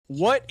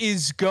What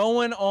is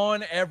going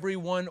on,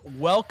 everyone?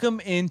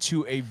 Welcome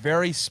into a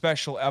very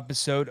special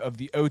episode of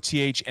the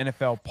OTH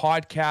NFL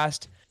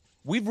podcast.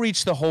 We've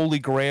reached the holy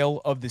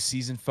grail of the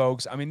season,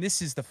 folks. I mean,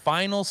 this is the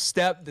final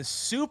step, the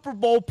Super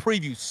Bowl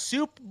preview,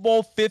 Super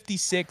Bowl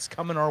 56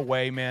 coming our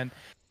way, man.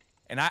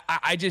 And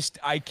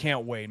I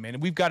can't wait, man.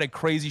 And we've got a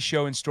crazy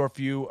show in store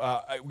for you.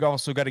 We've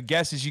also got a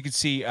guest, as you can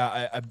see,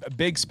 a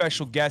big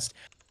special guest.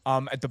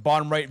 At the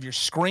bottom right of your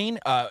screen,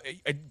 to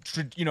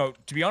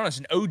be honest,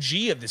 an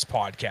OG of this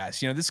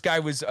podcast. You know, this guy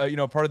was,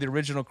 part of the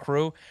original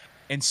crew,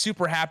 and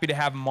super happy to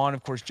have him on.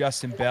 Of course,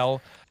 Justin Bell.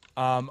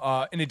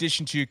 In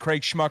addition to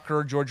Craig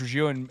Schmucker, George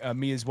Ruggiero, and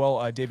me as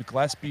well, David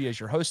Gillespie as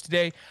your host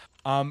today.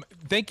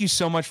 Thank you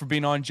so much for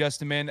being on,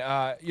 Justin, man.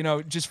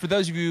 Just for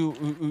those of you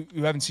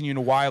who haven't seen you in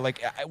a while,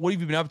 like, what have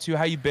you been up to?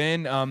 How you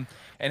been? And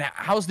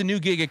how's the new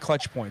gig at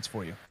Clutch Points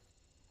for you?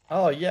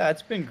 Oh yeah,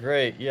 it's been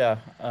great. Yeah,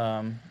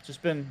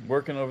 just been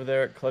working over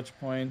there at Clutch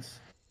Points.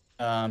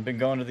 Been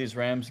going to these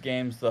Rams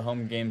games, the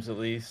home games at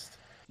least.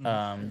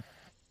 Been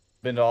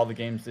to all the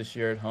games this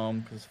year at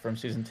home because from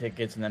season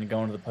tickets, and then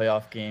going to the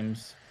playoff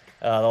games.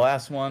 The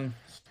last one,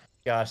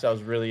 gosh, that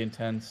was really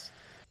intense.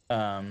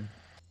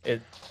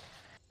 It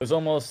was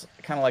almost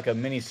kind of like a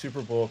mini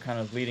Super Bowl, kind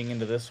of leading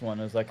into this one.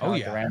 It was like,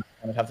 the Rams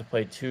would have to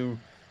play 2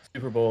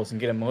 Super Bowls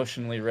and get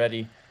emotionally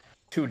ready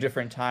 2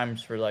 different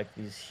times for like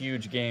these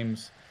huge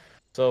games.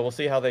 So we'll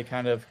see how they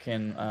kind of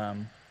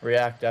can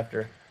react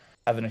after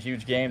having a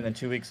huge game, then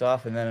 2 weeks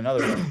off, and then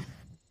another one.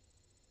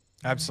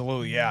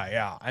 Absolutely,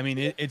 yeah. I mean,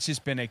 it's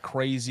just been a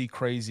crazy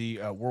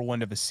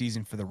whirlwind of a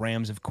season for the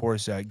Rams, of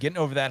course, getting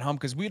over that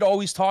hump, because we'd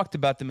always talked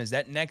about them as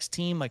that next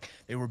team. Like,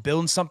 they were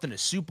building something, a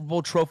Super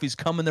Bowl trophies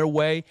coming their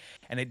way,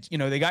 and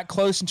they got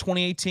close in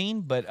 2018.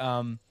 But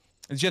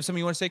did you have something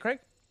you want to say, Craig?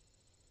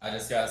 I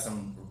just got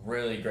some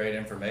really great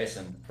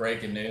information.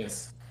 Breaking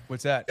news.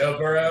 What's that? Joe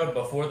Burrow,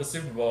 before the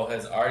Super Bowl,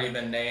 has already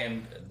been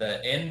named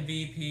the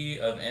MVP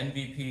of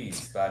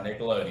MVPs by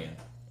Nickelodeon.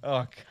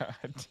 Oh,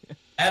 God.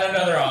 Add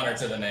another honor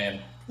to the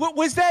name. What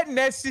was that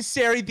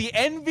necessary? The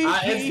MVP?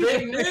 It's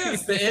big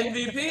news. The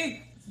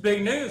MVP.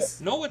 Big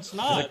news. No, it's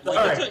not.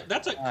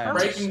 That's a curse.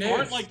 Breaking news.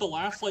 Aren't like the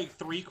last 3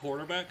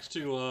 quarterbacks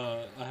to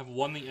have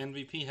won the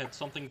MVP had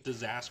something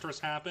disastrous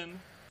happen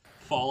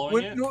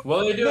following it?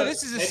 Well, they do. No,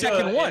 this is the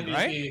second one, MVP.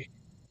 right?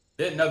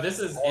 No, this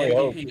is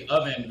MVP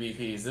of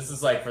MVPs. This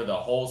is like for the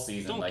whole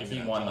season. Don't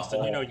he won the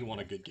whole. You know you won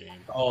a good game.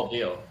 The whole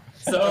deal.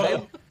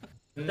 So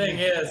the thing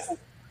is,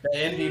 the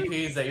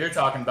MVPs that you're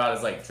talking about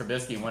is like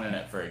Trubisky winning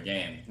it for a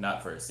game,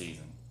 not for a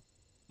season.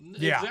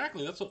 Yeah.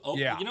 Exactly. That's what. Oh,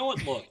 yeah. You know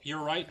what? Look,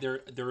 you're right.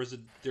 There's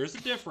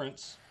a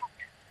difference.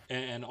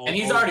 And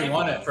he's already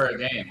won it for a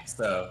game.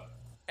 So.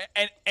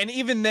 And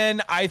even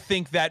then, I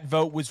think that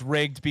vote was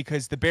rigged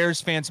because the Bears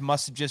fans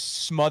must have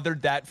just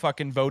smothered that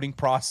fucking voting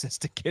process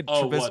to get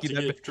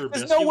Trubisky.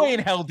 There's no way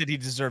in hell did he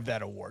deserve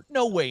that award.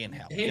 No way in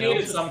hell. He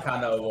needed some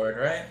kind of award,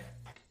 right?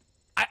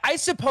 I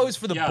suppose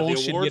for the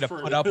bullshit he had to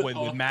put up with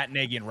Matt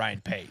Nagy and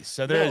Ryan Pace.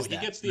 So there's he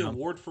gets the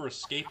award for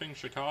escaping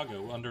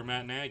Chicago under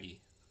Matt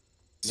Nagy.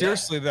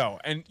 Seriously, though.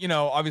 And,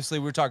 obviously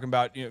we're talking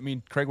about,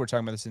 Craig, we're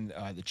talking about this in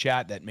the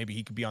chat, that maybe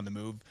he could be on the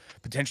move.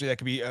 Potentially that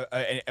could be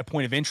a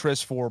point of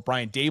interest for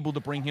Brian Dable to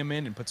bring him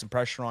in and put some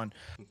pressure on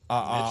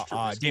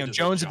Daniel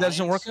Jones if that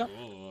doesn't work out.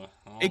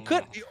 It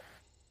could.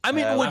 I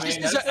mean, just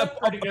as a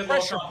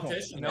pressure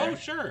point. Oh,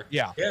 sure.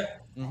 Yeah.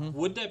 Mm-hmm.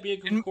 Would that be a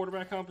good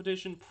quarterback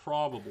competition?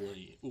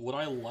 Probably. Would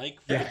I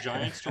like for the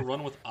Giants to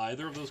run with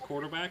either of those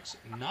quarterbacks?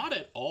 Not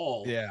at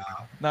all. Yeah,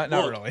 not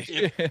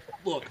really.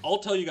 Look, I'll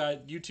tell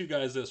you two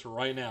guys this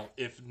right now.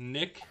 If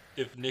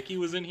Nicky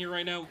was in here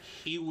right now,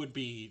 he'd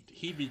be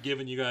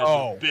giving you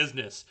guys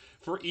business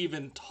for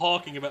even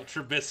talking about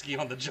Trubisky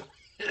on the Giants.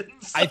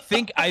 I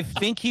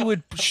think he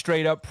would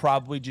straight up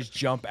probably just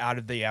jump out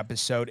of the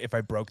episode if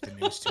I broke the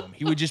news to him.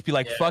 He would just be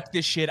like, "Fuck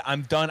this shit,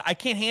 I'm done. I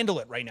can't handle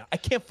it right now. I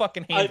can't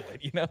fucking handle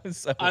it."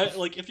 So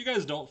if you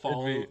guys don't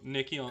follow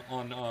Nicky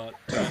on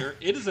Twitter,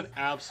 it is an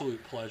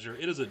absolute pleasure.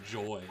 It is a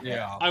joy.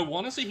 Yeah. I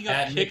want to say he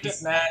got kicked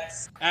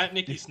at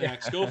Nicky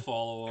Snacks. Go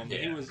follow him. Yeah.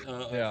 He was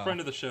a friend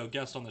of the show,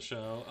 guest on the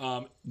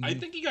show. I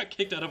think he got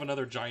kicked out of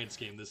another Giants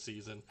game this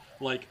season.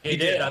 He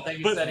did. I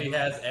think he said he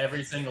has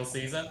every single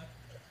season.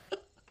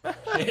 But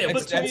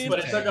it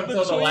took him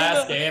until the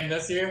last game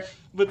this year.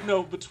 But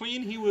no,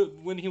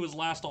 when he was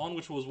last on,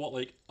 which was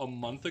a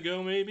month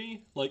ago,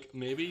 maybe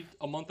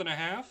a month and a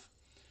half,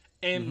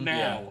 and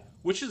now,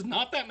 which is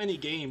not that many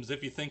games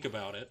if you think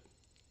about it,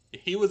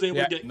 he was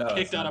able to get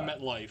kicked out of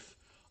MetLife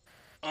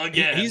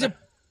again.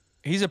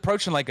 He's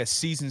approaching like a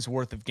season's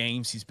worth of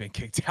games he's been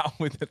kicked out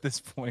with at this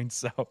point.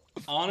 So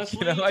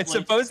honestly, I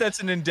suppose that's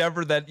an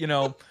endeavor that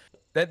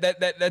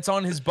that's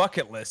on his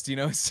bucket list, to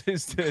maybe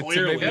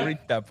reach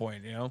that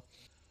point,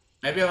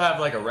 Maybe he'll have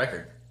a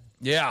record.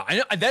 Yeah, I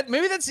know that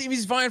maybe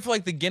he's vying for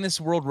the Guinness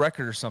World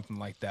Record or something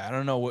like that. I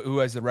don't know who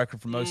has the record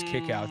for most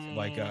kickouts,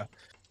 a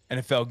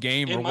NFL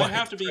game or what. It might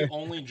have to be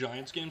only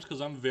Giants games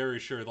because I'm very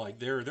sure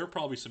there are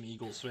probably some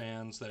Eagles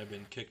fans that have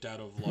been kicked out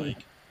of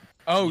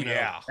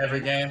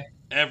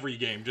every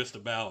game just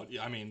about.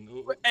 I mean,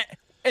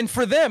 And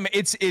for them,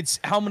 it's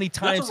how many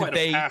times That's a have rite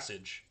they of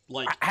passage.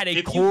 Like had a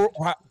if core.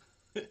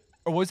 you-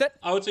 Or was that?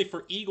 I would say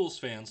for Eagles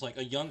fans, like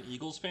a young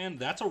Eagles fan,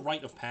 that's a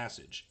rite of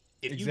passage.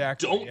 If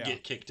Exactly, you don't yeah.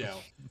 get kicked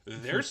out,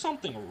 there's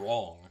something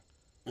wrong.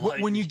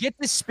 When you get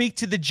to speak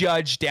to the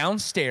judge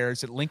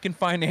downstairs at Lincoln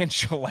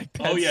Financial, like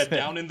oh yeah, that's-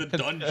 down in the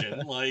dungeon,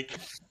 like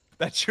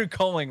that's your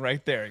calling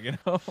right there, you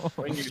know.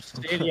 When your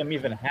stadium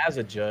even has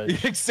a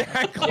judge.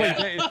 Exactly.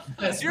 Yeah.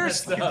 That's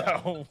Seriously, messed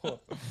up. though.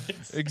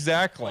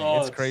 Exactly.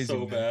 oh, it's crazy. so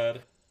man.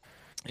 bad.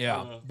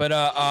 Yeah,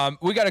 but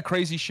we got a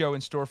crazy show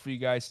in store for you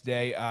guys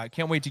today.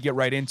 Can't wait to get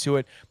right into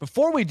it.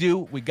 Before we do,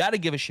 we got to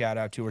give a shout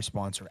out to our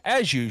sponsor.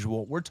 As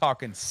usual, we're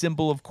talking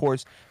Symbol, of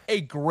course,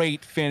 a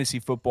great fantasy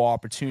football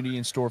opportunity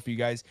in store for you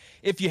guys.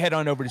 If you head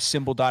on over to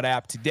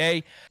Symbol.app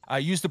today,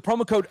 use the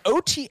promo code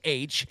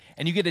OTH,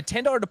 and you get a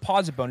 $10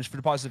 deposit bonus for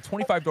deposit of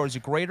 $25 or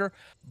greater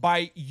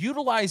by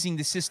utilizing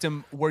the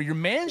system where you're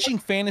managing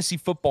fantasy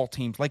football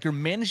teams, like you're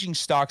managing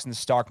stocks in the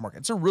stock market.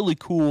 It's a really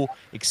cool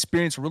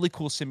experience, a really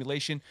cool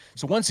simulation.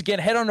 So once again,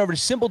 head on over to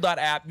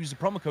Symbol.app, use the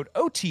promo code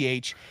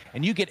OTH,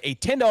 and you get a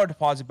 $10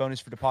 deposit bonus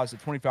for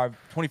deposit of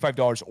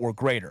 $25 or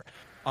greater.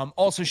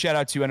 Also, shout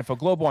out to NFL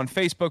Global on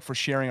Facebook for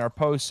sharing our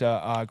posts.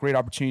 Great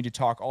opportunity to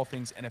talk all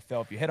things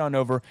NFL. If you head on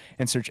over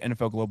and search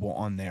NFL Global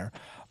on there.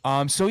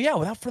 So yeah,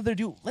 without further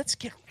ado, let's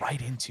get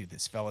right into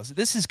this, fellas.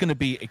 This is going to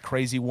be a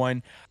crazy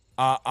one.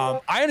 I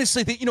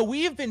honestly think,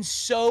 we have been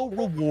so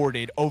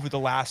rewarded over the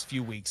last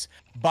few weeks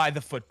by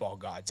the football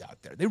gods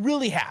out there. They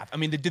really have. I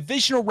mean, the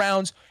divisional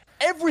rounds,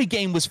 every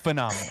game was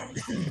phenomenal.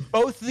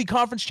 Both of the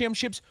conference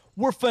championships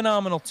were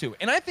phenomenal too.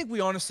 And I think we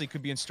honestly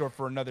could be in store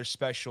for another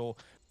special,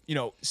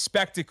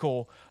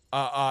 spectacle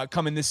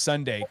coming this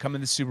Sunday,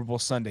 coming this Super Bowl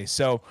Sunday.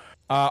 So,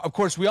 of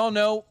course, we all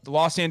know the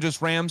Los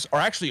Angeles Rams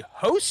are actually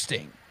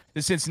hosting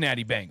the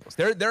Cincinnati Bengals.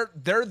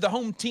 They're the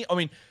home team. I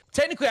mean,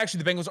 technically,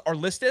 actually, the Bengals are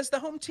listed as the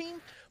home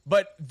team,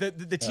 but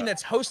the team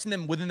that's hosting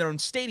them within their own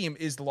stadium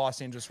is the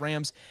Los Angeles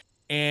Rams.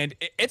 And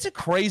it's a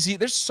crazy.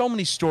 There's so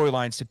many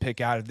storylines to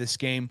pick out of this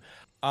game.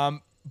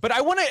 But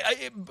I want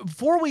to,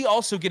 before we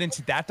also get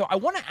into that, though, I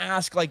want to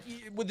ask, like,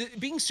 with it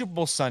being Super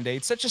Bowl Sunday,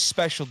 it's such a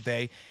special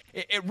day.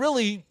 It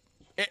really,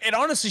 it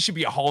honestly should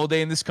be a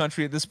holiday in this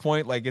country at this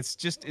point. Like, it's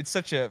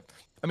such a,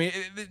 I mean,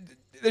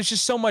 there's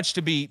just so much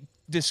to be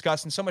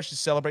discussed and so much to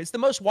celebrate. It's the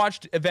most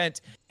watched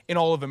event in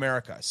all of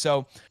America.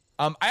 So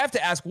I have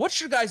to ask, what's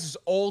your guys'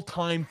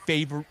 all-time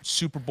favorite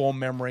Super Bowl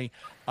memory?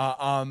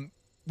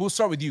 We'll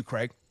start with you,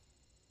 Craig.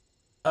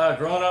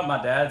 Growing up,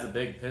 my dad's a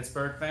big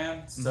Pittsburgh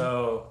fan,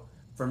 so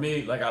for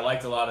me, like, I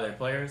liked a lot of their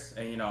players,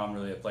 and I'm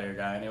really a player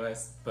guy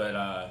anyways,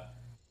 but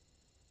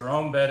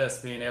Jerome Bettis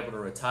being able to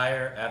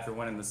retire after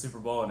winning the Super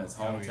Bowl in his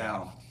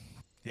hometown,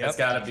 that's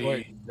gotta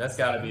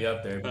be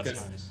up there,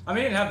 because nice. I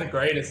mean, he didn't have the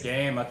greatest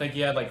game. I think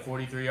he had like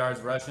 43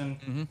 yards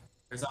rushing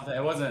or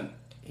something.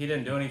 He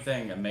didn't do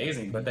anything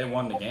amazing, but they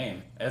won the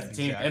game as a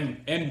team.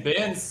 And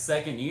Ben's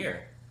second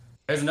year,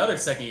 there's another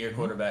second-year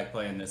quarterback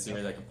playing this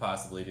year that could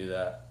possibly do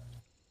that.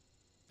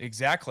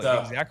 Exactly.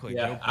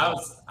 Yeah, I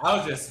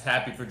was just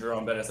happy for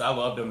Jerome Bettis. I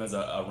loved him as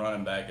a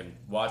running back, and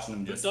watching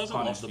him just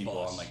punish people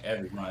on like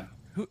every run.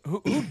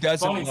 Who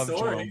doesn't Funny love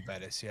story. Jerome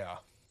Bettis? Yeah.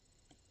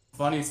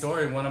 Funny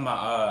story. One of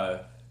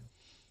my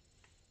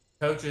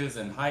coaches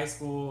in high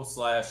school /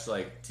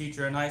 like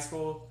teacher in high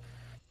school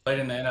played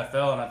in the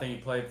NFL, and I think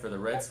he played for the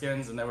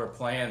Redskins, and they were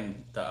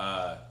playing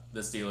the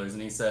Steelers,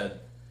 and he said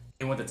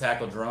he went to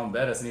tackle Jerome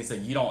Bettis, and he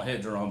said, "You don't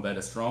hit Jerome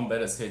Bettis. Jerome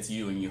Bettis hits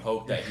you, and you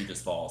hope that he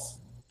just falls."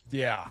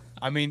 Yeah,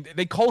 I mean,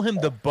 they call him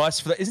the Bus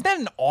for that. Isn't that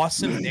an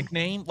awesome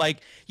nickname? Like,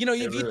 if you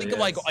really think of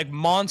like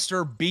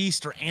monster,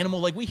 beast, or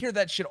animal, like we hear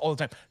that shit all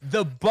the time.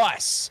 The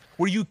Bus,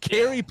 where you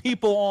carry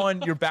people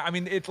on your back. I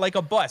mean, it's like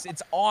a bus.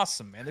 It's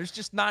awesome, man. There's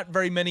just not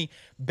very many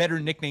better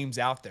nicknames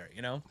out there,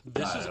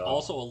 This is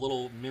also a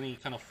little mini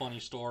kind of funny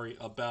story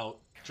about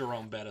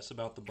Jerome Bettis,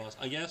 about the Bus.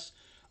 I guess,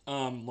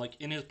 like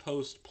in his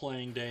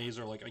post-playing days,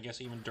 or like I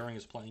guess even during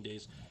his playing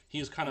days, he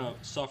has kind of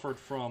suffered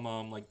from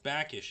like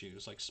back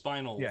issues, like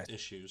spinal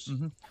issues.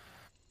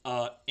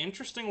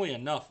 Interestingly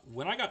enough,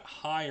 when I got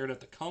hired at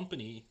the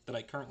company that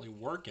I currently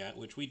work at,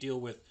 which we deal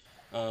with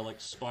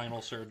like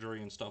spinal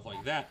surgery and stuff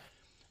like that,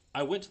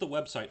 I went to the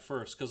website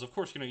first because, of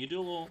course, you do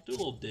a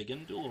little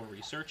digging, do a little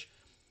research,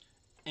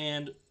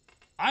 and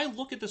I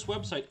look at this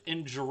website,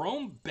 and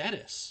Jerome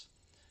Bettis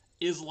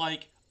is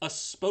like a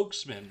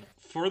spokesman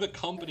for the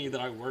company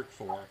that I work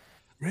for.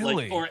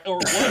 Really? Like, or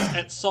was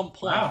at some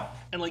point. Wow.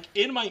 And like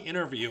in my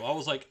interview, I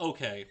was like,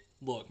 okay,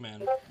 look,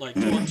 man, like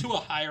to a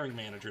hiring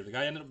manager, the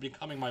guy ended up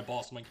becoming my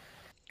boss. I'm like,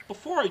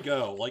 before I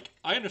go, like,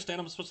 I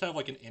understand I'm supposed to have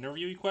like an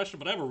interview question,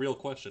 but I have a real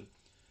question.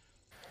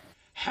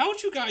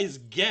 How'd you guys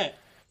get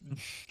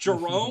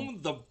Jerome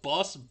the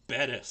Bus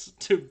Bettis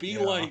to be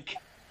like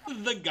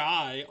the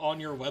guy on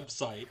your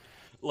website?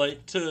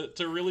 Like to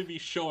really be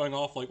showing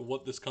off like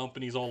what this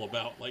company's all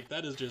about. Like,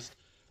 that is just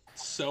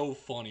so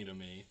funny to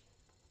me.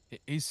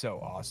 He's so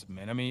awesome,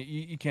 man. I mean,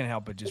 you can't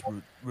help but just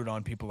root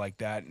on people like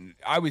that. And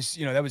I was,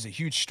 that was a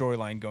huge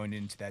storyline going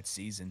into that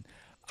season.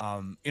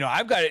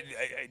 I've got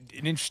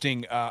an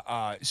interesting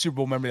Super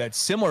Bowl memory that's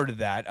similar to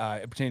that,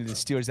 pertaining to the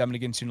Steelers that I'm going to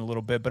get into in a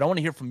little bit. But I want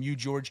to hear from you,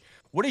 George.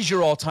 What is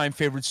your all-time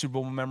favorite Super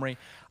Bowl memory?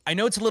 I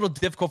know it's a little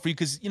difficult for you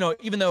because,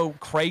 even though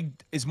Craig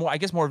is more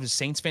of a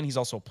Saints fan, he's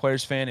also a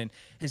Players fan, and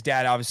his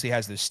dad obviously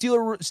has the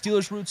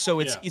Steelers roots. So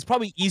it's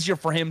probably easier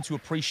for him to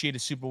appreciate a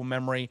Super Bowl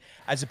memory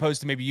as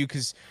opposed to maybe you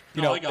because,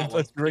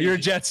 you're a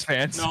Jets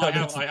fan.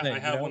 No, so I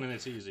have one, and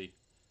it's easy.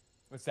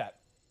 What's that?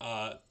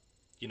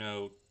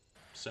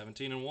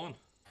 17-1.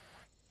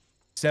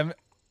 7.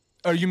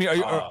 Oh, you mean The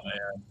what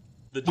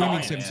do you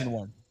mean Giants.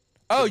 17-1?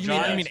 Oh, you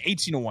Giants. mean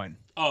 18-1?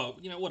 Oh,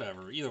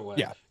 whatever. Either way,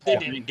 Yeah. they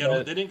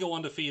didn't go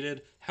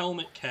undefeated.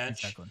 Helmet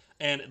catch, Exactly.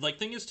 and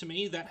thing is, to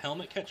me, that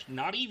helmet catch,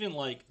 not even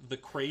like the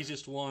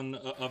craziest one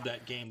of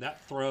that game.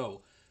 That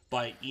throw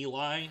by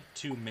Eli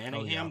to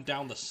Manningham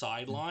down the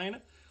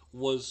sideline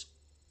was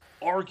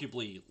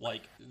arguably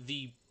like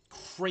the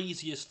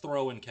craziest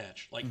throw and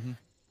catch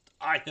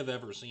I have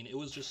ever seen. It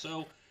was just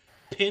so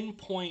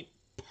pinpoint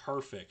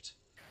perfect.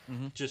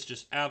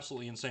 Just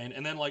absolutely insane.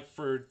 And then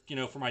for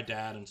my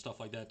dad and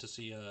stuff like that to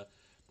see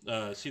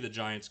the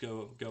Giants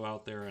go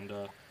out there and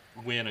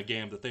win a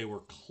game that they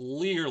were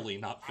clearly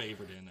not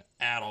favored in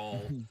at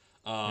all.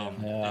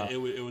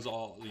 It was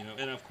all,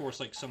 and of course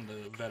some of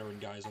the veteran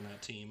guys on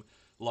that team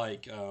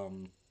like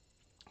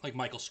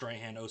Michael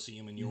Strahan,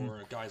 O.C.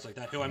 Umenyiora, guys like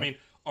that who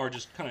are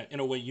just kind of in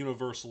a way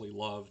universally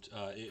loved.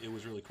 It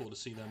was really cool to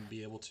see them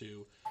be able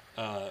to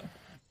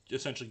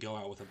essentially go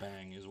out with a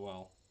bang as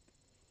well.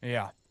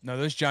 Yeah. No,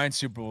 those Giants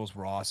Super Bowls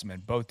were awesome,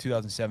 man. Both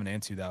 2007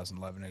 and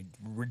 2011.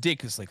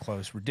 Ridiculously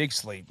close,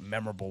 ridiculously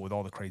memorable with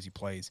all the crazy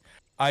plays.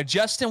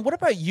 Justin, what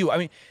about you?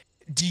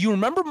 Do you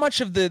remember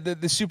much of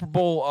the Super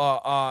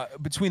Bowl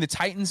between the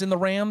Titans and the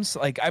Rams?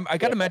 I got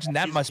to imagine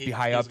that must be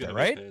high up there,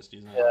 right?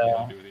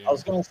 Yeah. I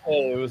was going to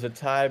say it was a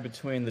tie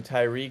between the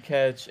Tyree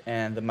catch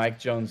and the Mike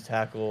Jones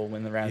tackle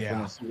when the Rams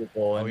won the Super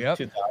Bowl in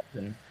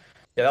 2000.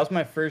 Yeah, that was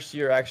my first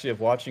year actually of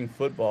watching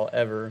football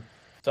ever.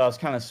 So I was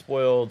kind of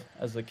spoiled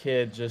as a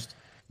kid, just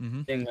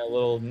being a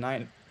little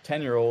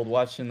 10-year-old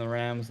watching the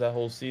Rams that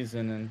whole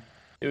season, and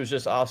it was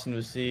just awesome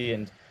to see.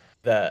 And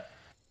that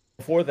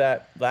before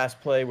that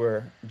last play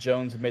where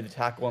Jones had made the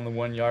tackle on the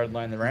 1-yard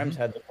line, the Rams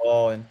had the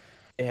ball and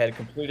they had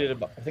completed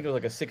I think it was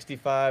like a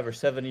 65 or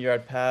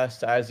 70-yard pass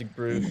to Isaac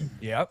Bruce.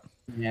 Yep.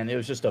 And it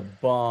was just a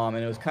bomb,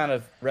 and it was kind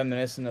of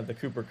reminiscent of the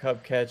Cooper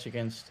Kupp catch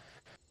against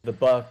the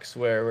Bucks,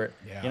 where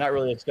you're not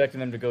really expecting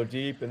them to go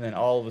deep, and then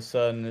all of a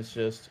sudden it's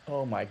just,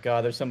 oh my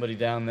God, there's somebody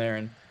down there,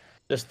 and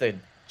just the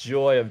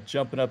joy of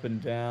jumping up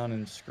and down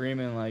and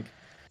screaming like,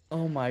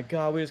 oh my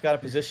God, we just got a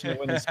position to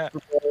win the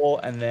Super Bowl,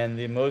 and then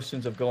the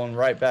emotions of going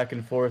right back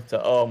and forth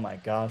to, oh my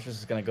gosh, this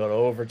is going to go to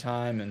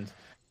overtime, and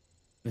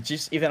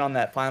just even on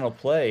that final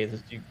play,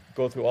 you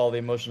go through all the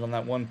emotions on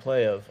that one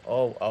play of,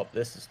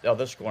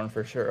 they're scoring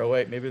for sure. Oh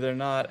wait, maybe they're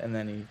not, and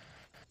then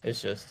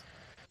it's just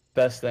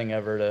best thing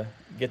ever to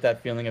get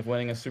that feeling of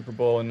winning a Super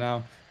Bowl, and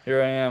now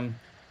here I am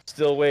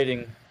still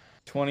waiting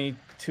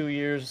 22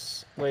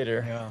 years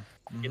later. Yeah.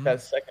 Get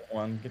that second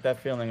one, get that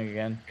feeling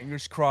again.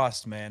 Fingers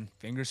crossed, man.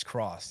 Fingers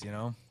crossed,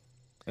 Yeah.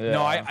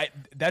 No,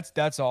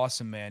 that's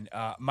awesome, man.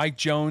 Mike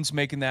Jones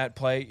making that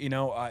play,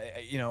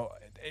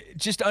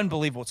 just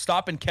unbelievable.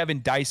 Stopping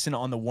Kevin Dyson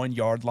on the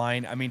 1-yard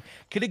line.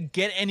 Could it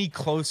get any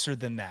closer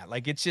than that?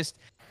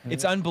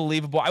 It's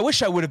unbelievable. I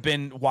wish I would have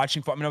been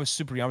watching. I was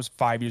super young. I was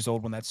 5 years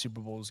old when that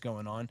Super Bowl was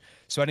going on,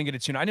 so I didn't get a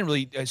tune. I didn't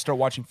really start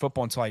watching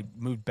football until I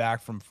moved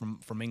back from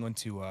England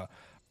to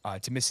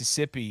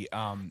Mississippi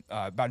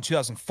about in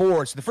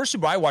 2004. So the first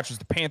Super Bowl I watched was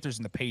the Panthers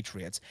and the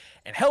Patriots.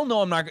 And hell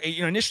no, I'm not.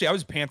 Initially I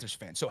was a Panthers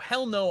fan, so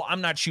hell no, I'm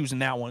not choosing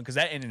that one because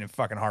that ended in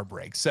fucking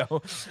heartbreak.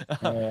 So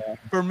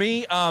for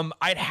me,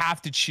 I'd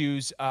have to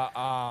choose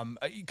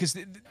because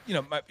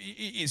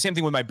same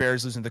thing with my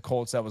Bears losing to the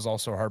Colts. That was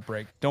also a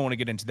heartbreak. Don't want to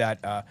get into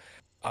that.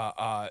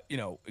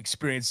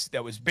 Experience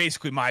that was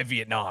basically my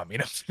Vietnam.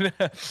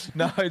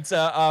 No, it's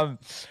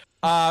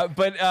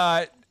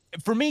but.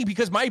 For me,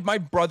 because my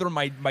brother and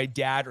my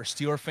dad are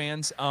Steeler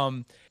fans,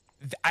 I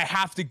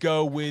have to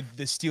go with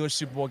the Steelers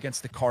Super Bowl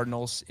against the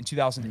Cardinals in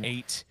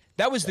 2008.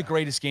 That was the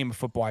greatest game of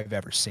football I've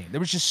ever seen. There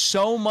was just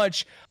so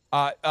much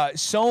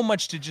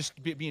to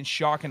just be in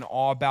shock and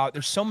awe about.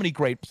 There's so many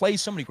great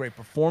plays, so many great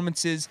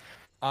performances.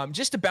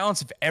 Just a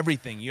balance of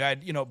everything. You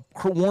had,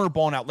 Kurt Warner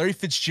balling out, Larry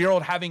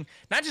Fitzgerald having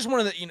not just one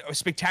of the, a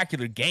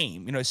spectacular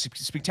game, a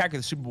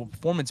spectacular Super Bowl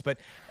performance, but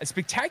a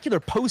spectacular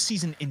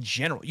postseason in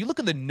general. You look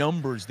at the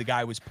numbers the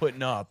guy was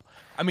putting up.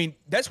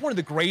 That's one of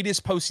the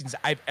greatest postseasons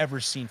I've ever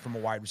seen from a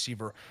wide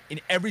receiver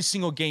in every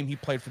single game he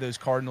played for those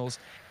Cardinals.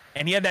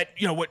 And he had that,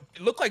 what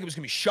looked like it was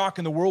going to be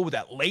shocking the world with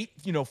that late,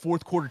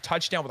 fourth quarter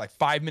touchdown with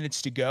 5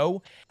 minutes to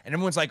go. And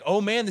everyone's like, oh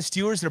man, the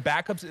Steelers, their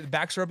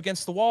backs are up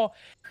against the wall.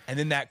 And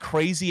then that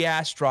crazy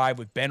ass drive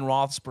with Ben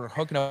Roethlisberger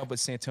hooking up with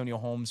Santonio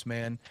Holmes,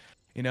 man,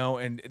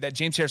 and that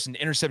James Harrison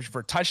interception for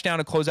a touchdown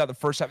to close out the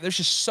first half. There's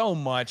just so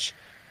much.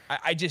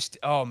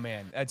 Oh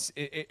man,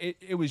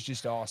 it was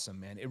just awesome,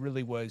 man. It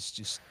really was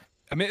just,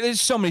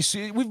 there's so many,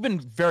 we've been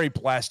very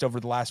blessed over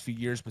the last few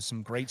years with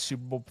some great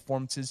Super Bowl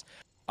performances.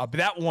 But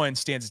that one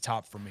stands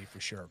atop for me for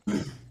sure.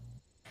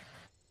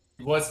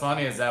 What's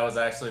funny is that was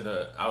actually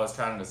I was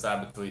trying to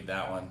decide between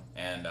that one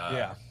and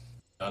Yeah.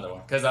 the other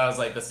one because I was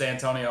like the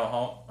Santonio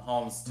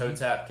Holmes toe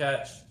tap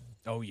catch.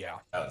 Oh yeah.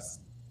 That was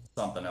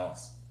something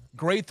else.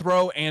 Great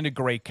throw and a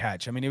great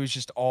catch. I mean, it was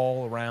just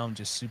all around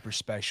just super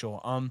special.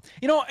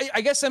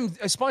 I guess I'm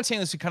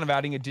spontaneously kind of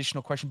adding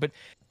additional question, but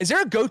is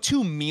there a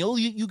go-to meal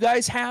you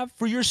guys have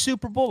for your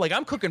Super Bowl? Like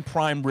I'm cooking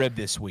prime rib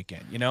this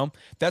weekend,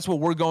 that's what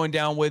we're going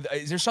down with.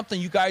 Is there something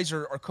you guys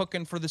are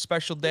cooking for the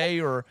special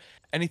day or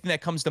anything that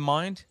comes to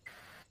mind?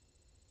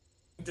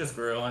 Just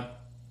grilling.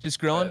 Just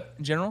grilling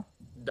in general?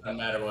 Doesn't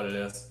matter what it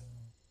is.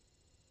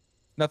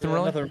 Nothing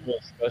really? Nothing real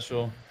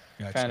special.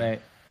 Gotcha. Kind of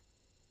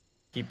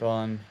keep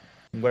on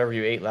whatever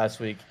you ate last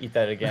week, eat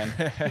that again.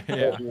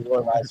 Yeah. What you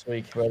wore last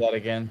week, wear that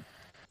again.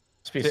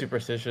 Just be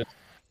superstitious.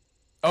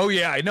 Oh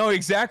yeah, I know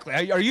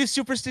exactly. Are you a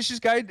superstitious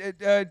guy,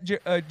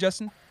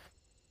 Justin?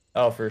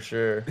 Oh, for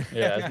sure.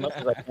 Yeah, as much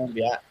as I can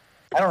be.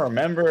 I don't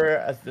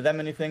remember that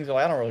many things.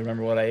 I don't really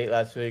remember what I ate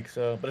last week.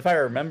 But if I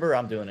remember,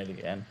 I'm doing it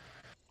again.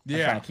 I'm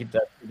trying to keep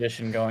that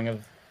tradition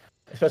going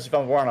especially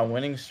if we're on a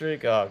winning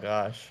streak. Oh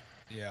gosh.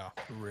 Yeah,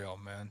 for real,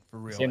 man. For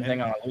real. Same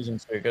thing on a losing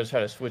streak. I just try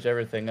to switch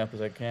everything up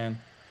as I can.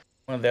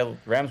 One of the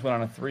Rams went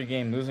on a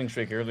 3-game losing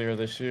streak earlier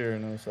this year,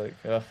 and it was like,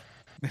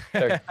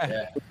 Got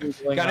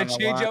to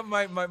change up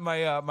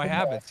my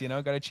habits,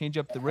 Got to change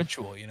up the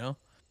ritual,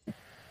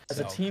 Has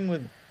a team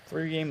with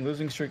 3-game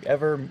losing streak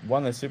ever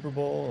won the Super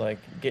Bowl? Like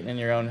getting in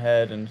your own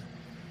head and.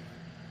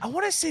 I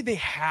want to say they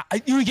have.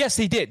 Yes,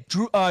 they did.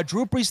 Drew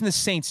Brees and the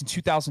Saints in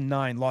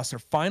 2009 lost their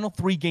final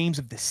 3 games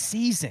of the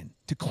season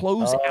to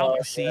close out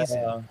the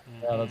season.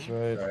 Yeah, that's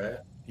right.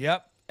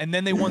 Yep. And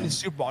then they won the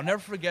Super Bowl. I'll never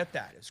forget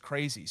that. It was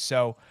crazy.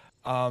 So,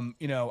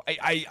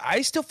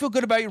 I still feel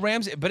good about your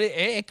Rams, but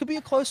it could be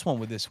a close one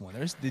with this one.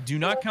 They do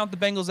not count the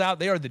Bengals out.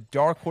 They are the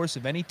dark horse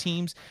of any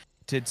teams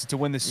to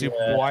win the Super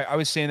Bowl. I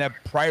was saying that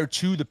prior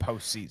to the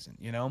postseason,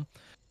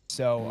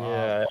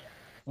 So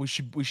we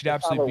should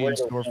absolutely be in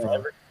store for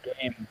every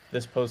game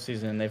this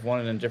postseason. They've won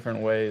it in different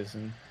ways,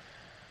 and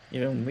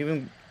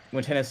even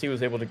when Tennessee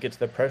was able to get to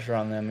the pressure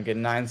on them and get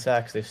 9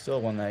 sacks, they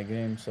still won that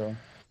game. So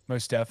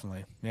most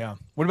definitely, yeah.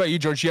 What about you,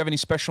 George? Do you have any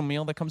special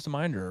meal that comes to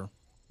mind, or?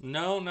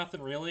 No,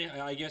 nothing really.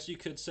 I guess you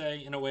could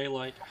say in a way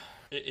like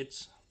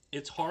it's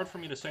hard for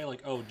me to say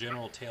like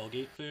general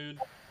tailgate food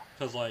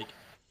because like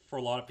for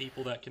a lot of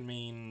people that can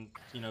mean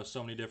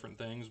so many different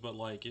things. But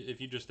like if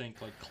you just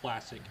think like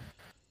classic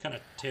kind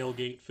of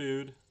tailgate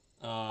food,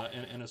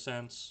 in a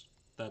sense,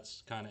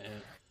 that's kind of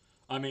it.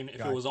 I mean,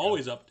 if it was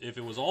always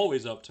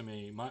up to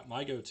me,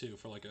 my go-to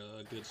for like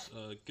a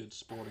good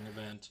sporting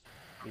event,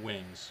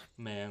 wings,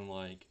 man.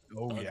 Like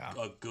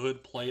a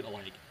good plate of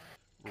like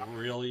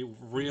really,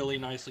 really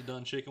nicely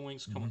done chicken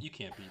wings. Come on, you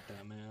can't beat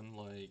that, man.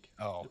 Like,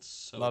 it's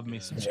so love good. me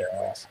some chicken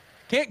wings.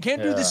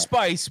 Can't do the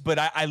spice, but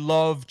I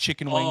love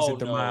chicken wings at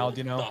the mild.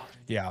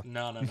 Yeah.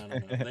 No.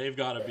 They've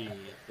got to be.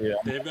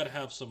 They've got to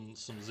have some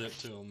zip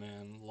to them,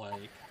 man.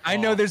 Like, I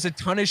know there's a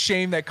ton of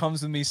shame that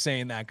comes with me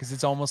saying that because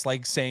it's almost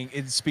like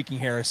it's speaking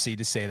heresy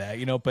to say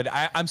that, But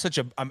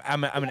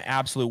I'm an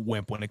absolute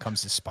wimp when it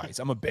comes to spice.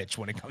 I'm a bitch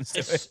when it comes to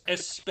it.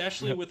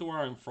 Especially with where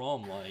I'm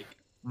from, like.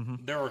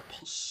 There are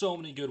so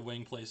many good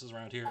wing places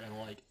around here, and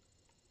like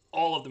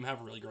all of them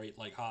have really great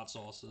like hot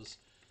sauces.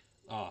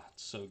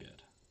 It's so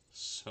good,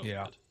 so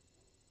good.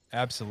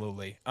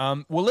 Absolutely.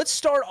 Well, let's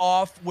start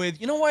off with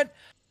what.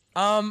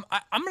 I'm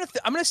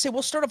gonna say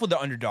we'll start off with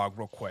the underdog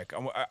real quick.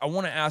 I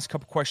want to ask a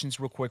couple questions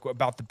real quick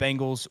about the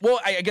Bengals. Well,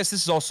 I guess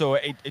this is also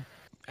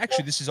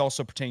this is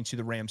also pertaining to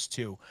the Rams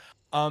too.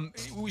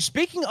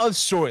 Speaking of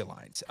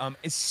storylines,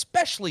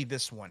 especially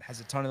this one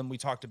has a ton of them. We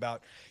talked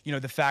about,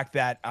 the fact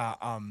that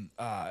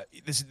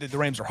the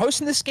Rams are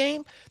hosting this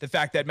game, the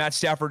fact that Matt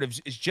Stafford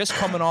is just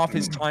coming off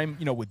his time,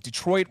 with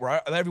Detroit,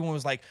 where everyone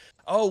was like,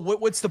 oh,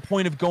 what's the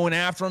point of going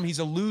after him? He's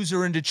a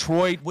loser in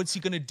Detroit. What's he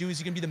going to do? Is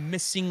he going to be the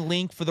missing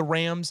link for the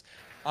Rams?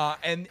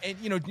 And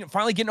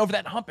finally getting over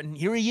that hump, and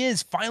here he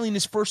is, finally in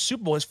his first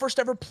Super Bowl, his first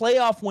ever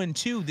playoff win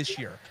too this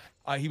year.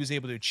 He was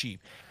able to achieve.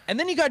 And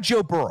then you got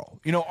Joe Burrow,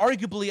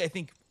 arguably, I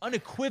think,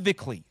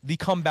 unequivocally the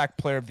comeback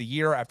player of the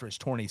year after his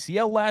torn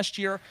ACL last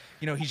year.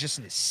 He's just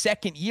in his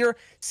second year.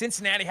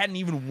 Cincinnati hadn't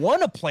even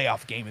won a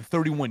playoff game in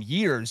 31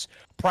 years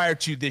prior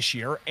to this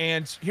year.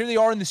 And here they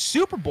are in the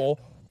Super Bowl,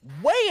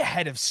 way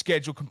ahead of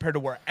schedule compared to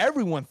where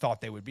everyone thought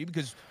they would be,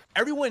 because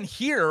everyone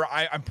here,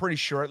 I'm pretty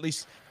sure, at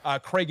least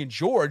Craig and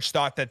George,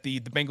 thought that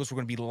the Bengals were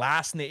going to be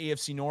last in the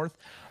AFC North.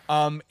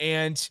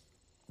 And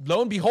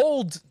lo and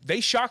behold,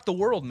 they shocked the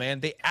world, man.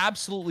 They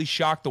absolutely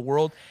shocked the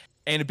world.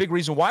 And a big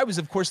reason why was,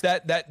 of course,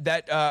 that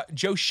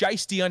Joe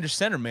Shiesty under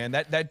center, man.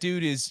 That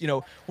dude is,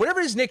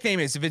 whatever his nickname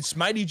is, if it's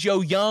Mighty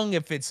Joe Young,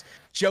 if it's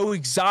Joe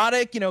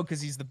Exotic, because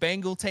he's the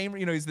Bengal tamer,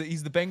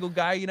 he's the Bengal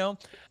guy,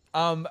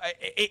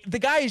 the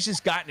guy has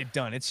just gotten it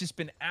done. It's just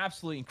been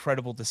absolutely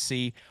incredible to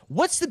see.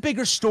 What's the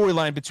bigger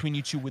storyline between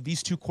you two with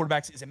these two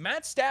quarterbacks? Is it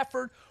Matt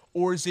Stafford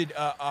or is it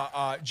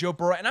Joe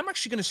Burrow? And I'm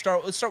actually going to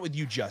let's start with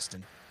you,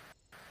 Justin.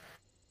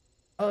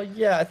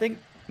 Yeah, I think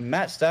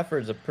Matt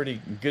Stafford's a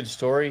pretty good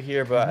story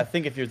here, but I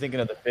think if you're thinking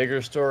of the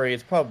bigger story,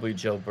 it's probably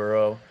Joe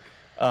Burrow.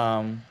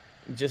 Um,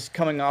 just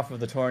coming off of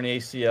the torn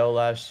ACL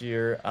last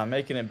year,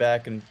 making it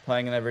back and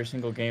playing in every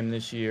single game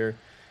this year,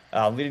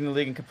 leading the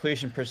league in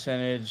completion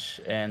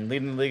percentage and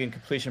leading the league in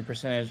completion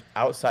percentage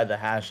outside the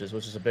hashes,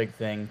 which is a big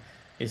thing.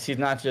 He's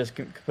not just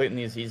completing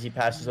these easy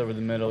passes over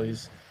the middle.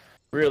 He's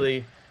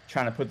really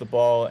trying to put the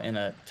ball in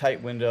a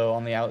tight window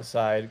on the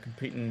outside,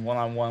 competing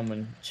one-on-one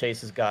when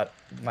Chase has got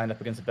lined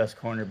up against the best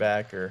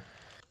cornerback, or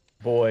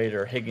Boyd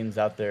or Higgins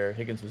out there.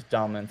 Higgins was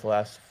dominant the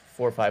last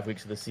 4 or 5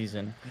 weeks of the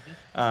season.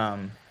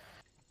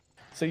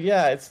 So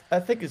yeah, I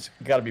think it's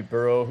got to be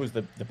Burrow who's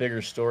the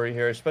bigger story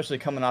here, especially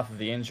coming off of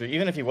the injury.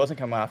 Even if he wasn't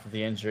coming off of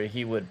the injury,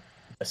 he would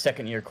a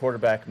second-year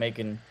quarterback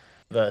making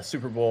the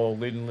Super Bowl,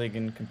 leading the league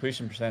in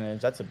completion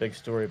percentage. That's a big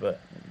story, but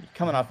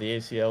coming off the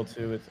ACL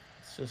too,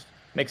 it's just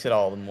makes it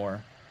all the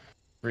more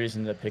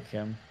reason to pick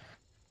him.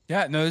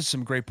 Yeah, no, there's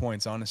some great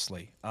points,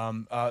 honestly.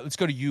 Let's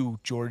go to you,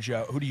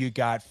 Georgia. Who do you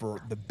got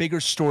for the bigger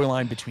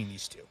storyline between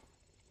these two?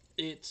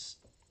 It's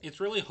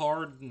really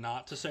hard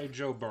not to say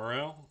Joe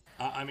Burrow.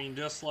 I mean,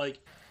 just like,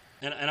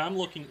 and I'm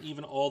looking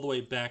even all the way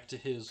back to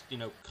his,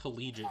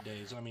 collegiate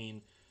days. I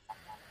mean,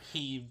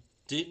 he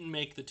didn't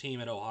make the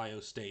team at Ohio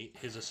State,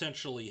 his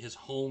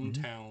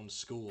hometown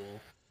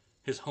school,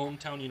 his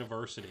hometown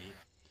university.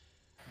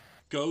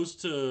 Goes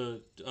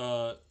to,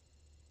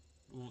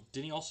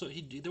 didn't he also,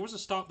 there was a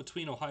stop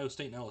between Ohio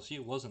State and LSU,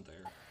 wasn't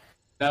there?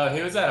 No,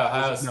 he was at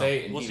Ohio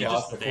State and Was he he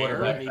lost just the there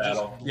quarterback and he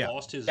battle. just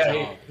lost his Yeah,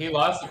 job? he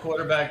lost the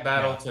quarterback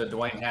battle to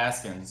Dwayne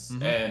Haskins,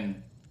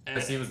 and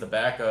because he was the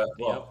backup.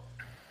 Well,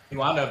 he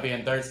wound up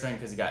being third string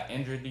because he got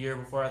injured the year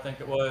before, I think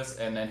it was,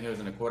 and then he was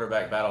in a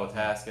quarterback battle with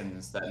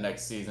Haskins that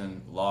next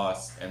season,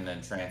 lost, and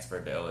then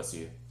transferred to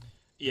LSU.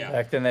 Yeah.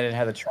 Back then they didn't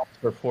have the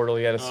transfer portal.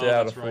 You had to sit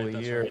out a full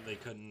year. Right. They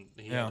couldn't.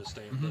 He had to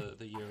stay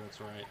the year. That's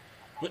right.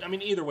 But I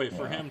mean, either way,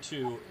 for him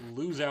to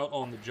lose out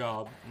on the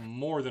job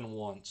more than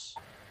once,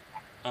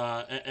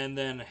 and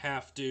then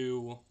have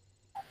to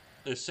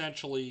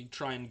essentially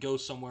try and go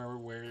somewhere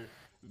where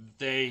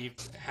they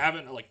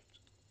haven't,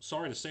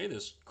 sorry to say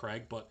this,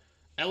 Craig, but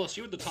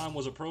LSU at the time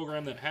was a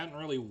program that hadn't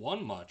really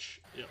won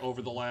much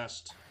over the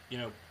last,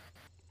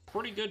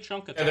 pretty good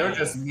chunk of time. Yeah, they were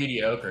just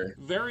mediocre.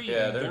 Very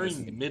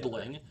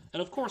middling.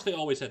 And of course, they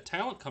always had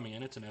talent coming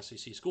in. It's an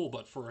SEC school.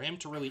 But for him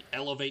to really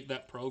elevate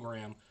that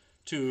program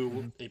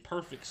to a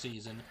perfect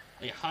season,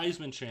 a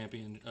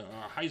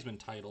Heisman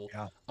title,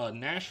 a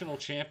national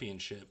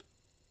championship,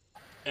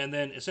 and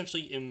then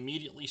essentially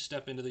immediately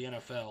step into the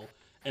NFL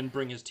and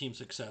bring his team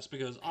success.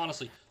 Because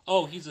honestly,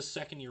 he's a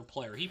second-year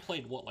player. He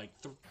played,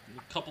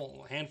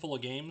 handful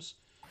of games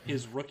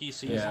his rookie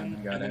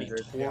season, and then he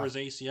tore his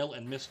ACL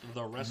and missed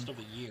the rest of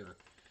the year.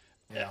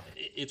 Yeah,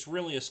 it's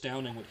really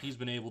astounding what he's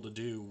been able to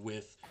do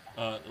with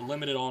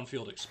limited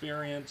on-field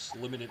experience,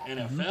 limited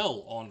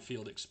NFL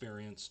on-field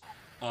experience,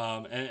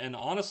 and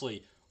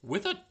honestly,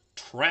 with a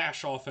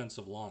trash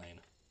offensive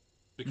line,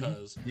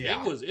 because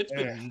it's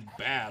been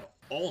bad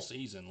all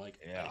season.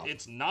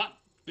 It's not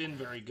been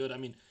very good. I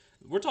mean,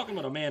 we're talking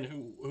about a man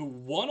who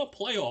won a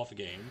playoff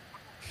game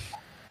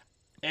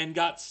and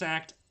got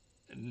sacked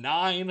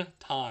 9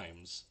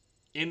 times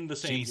in the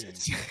same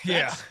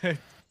game.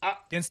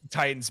 Against the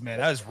Titans, man,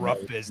 that was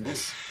rough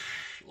business.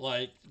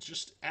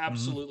 Just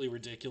absolutely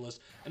ridiculous.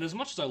 And as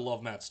much as I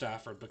love Matt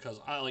Stafford, because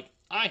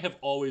I have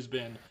always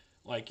been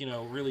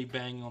really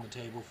banging on the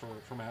table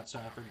for Matt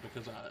Stafford,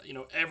 because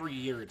every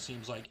year it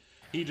seems like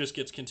he just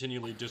gets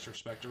continually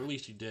disrespected, or at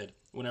least he did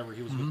whenever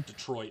he was with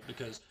Detroit,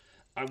 because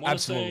I want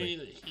to say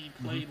that he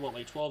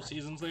played 12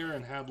 seasons there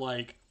and had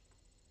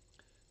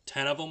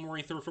 10 of them where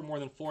he threw for more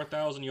than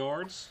 4,000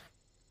 yards.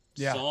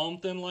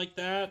 Something like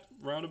that,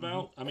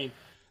 roundabout. I mean,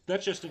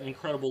 that's just an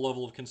incredible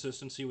level of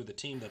consistency with a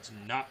team that's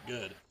not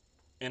good,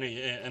 and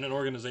an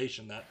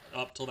organization that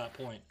up till that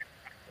point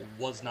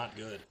was not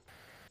good.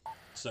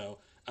 So,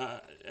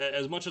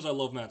 as much as I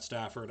love Matt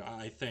Stafford,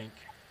 I think,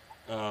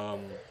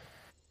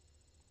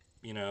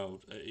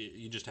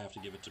 you just have to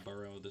give it to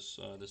Burrow this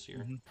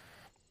year.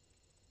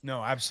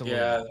 No, absolutely.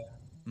 Yeah.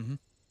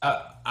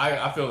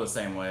 I feel the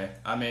same way.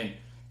 I mean,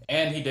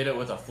 and he did it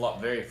with a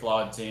very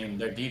flawed team.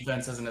 Their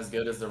defense isn't as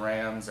good as the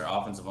Rams. Their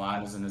offensive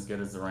line isn't as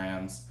good as the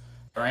Rams.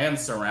 The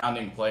Rams'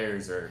 surrounding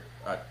players are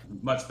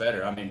much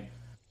better. I mean,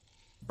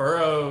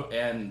 Burrow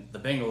and the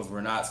Bengals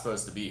were not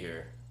supposed to be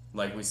here.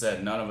 Like we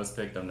said, none of us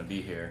picked them to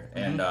be here.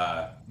 And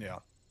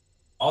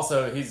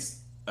also,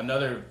 he's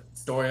another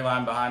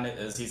storyline behind it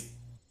is he's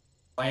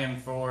playing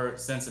for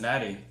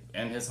Cincinnati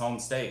in his home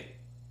state,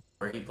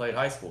 where he played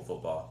high school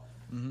football.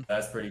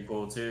 That's pretty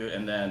cool too.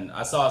 And then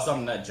I saw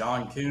something that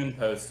John Kuhn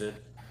posted,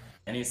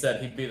 and he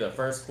said he'd be the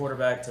first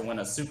quarterback to win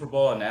a Super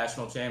Bowl, a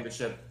national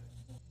championship,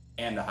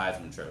 and a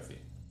Heisman Trophy.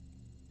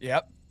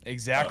 Yep,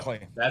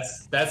 exactly.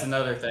 So that's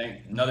another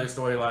thing, another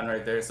storyline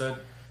right there. So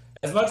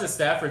as much as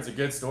Stafford's a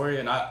good story,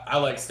 and I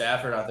like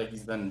Stafford, I think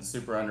he's been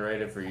super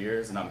underrated for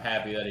years, and I'm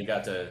happy that he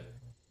got to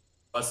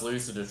bust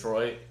loose to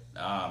Detroit.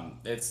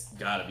 It's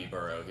got to be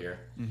Burrow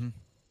here.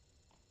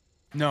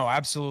 No,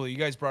 absolutely. You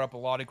guys brought up a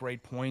lot of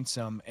great points.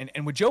 And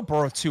with Joe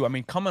Burrow too. I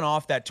mean, coming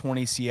off that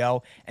 20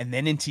 ACL and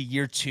then into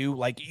year 2,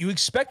 like you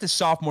expect a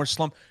sophomore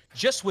slump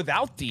just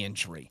without the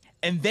injury,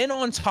 and then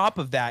on top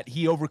of that,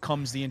 he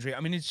overcomes the injury. I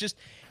mean,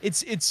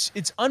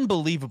 it's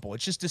unbelievable.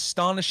 It's just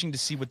astonishing to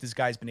see what this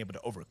guy's been able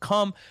to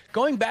overcome.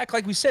 Going back,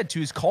 like we said, to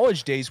his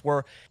college days,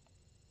 where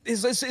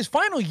his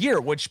final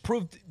year, which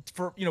proved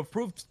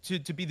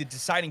to be the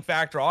deciding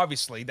factor,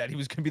 obviously, that he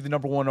was going to be the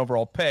number 1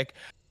 overall pick.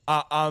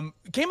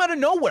 Came out of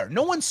nowhere.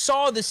 No one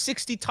saw the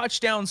 60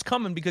 touchdowns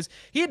coming because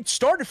he had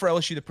started for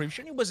LSU the previous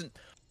year. And he wasn't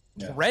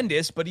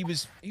horrendous, but he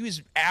was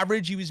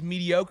average. He was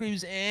mediocre. He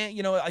was,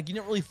 like you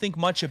didn't really think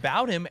much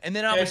about him. And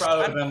then he probably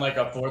would have been like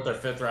a 4th or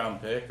 5th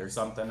round pick or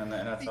something in the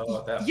NFL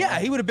at that point. Yeah,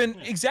 he would have been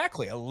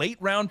exactly a late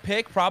round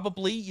pick,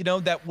 probably.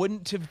 That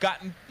wouldn't have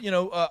gotten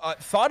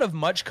thought of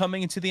much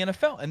coming into the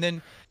NFL. And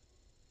then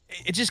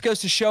it just goes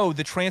to show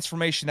the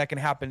transformation that can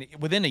happen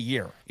within a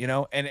year,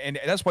 and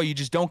that's why you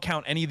just don't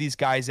count any of these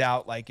guys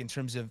out. Like in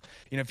terms of,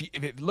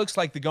 if it looks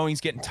like the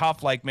going's getting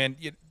tough, like, man,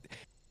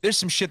 there's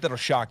some shit that'll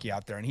shock you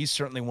out there. And he's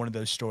certainly one of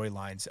those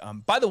storylines.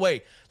 By the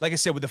way, like I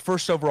said, with the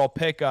first overall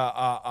pick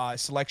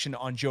selection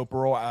on Joe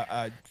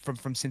Burrow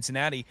from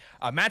Cincinnati,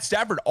 Matt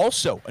Stafford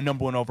also a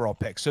number 1 overall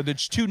pick. So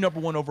there's 2 number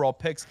 1 overall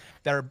picks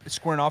that are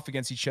squaring off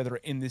against each other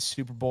in this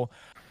Super Bowl.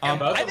 Both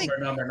of them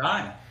are number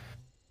 9.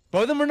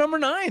 Both of them are number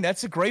 9.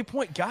 That's a great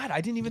point. God, I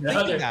didn't even think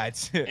of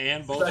that.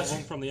 And both of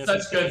them from the SEC.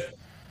 Such good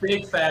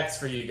big facts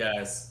for you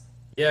guys.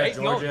 Yeah, hey,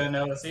 Georgia and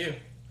LSU.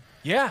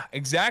 Yeah,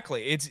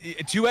 exactly. It's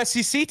 2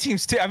 SEC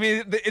teams too. I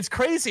mean, it's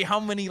crazy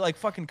how many like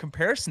fucking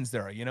comparisons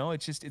there are.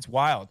 It's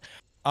wild.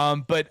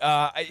 But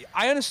I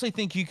honestly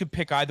think you could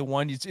pick either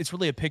one. It's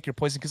really a pick your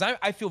poison because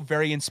I feel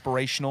very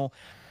inspirational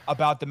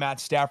about the Matt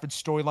Stafford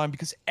storyline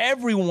because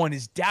everyone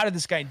has doubted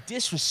this guy and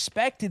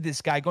disrespected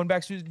this guy going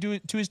back to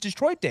his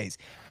Detroit days.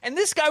 And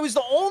this guy was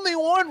the only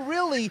one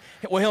really,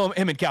 well,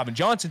 him and Calvin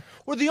Johnson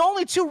were the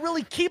only 2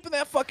 really keeping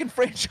that fucking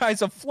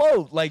franchise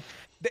afloat. Like,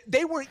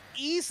 they were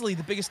easily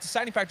the biggest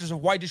deciding factors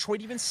of why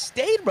Detroit even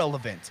stayed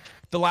relevant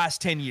the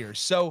last 10 years.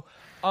 So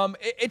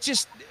it's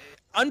just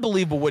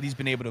unbelievable what he's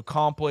been able to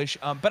accomplish.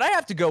 But I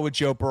have to go with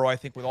Joe Burrow, I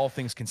think, with all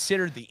things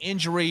considered, the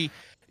injury,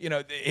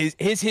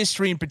 his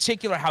history in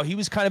particular, how he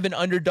was kind of an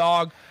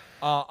underdog,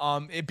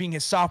 it being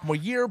his sophomore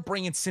year,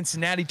 bringing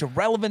Cincinnati to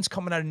relevance,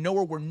 coming out of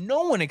nowhere where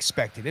no one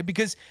expected it,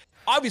 because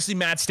obviously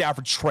Matt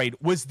Stafford's trade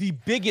was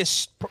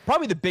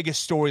probably the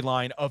biggest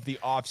storyline of the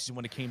offseason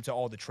when it came to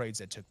all the trades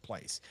that took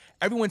place.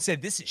 Everyone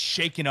said this is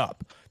shaking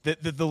up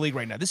the league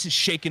right now. This is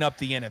shaking up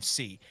the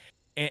NFC.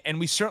 And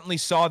we certainly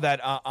saw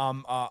that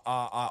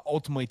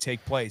ultimately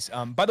take place.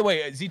 By the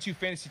way, Z2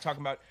 Fantasy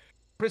talking about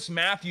Chris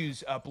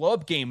Matthews'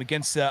 blow-up game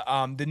against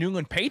the New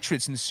England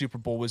Patriots in the Super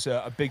Bowl was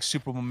a big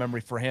Super Bowl memory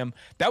for him.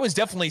 That was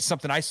definitely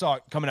something I saw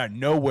coming out of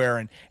nowhere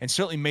and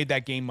certainly made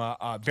that game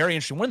very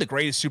interesting. One of the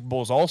greatest Super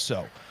Bowls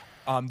also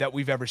that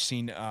we've ever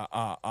seen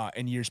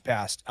in years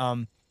past.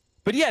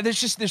 But yeah,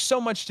 there's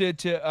so much to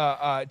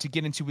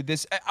get into with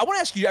this. I want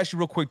to ask you actually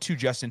real quick too,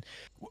 Justin.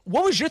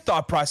 What was your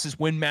thought process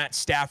when Matt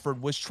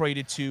Stafford was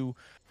traded to?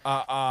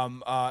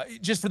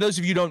 Just for those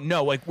of you who don't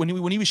know, like when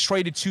he was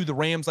traded to the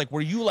Rams, like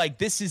were you like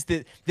this is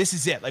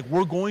it? Like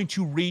we're going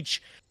to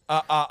reach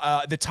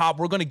the top.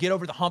 We're going to get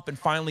over the hump and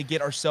finally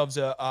get ourselves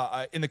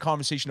in the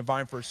conversation of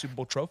vying for a Super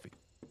Bowl trophy.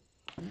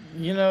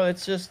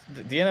 It's just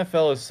the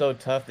NFL is so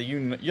tough that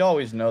you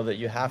always know that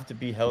you have to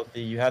be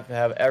healthy. You have to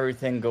have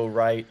everything go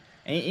right.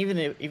 And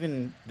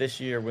even this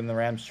year when the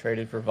Rams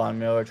traded for Von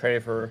Miller,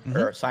 traded for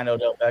or signed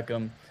Odell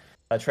Beckham,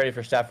 traded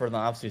for Stafford in the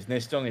offseason, they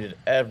still needed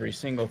every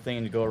single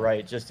thing to go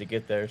right just to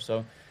get there.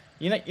 So,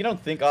 you don't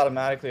think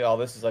automatically, oh,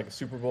 this is like a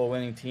Super Bowl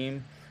winning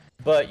team,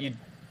 but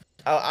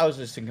I was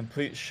just in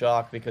complete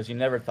shock because you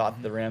never thought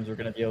that the Rams were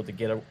going to be able to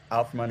get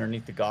out from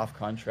underneath the Goff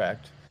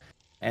contract,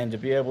 and to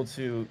be able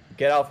to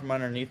get out from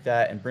underneath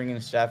that and bring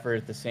in Stafford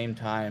at the same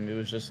time, it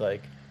was just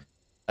like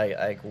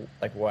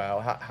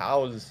wow,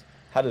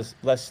 how does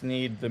Les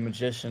Snead, the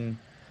magician,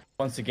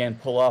 once again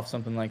pull off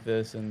something like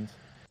this? And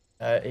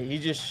he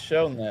just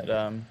shown that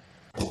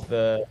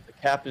the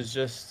cap is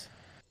just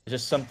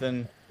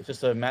something, it's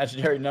just an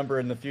imaginary number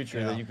in the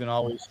future that you can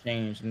always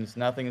change, and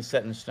nothing is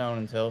set in stone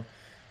until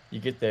you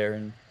get there.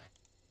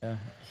 And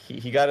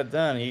he got it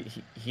done.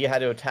 He had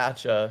to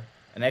attach an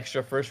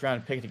extra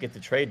first-round pick to get the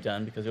trade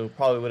done because it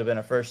probably would have been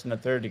a first and a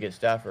third to get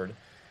Stafford.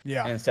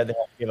 Yeah. And instead they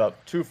had to give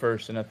up 2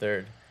 firsts and a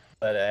third.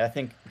 But I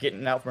think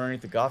getting out from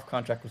underneath the Goff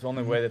contract was the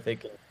only way that they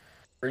could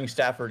bring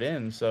Stafford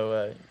in.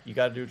 So you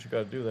got to do what you got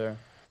to do there.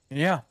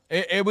 Yeah,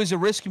 it was a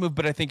risky move,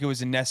 but I think it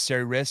was a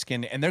necessary risk,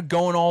 and they're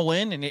going all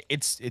in, and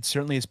it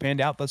certainly has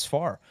panned out thus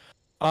far.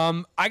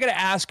 I got to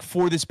ask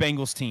for this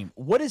Bengals team,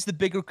 what is the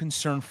bigger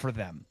concern for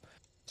them?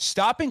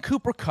 Stopping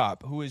Cooper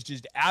Kupp, who has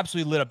just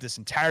absolutely lit up this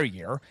entire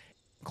year,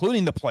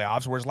 including the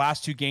playoffs, where his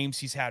last 2 games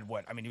he's had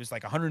what? I mean, he was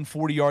like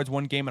 140 yards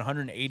one game and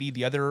 180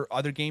 the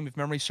other game, if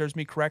memory serves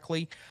me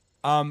correctly.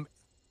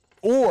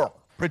 Or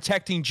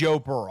protecting Joe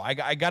Burrow.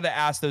 I got to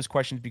ask those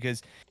questions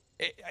because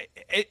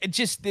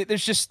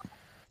there's just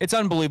it's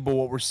unbelievable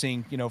what we're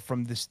seeing,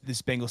 from this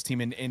Bengals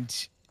team,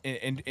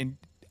 and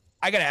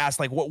I gotta ask,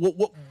 like,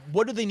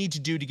 what do they need to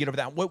do to get over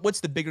that? What's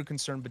the bigger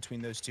concern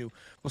between those two?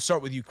 We'll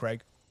start with you,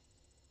 Craig.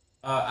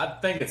 I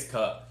think it's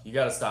Cup. You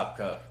got to stop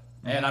Cup.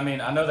 And I mean,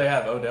 I know they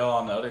have Odell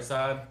on the other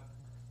side,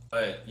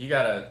 but you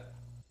got to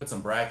put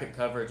some bracket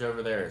coverage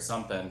over there or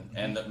something.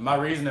 And my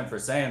reasoning for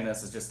saying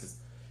this is just because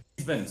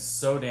he's been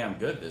so damn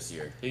good this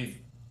year.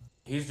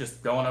 He's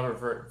just going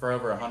over for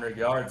over 100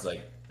 yards,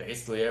 like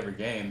basically every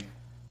game.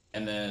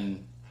 And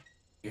then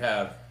you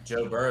have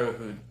Joe Burrow,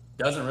 who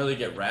doesn't really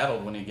get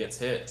rattled when he gets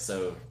hit.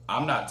 So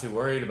I'm not too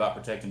worried about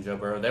protecting Joe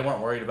Burrow. They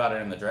weren't worried about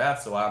it in the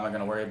draft, so why am I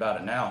going to worry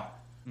about it now?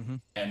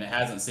 And it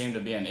hasn't seemed to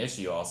be an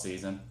issue all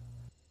season.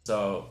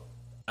 So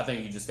I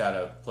think you just got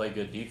to play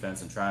good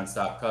defense and try and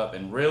stop Kupp.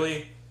 And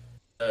really,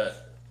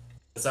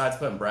 besides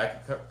putting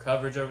bracket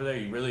coverage over there,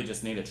 you really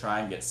just need to try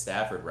and get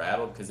Stafford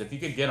rattled, because if you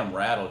could get him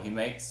rattled, he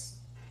makes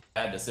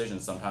bad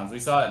decisions sometimes. We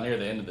saw it near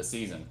the end of the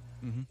season.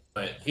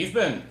 But he's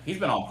been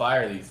on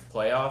fire these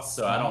playoffs,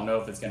 so I don't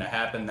know if it's going to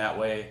happen that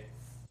way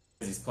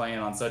because he's playing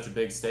on such a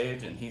big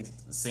stage, and he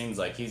seems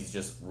like he's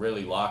just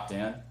really locked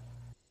in.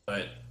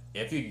 But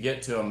if you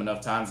get to him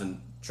enough times,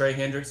 and Trey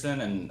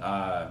Hendrickson and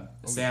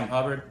Sam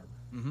Hubbard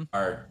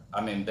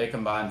they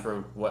combined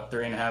for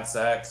 3.5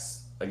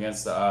 sacks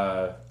against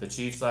the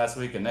Chiefs last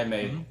week, and they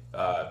made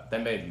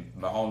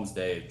Mahomes'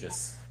 day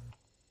just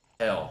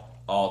hell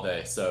all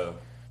day. So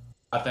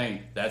I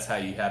think that's how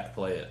you have to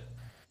play it.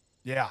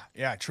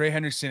 Yeah. Trey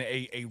Hendrickson,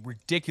 a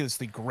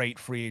ridiculously great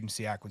free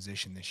agency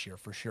acquisition this year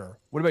for sure.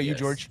 What about you,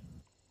 George?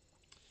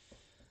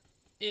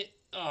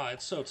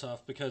 It's so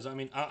tough because I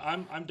mean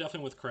I'm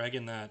definitely with Craig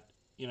in that,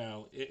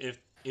 if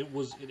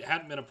it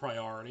hadn't been a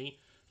priority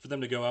for them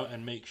to go out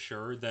and make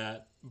sure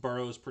that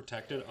Burrow's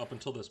protected up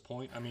until this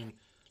point. I mean,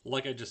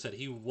 like I just said,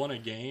 he won a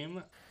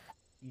game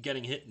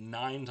getting hit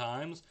 9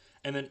 times,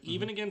 and then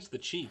even against the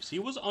Chiefs, he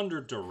was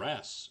under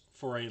duress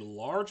for a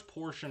large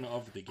portion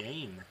of the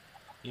game.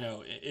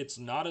 It's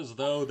not as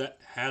though that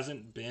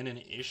hasn't been an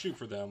issue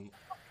for them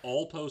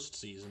all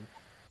postseason,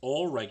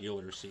 all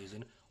regular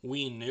season.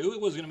 We knew it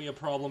was going to be a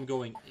problem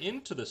going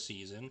into the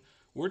season.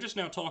 We're just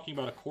now talking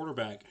about a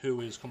quarterback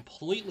who is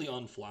completely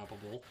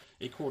unflappable,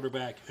 a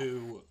quarterback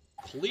who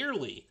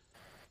clearly,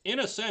 in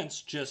a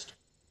sense, just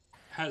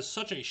has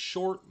such a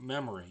short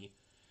memory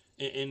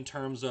in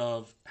terms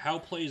of how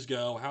plays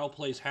go, how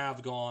plays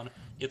have gone.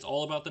 It's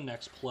all about the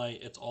next play.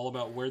 It's all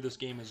about where this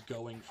game is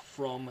going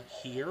from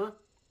here.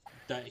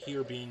 That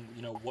here being,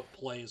 what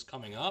play is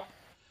coming up,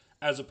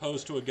 as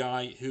opposed to a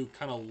guy who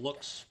kind of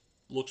looks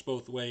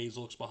both ways,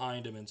 looks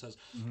behind him and says,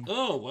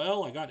 oh,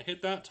 well, I got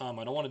hit that time.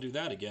 I don't want to do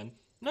that again.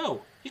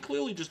 No, he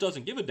clearly just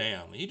doesn't give a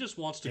damn. He just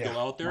wants to go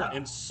out there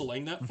and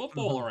sling that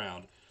football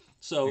around.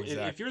 So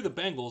if you're the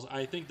Bengals,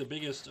 I think the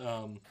biggest,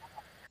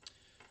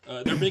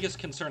 their biggest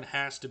concern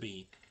has to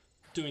be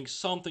doing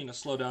something to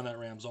slow down that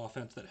Rams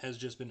offense that has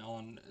just been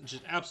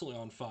just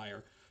absolutely on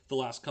fire the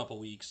last couple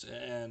weeks.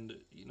 And,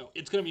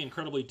 it's going to be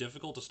incredibly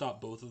difficult to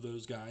stop both of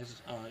those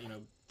guys,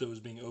 those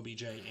being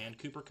OBJ and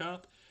Cooper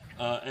Kupp.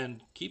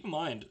 And keep in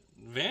mind,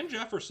 Van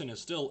Jefferson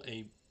is still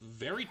a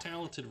very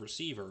talented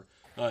receiver.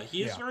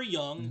 He is very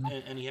young,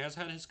 and he has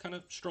had his kind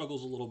of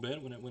struggles a little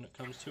bit when it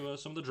comes to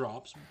some of the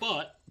drops,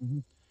 but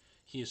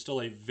he is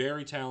still a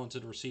very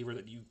talented receiver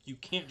that you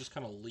can't just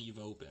kind of leave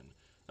open.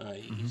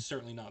 He's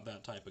certainly not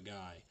that type of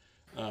guy.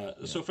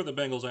 So for the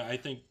Bengals, I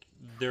think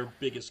their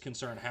biggest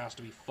concern has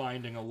to be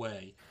finding a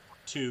way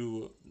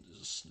to,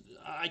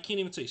 I can't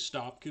even say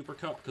stop Cooper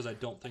Kupp because I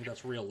don't think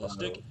that's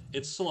realistic.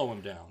 It's slow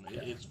him down.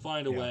 It's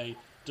find a way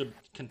to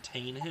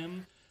contain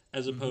him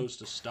as opposed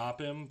to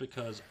stop him,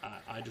 because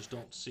I just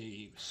don't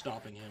see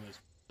stopping him as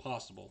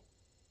possible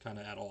kind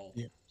of at all.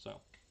 So.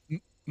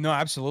 No,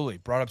 absolutely.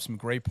 Brought up some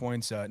great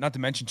points. Not to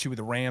mention, too, with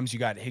the Rams, you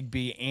got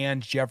Higbee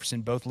and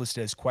Jefferson both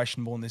listed as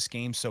questionable in this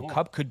game. So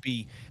Kupp could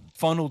be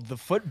funneled the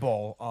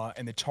football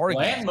and the target.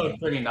 Blanton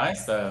looked pretty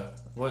nice, though.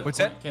 What's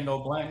that? Kendall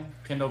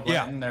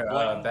Blanton, their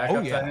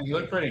backup tight end. He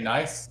looked pretty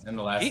nice in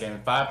the last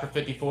game. 5 for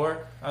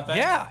 54, I think.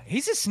 Yeah,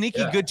 he's a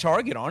sneaky good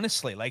target,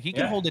 honestly. Like, he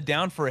can hold it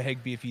down for a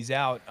Higbee if he's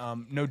out.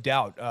 No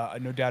doubt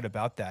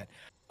about that.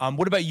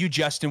 What about you,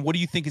 Justin? What do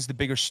you think is the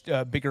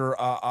bigger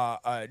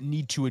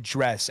need to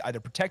address,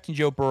 either protecting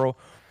Joe Burrow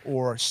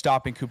or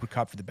stopping Cooper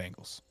Kupp for the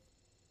Bengals?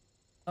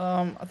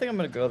 I think I'm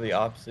going to go the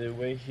opposite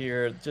way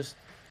here. Just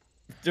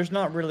there's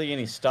not really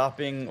any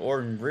stopping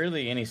or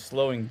really any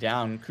slowing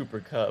down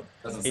Cooper Kupp.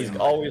 He's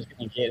always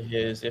going to get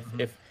his.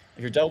 If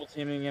you're double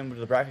teaming him with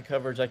the bracket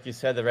coverage, like you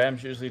said, the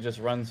Rams usually just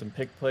run some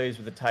pick plays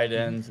with the tight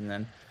ends, and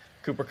then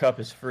Cooper Kupp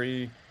is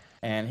free,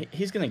 and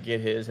he's going to get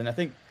his. And I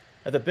think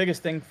the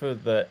biggest thing for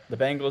the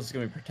Bengals is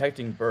going to be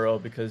protecting Burrow,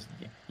 because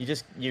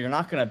you're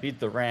not going to beat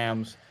the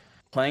Rams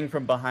playing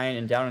from behind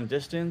and down in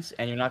distance,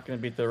 and you're not going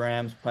to beat the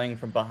Rams playing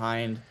from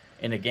behind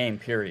in a game,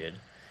 period.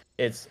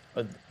 If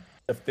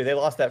they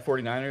lost that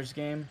 49ers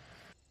game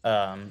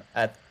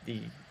at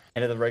the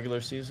end of the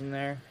regular season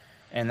there,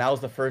 and that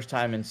was the first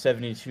time in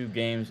 72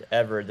 games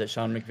ever that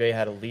Sean McVay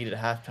had a lead at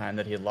halftime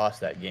that he had lost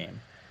that game.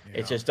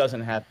 It just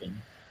doesn't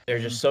happen. They're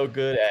just so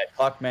good at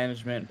clock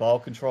management, ball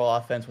control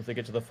offense once they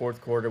get to the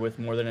fourth quarter with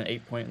more than an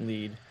 8-point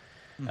lead.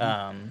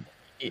 Um,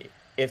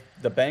 if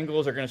the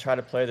Bengals are going to try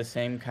to play the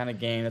same kind of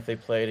game that they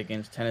played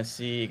against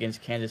Tennessee,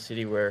 against Kansas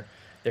City, where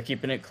they're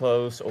keeping it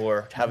close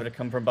or having to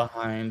come from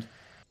behind,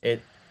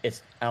 it's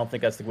I don't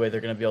think that's the way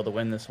they're going to be able to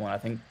win this one. I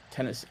think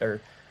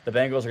the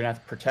Bengals are going to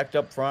have to protect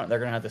up front. They're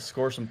going to have to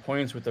score some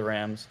points with the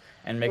Rams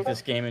and make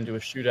this game into a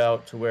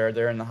shootout to where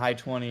they're in the high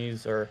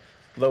 20s or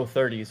low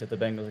 30s if the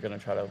Bengals are going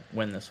to try to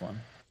win this one.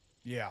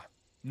 Yeah.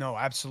 No,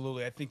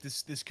 absolutely. I think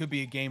this could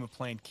be a game of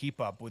playing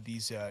keep up with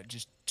these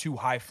just two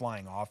high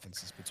flying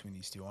offenses between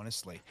these two.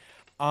 Honestly,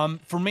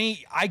 for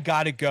me, I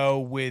gotta go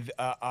with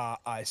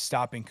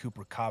stopping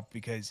Cooper Kupp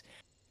because,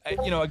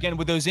 again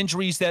with those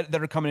injuries that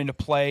are coming into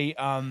play,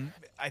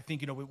 I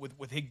think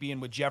with Higbee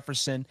and with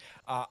Jefferson,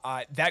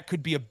 that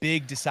could be a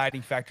big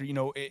deciding factor.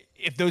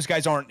 If those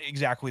guys aren't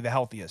exactly the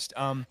healthiest.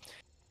 And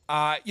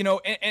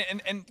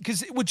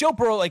because with Joe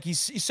Burrow, like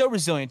he's so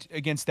resilient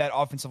against that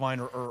offensive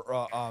line,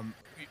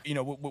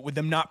 with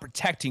them not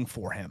protecting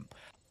for him.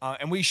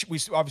 And we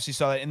obviously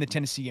saw that in the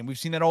Tennessee game. We've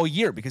seen that all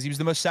year because he was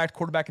the most sacked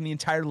quarterback in the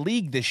entire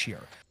league this year.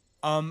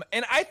 And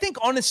I think,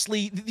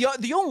 honestly,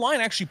 the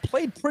O-line actually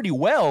played pretty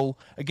well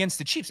against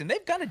the Chiefs, and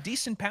they've got a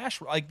decent pass.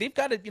 Like, they've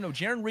got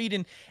Jaron Reed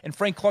and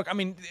Frank Clark. I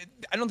mean,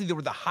 I don't think they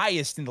were the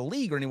highest in the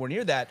league or anywhere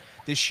near that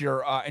this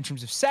year in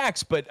terms of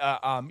sacks, but,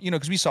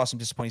 because we saw some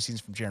disappointing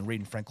seasons from Jaron Reed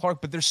and Frank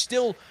Clark, but there's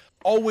still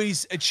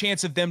always a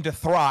chance of them to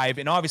thrive,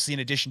 and obviously in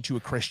addition to a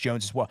Chris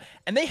Jones as well.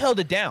 And they held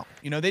it down.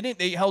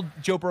 They held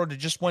Joe Burrow to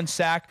just one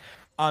sack.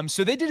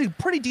 So they did a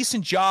pretty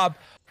decent job,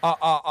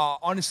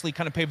 honestly,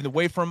 kind of paving the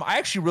way for him. I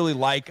actually really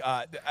like,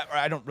 or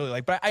I don't really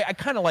like, but I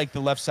kind of like the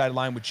left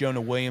sideline with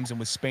Jonah Williams and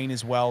with Spain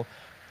as well.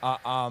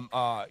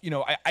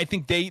 I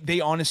think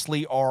they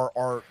honestly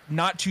are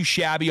not too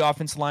shabby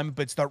offensive linemen,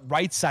 but it's the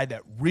right side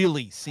that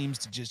really seems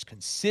to just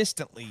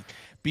consistently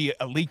be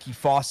a leaky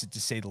faucet, to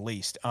say the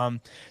least.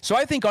 So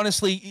I think,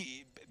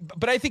 honestly,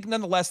 but I think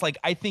nonetheless, like,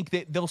 I think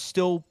that they'll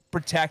still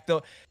protect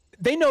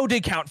they know to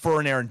account for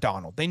an Aaron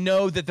Donald. They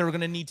know that they're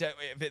going to need to,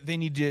 if they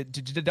need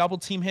to double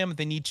team him. If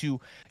they need to,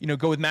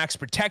 go with max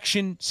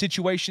protection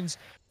situations,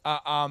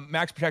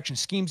 max protection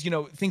schemes,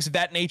 things of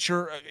that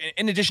nature.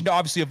 In addition to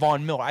obviously a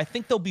Von Miller, I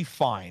think they'll be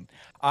fine,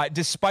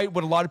 despite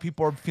what a lot of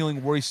people are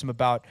feeling worrisome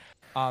about,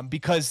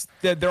 because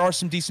there are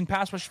some decent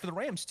pass rushes for the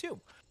Rams too.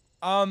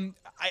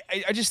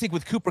 I just think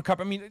with Cooper Kupp,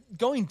 I mean,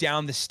 going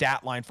down the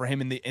stat line for him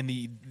in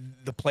the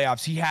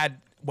playoffs, he had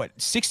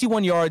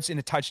 61 yards and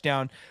a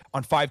touchdown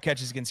on 5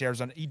 catches against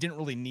Arizona. He didn't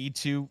really need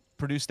to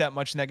produce that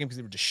much in that game because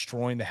they were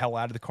destroying the hell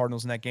out of the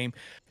Cardinals in that game.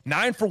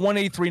 9 for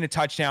 183 and a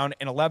touchdown,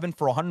 and 11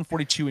 for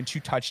 142 and 2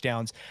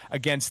 touchdowns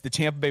against the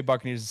Tampa Bay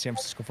Buccaneers and San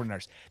Francisco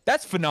 49ers.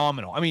 That's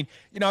phenomenal. I mean,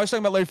 I was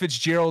talking about Larry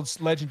Fitzgerald's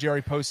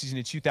legendary postseason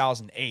in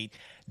 2008.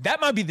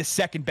 That might be the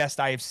second best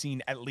I have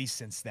seen, at least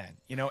since then,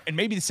 and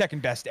maybe the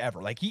second best ever.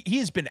 Like, he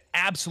has been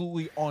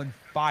absolutely on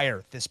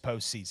fire this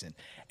postseason.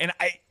 And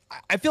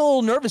I feel a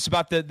little nervous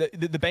about the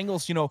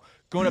Bengals,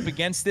 going up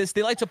against this.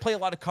 They like to play a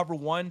lot of cover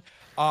 1,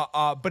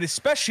 but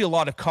especially a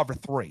lot of cover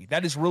 3.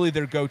 That is really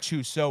their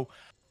go-to. So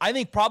I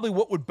think probably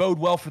what would bode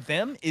well for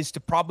them is to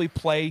probably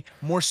play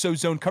more so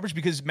zone coverage,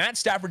 because Matt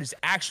Stafford is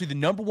actually the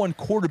 #1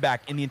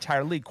 quarterback in the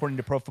entire league, according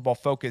to Pro Football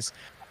Focus,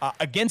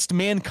 against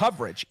man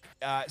coverage.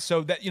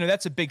 So that,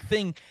 that's a big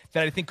thing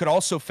that I think could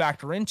also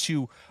factor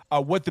into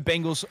what the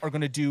Bengals are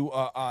going to do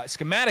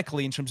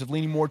schematically in terms of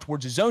leaning more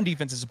towards a zone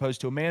defense as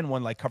opposed to a man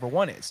one like cover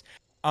 1 is.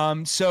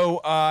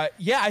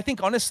 I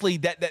think honestly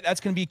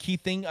that's going to be a key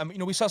thing.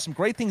 We saw some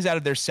great things out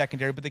of their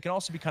secondary, but they can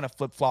also be kind of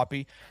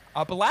flip-floppy.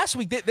 But last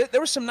week there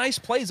were some nice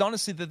plays,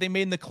 honestly, that they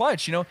made in the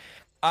clutch. Even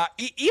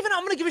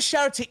I'm going to give a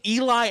shout out to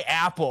Eli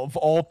Apple of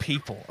all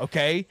people.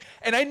 Okay,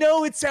 and I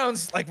know it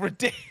sounds like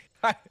ridiculous.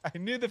 I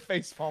knew the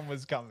facepalm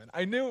was coming.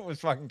 I knew it was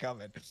fucking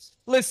coming.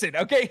 Listen,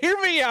 okay, hear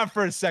me out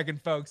for a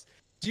second, folks.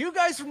 Do you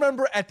guys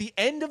remember at the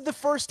end of the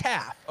first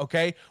half,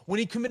 okay, when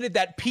he committed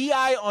that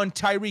PI on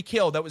Tyreek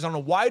Hill that was on a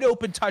wide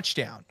open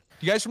touchdown?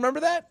 Do you guys remember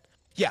that?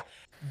 Yeah.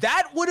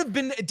 That would have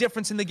been a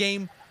difference in the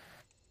game.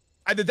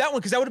 Either that one,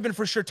 because that would have been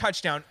for sure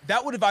touchdown.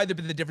 That would have either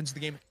been the difference in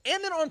the game.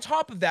 And then on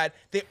top of that,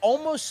 they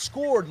almost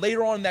scored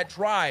later on in that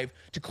drive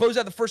to close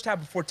out the first half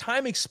before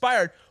time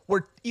expired,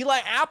 where Eli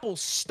Apple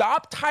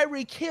stopped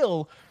Tyreek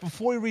Hill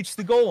before he reached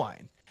the goal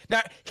line.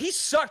 Now, he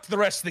sucked the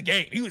rest of the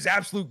game. He was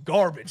absolute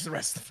garbage the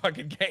rest of the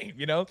fucking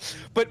game,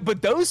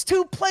 But those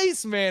two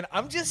plays, man,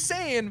 I'm just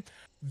saying,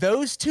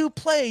 those two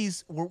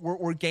plays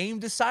were game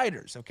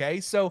deciders, okay?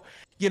 So,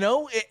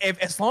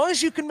 as long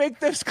as you can make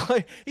those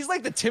he's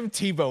like the Tim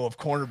Tebow of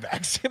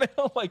cornerbacks,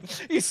 Like,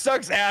 he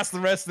sucks ass the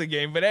rest of the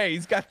game, but hey,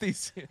 he's got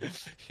these,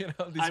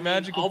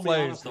 magical plays. I'll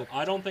be honest, though,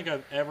 I don't think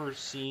I've ever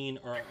seen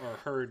or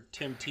heard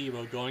Tim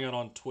Tebow going out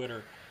on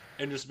Twitter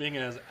and just being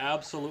as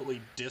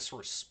absolutely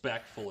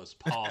disrespectful as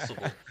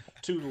possible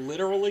to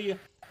literally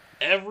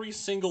every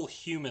single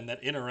human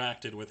that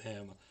interacted with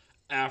him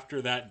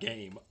after that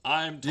game.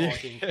 I'm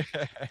talking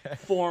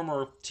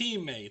former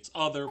teammates,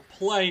 other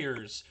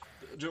players,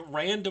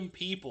 random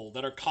people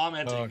that are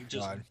commenting,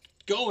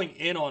 going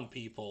in on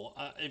people.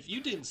 If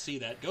you didn't see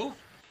that, go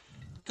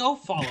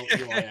follow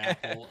Eli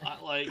Apple.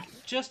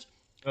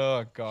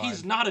 Oh God.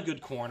 He's not a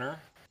good corner.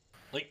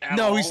 Like at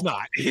No, all. he's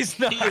not. He's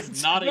not. He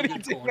is not a But he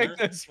good did corner. Make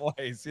those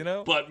plays, you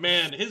know. But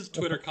man, his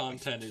Twitter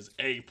content is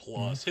A+.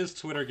 His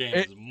Twitter game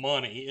is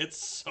money.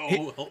 It's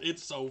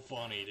so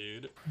funny,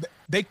 dude.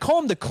 They call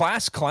him the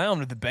class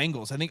clown of the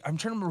Bengals. I think I'm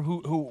trying to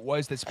remember who it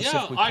was that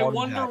specifically called him I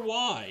wonder that.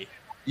 why.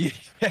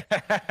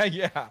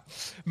 Yeah.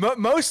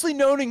 Mostly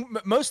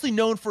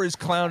known for his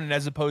clowning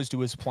as opposed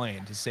to his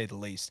playing, to say the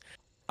least.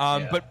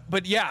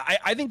 But yeah,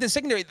 I think the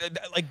secondary,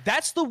 like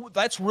that's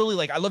really,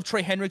 like, I love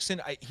Trey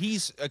Hendrickson.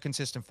 He's a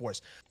consistent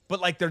force,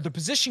 but like the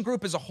position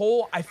group as a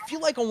whole, I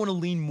feel like I want to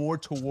lean more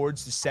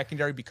towards the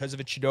secondary because of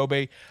a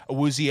Chidobe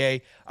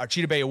Awuzie,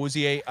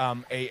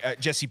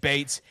 Jesse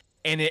Bates,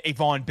 and a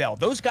Von Bell.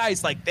 Those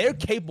guys, like, they're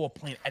capable of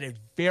playing at a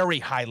very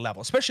high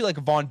level, especially like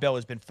Von Bell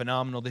has been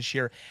phenomenal this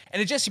year, and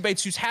a Jesse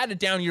Bates who's had a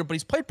down year, but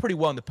he's played pretty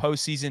well in the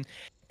postseason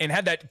and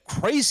had that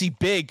crazy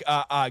big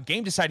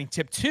game deciding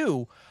tip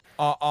too.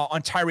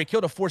 On Tyreek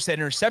Hill to force that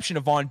interception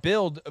of Von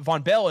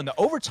Bell in the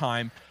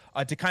overtime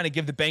to kind of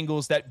give the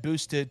Bengals that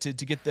boost to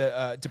get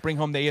to bring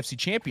home the AFC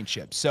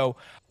Championship. So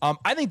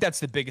I think that's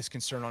the biggest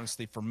concern,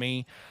 honestly, for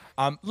me.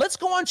 Let's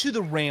go on to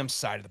the Rams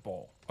side of the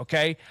ball.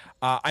 Okay,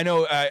 I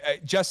know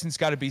Justin's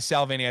got to be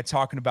salivating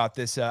talking about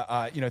this.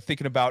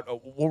 Thinking about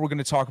what we're going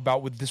to talk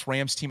about with this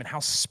Rams team and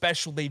how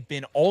special they've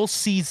been all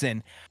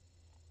season.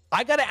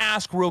 I got to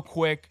ask real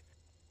quick.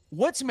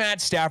 What's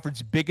Matt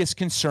Stafford's biggest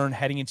concern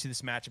heading into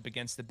this matchup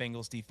against the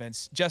Bengals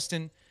defense?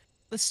 Justin,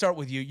 let's start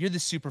with you. You're the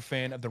super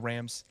fan of the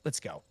Rams. Let's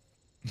go.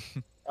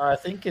 I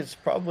think it's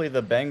probably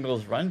the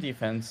Bengals' run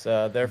defense.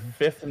 They're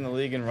fifth in the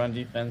league in run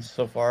defense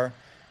so far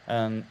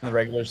in the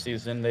regular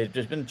season. They've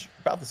just been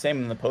about the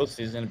same in the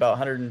postseason, about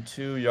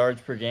 102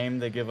 yards per game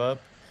they give up.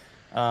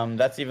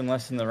 That's even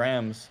less than the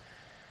Rams.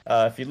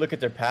 If you look at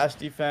their pass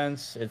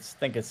defense, I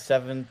think it's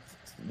seventh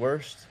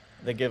worst.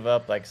 They give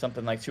up like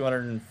something like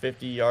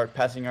 250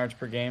 passing yards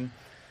per game.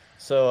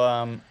 So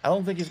I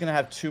don't think he's going to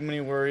have too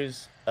many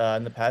worries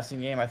in the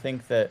passing game. I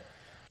think that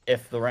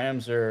if the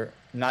Rams are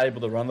not able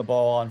to run the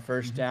ball on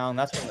first down,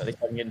 that's when they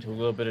can get into a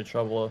little bit of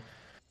trouble.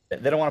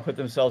 They don't want to put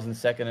themselves in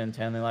 2nd and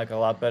 10. They like a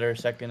lot better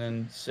 2nd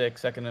and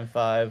 6, 2nd and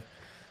 5.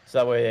 So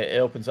that way it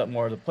opens up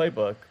more of the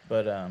playbook.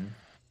 But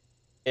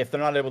if they're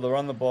not able to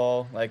run the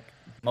ball, like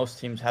most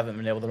teams haven't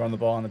been able to run the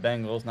ball on the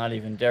Bengals, not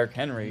even Derrick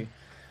Henry,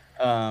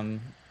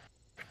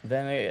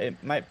 then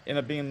it might end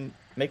up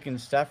making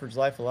Stafford's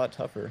life a lot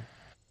tougher.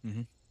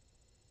 Mm-hmm.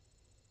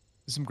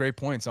 Some great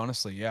points,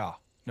 honestly. Yeah,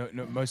 no,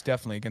 most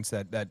definitely against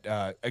that.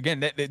 Again,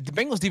 the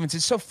Bengals defense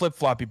is so flip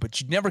floppy, but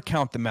you never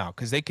count them out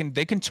because they can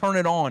turn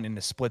it on in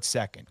a split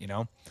second. You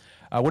know.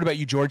 What about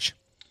you, George?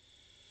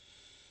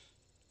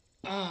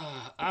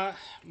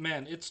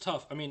 Man, it's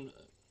tough. I mean,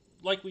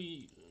 like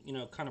we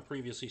kind of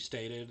previously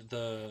stated,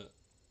 the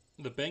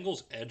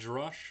Bengals edge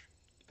rush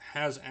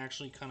has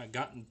actually kind of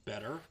gotten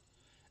better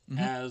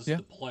as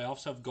the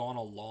playoffs have gone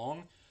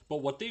along.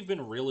 But what they've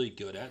been really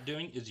good at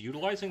doing is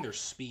utilizing their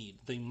speed.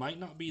 They might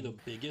not be the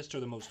biggest or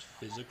the most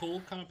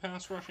physical kind of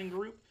pass rushing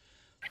group,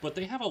 but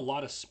they have a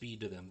lot of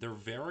speed to them. They're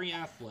very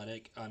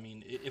athletic. I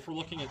mean, if we're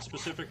looking at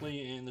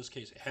specifically, in this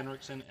case,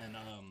 Hendrickson and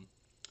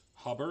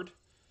Hubbard,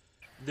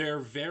 they're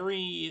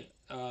very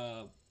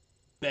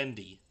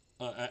bendy,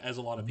 as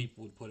a lot of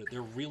people would put it.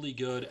 They're really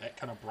good at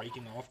kind of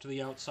breaking off to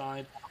the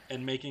outside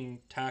and making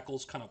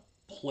tackles kind of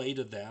play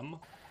to them,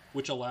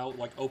 which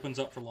opens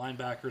up for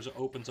linebackers, it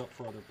opens up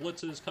for other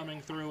blitzes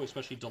coming through,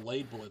 especially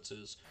delayed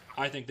blitzes.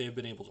 I think they've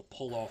been able to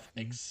pull off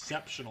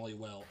exceptionally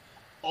well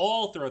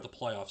all throughout the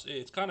playoffs.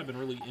 It's kind of been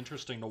really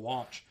interesting to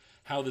watch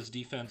how this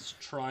defense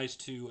tries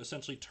to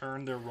essentially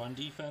turn their run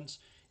defense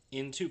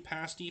into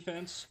pass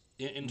defense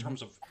in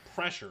terms of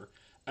pressure,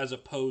 as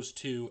opposed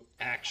to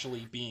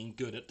actually being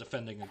good at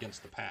defending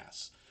against the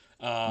pass.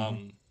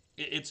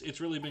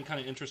 It's really been kind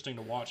of interesting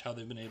to watch how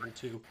they've been able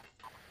to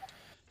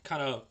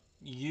kind of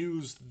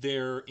use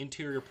their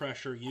interior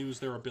pressure, use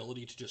their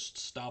ability to just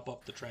stop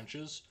up the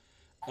trenches,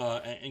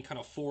 and kind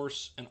of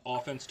force an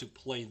offense to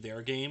play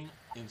their game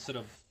instead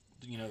of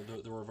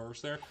the reverse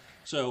there.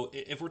 So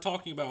if we're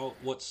talking about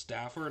what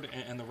Stafford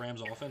and the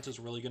Rams offense is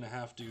really going to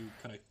have to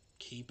kind of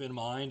keep in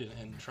mind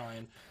and try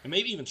and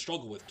maybe even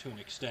struggle with to an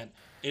extent,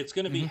 it's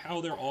going to be how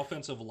their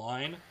offensive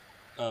line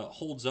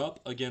holds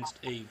up against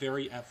a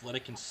very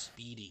athletic and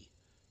speedy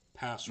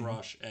pass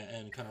rush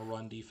and kind of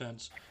run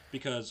defense.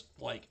 Because,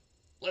 like,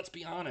 let's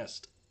be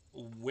honest,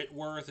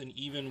 Whitworth and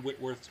even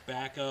Whitworth's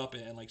backup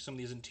and like some of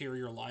these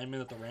interior linemen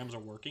that the Rams are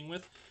working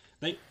with,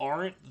 they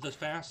aren't the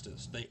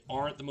fastest. They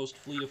aren't the most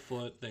fleet of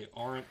foot. They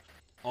aren't,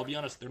 I'll be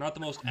honest, they're not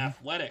the most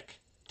athletic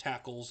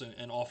tackles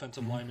and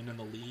offensive linemen in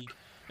the league.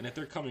 And if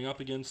they're coming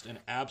up against an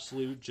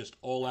absolute just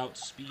all-out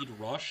speed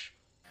rush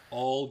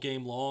all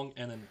game long,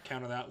 and then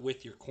counter that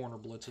with your corner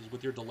blitzes,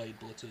 with your delayed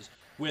blitzes,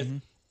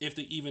 with if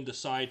they even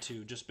decide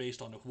to, just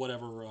based on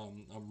whatever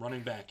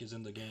running back is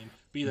in the game,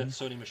 be that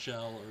Sony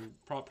Michel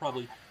or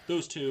probably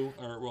those two,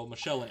 or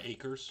Michel and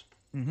Akers.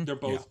 They're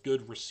both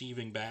good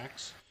receiving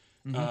backs.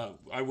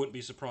 I wouldn't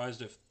be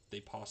surprised if they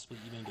possibly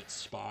even get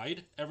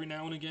spied every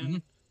now and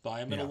again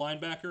by a middle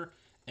linebacker.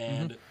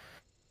 And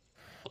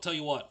I'll tell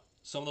you what,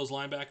 some of those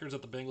linebackers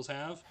that the Bengals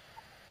have,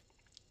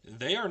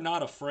 they are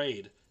not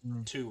afraid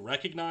to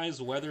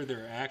recognize whether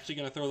they're actually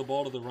going to throw the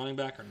ball to the running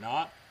back or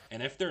not.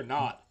 And if they're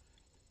not,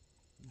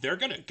 they're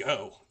going to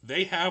go.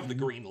 They have the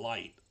green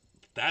light.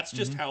 That's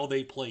just how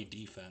they play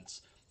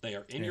defense. They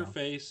are in your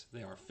face,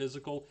 they are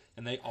physical,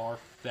 and they are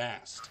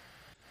fast.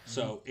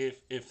 So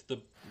if the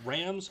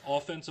Rams'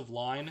 offensive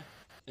line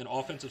and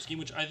offensive scheme,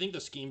 which I think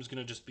the scheme is going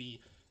to just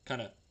be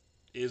kind of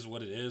is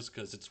what it is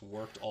because it's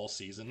worked all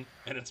season,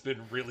 and it's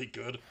been really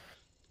good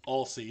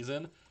all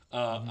season.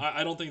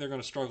 I don't think they're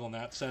going to struggle in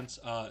that sense.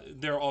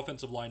 Their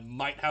offensive line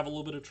might have a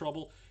little bit of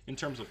trouble in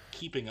terms of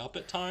keeping up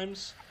at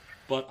times,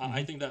 but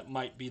I think that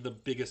might be the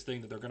biggest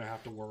thing that they're going to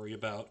have to worry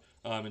about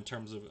in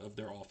terms of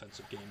their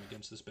offensive game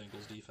against this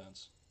Bengals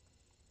defense.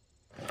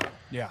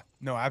 Yeah,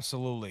 no,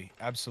 absolutely.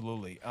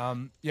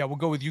 Yeah, we'll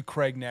go with you,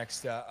 Craig,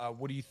 next.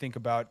 What do you think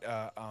about,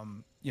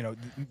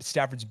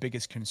 Stafford's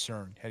biggest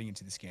concern heading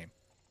into this game?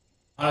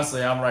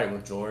 Honestly, I'm right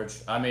with George.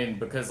 I mean,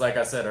 because like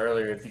I said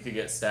earlier, if you could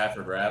get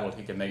Stafford rattled,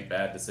 he can make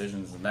bad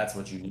decisions, and that's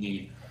what you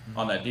need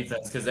on that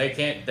defense because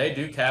they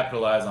do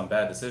capitalize on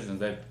bad decisions.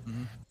 They've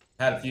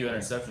had a few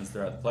interceptions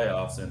throughout the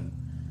playoffs, and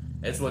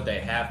it's what they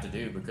have to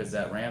do because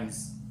that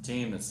Rams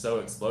team is so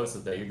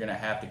explosive that you're going to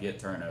have to get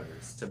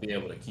turnovers to be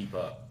able to keep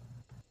up.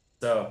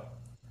 So,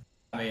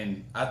 I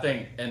mean, I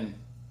think, and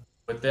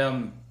with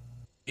them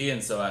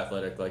being so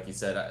athletic, like you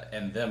said,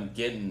 and them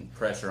getting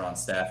pressure on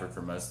Stafford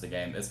for most of the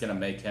game, it's going to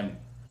make him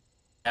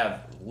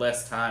have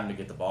less time to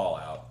get the ball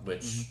out,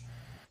 which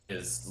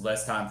is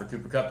less time for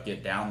Cooper Kupp to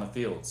get down the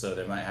field. So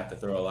they might have to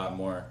throw a lot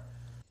more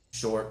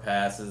short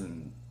passes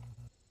and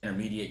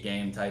intermediate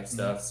game type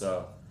stuff.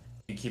 So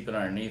if you keep it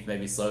underneath,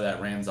 maybe slow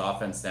that Rams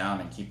offense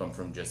down and keep them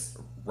from just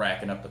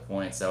racking up the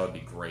points. That would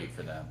be great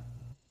for them.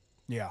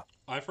 Yeah.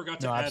 I forgot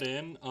to add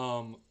in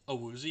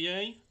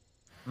Awuzie.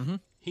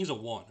 He's a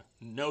 1.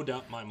 No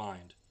doubt in my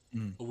mind.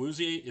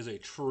 Awuzie is a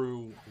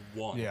true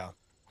 1. Yeah.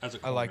 As a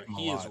corner. I like him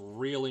a lot. He is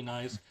really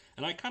nice.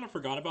 And I kind of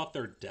forgot about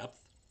their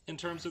depth in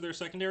terms of their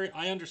secondary.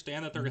 I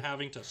understand that they're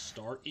having to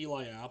start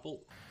Eli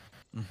Apple.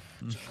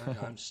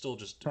 I'm still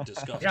just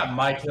disgusted. Yeah,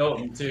 Mike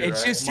Hilton too. It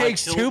right? just Mike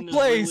takes Hilton 2 is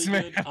plays,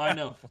 really man. good. I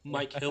know.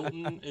 Mike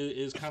Hilton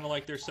is kind of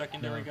like their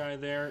secondary guy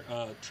there.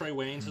 Trey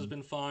Waynes has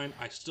been fine.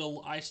 I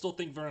still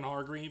think Vernon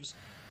Hargreaves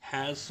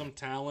has some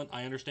talent.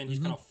 I understand he's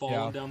kind of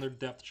fallen down their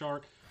depth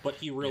chart, but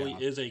he really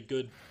is a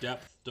good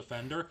depth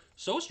defender.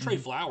 So is Trey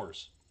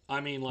Flowers. I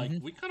mean,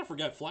 we kind of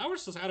forget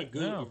Flowers has had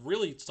a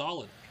really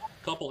solid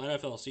couple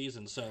NFL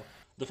seasons. So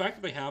the fact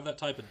that they have that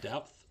type of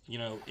depth,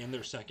 in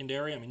their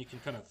secondary, I mean, you can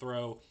kind of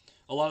throw.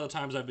 A lot of the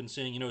times I've been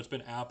seeing, it's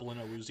been Apple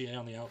and Awuzie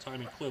on the outside. I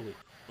mean, clearly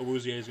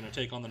Awuzie is going to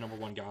take on the number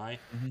 1 guy.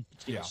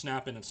 It's going to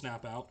snap in and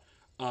snap out.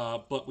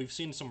 But we've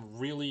seen some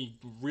really,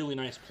 really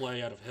nice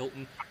play out of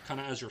Hilton, kind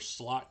of as your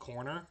slot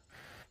corner,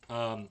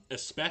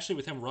 especially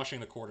with him rushing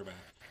the quarterback.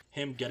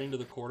 Him getting to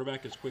the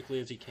quarterback as quickly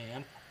as he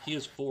can. He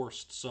has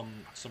forced some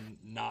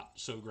not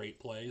so great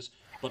plays.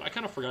 But I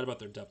kind of forgot about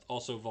their depth.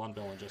 Also, Von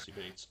Bell and Jesse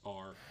Bates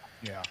are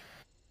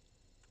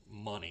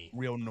money.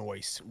 Real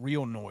noise.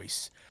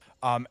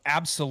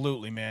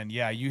 Absolutely, man.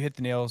 Yeah, you hit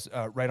the nails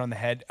right on the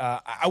head.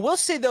 I will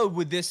say, though,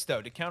 with this,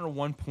 though, to counter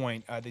one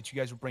point that you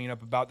guys were bringing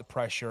up about the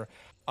pressure.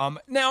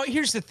 Now,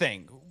 here's the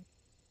thing.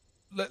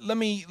 Let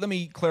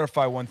me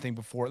clarify one thing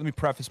before. Let me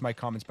preface my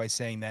comments by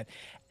saying that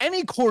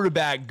any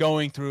quarterback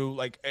going through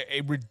like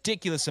a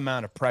ridiculous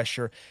amount of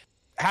pressure,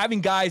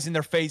 having guys in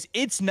their face,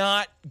 it's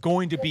not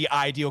going to be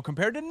ideal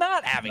compared to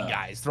not having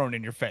guys thrown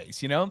in your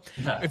face,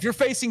 If you're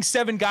facing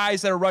 7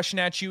 guys that are rushing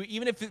at you,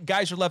 even if the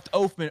guys are left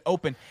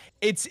open,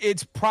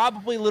 it's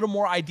probably a little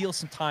more ideal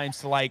sometimes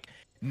to like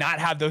not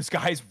have those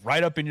guys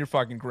right up in your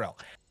fucking grill.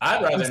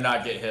 I'd rather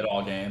not get hit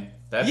all game.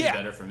 That'd be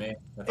better for me.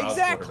 If I was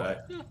a quarterback.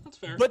 Yeah, that's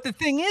fair. But the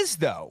thing is,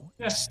 though,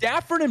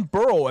 Stafford and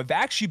Burrow have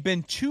actually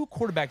been 2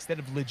 quarterbacks that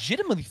have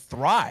legitimately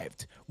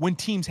thrived when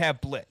teams have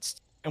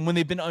blitzed and when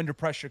they've been under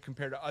pressure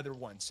compared to other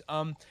ones.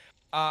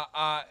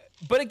 But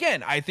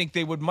again, I think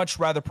they would much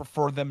rather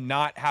prefer them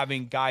not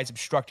having guys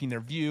obstructing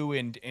their view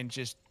and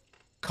just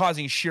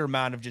causing a sheer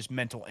amount of just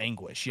mental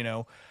anguish,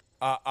 playing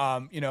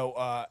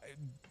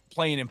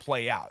and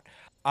play out.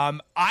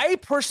 I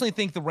personally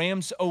think the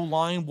Rams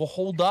O-line will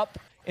hold up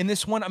in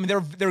this one. I mean,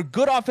 they're a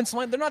good offensive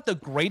line. They're not the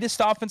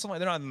greatest offensive line.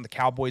 They're not on the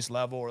Cowboys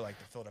level or like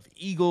the Philadelphia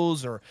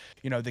Eagles or,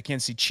 the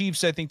Kansas City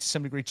Chiefs, I think, to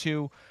some degree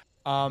too.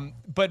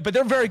 But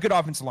they're a very good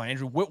offensive line.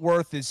 Andrew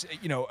Whitworth is,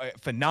 a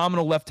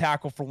phenomenal left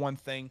tackle for one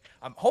thing.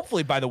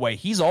 Hopefully, by the way,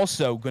 he's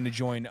also going to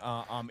join,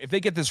 if they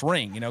get this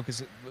ring,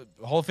 because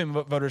Hall of Fame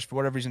voters, for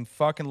whatever reason,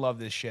 fucking love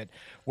this shit,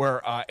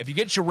 where if you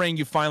get your ring,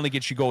 you finally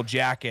get your gold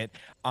jacket.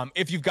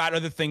 If you've got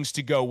other things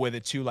to go with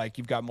it too, like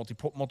you've got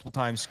multiple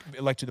times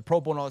elected to the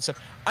Pro Bowl and all that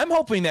stuff. I'm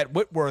hoping that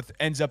Whitworth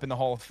ends up in the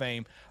Hall of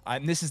Fame.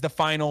 And this is the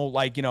final,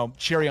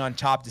 cherry on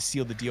top to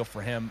seal the deal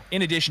for him,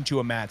 in addition to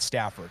a Matt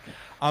Stafford.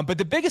 But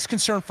the biggest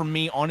concern for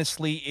me,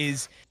 honestly,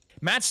 is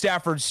Matt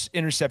Stafford's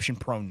interception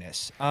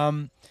proneness.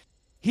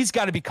 he's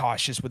got to be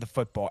cautious with the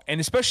football. And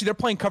especially they're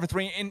playing cover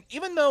 3. And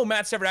even though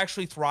Matt Stafford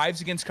actually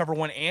thrives against cover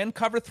 1 and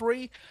cover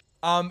 3,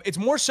 it's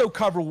more so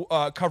cover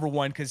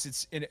 1 because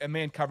it's in a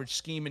man coverage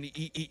scheme, and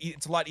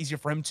it's a lot easier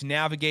for him to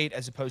navigate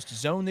as opposed to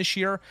zone this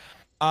year.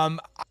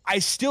 I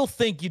still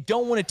think you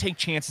don't want to take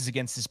chances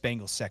against this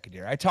Bengals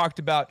secondary. I talked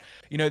about,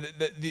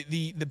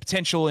 the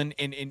potential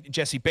in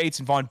Jesse Bates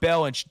and Von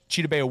Bell and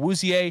Chidobe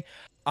Awuzie.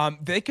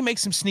 They can make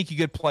some sneaky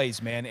good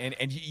plays, man,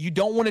 and you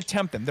don't want to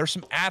tempt them. There's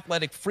some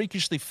athletic,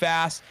 freakishly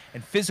fast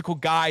and physical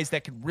guys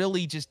that can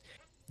really just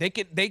they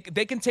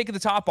can take the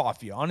top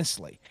off you,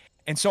 honestly.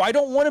 And so I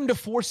don't want him to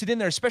force it in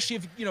there, especially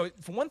if,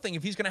 for one thing,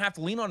 if he's going to have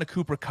to lean on a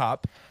Cooper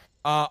Kupp.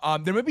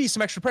 There may be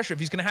some extra pressure if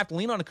he's going to have to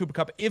lean on a Cooper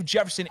Kupp if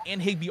Jefferson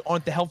and Higbee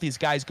aren't the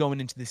healthiest guys going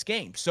into this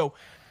game. So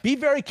be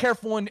very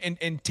careful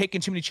and taking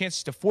too many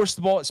chances to force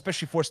the ball,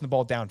 especially forcing the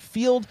ball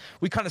downfield.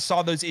 We kind of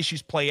saw those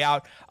issues play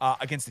out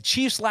against the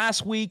Chiefs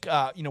last week,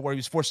 where he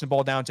was forcing the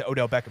ball down to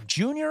Odell Beckham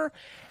Jr.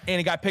 and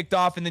it got picked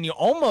off, and then you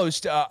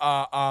almost,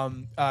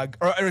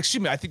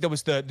 excuse me, I think that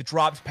was the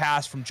dropped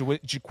pass from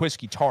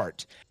Jaquiski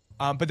Tart.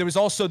 But there was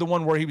also the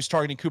one where he was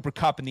targeting Cooper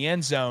Kupp in the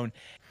end zone,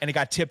 and it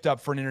got tipped up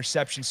for an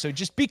interception. So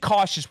just be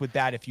cautious with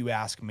that, if you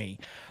ask me.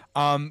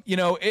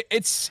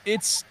 It's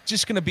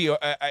just going to be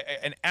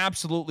an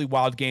absolutely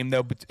wild game,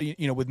 though. But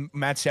with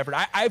Matt Stafford,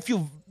 I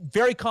feel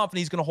very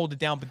confident he's going to hold it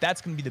down. But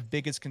that's going to be the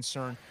biggest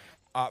concern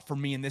for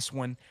me in this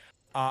one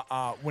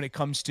when it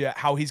comes to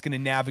how he's going to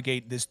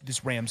navigate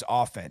this Rams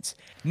offense.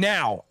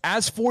 Now,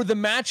 as for the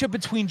matchup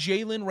between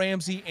Jalen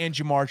Ramsey and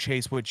Ja'Marr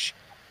Chase, which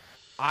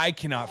I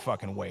cannot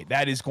fucking wait.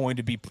 That is going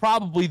to be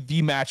probably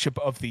the matchup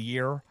of the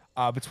year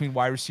between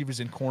wide receivers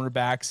and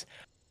cornerbacks.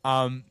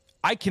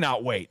 I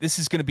cannot wait. This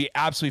is going to be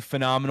absolutely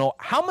phenomenal.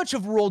 How much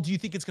of a role do you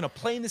think it's going to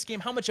play in this game?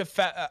 How much of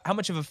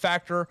a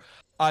factor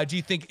do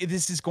you think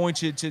this is going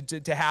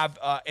to have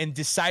in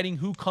deciding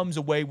who comes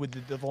away with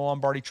the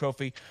Lombardi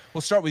Trophy?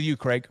 We'll start with you,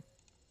 Craig.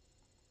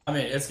 I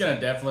mean, it's going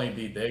to definitely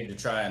be big to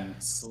try and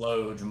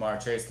slow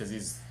Ja'Marr Chase because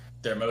he's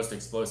their most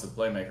explosive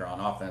playmaker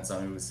on offense.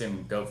 I mean, we've seen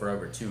him go for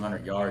over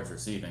 200 yards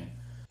receiving.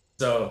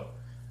 So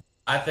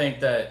I think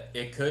that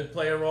it could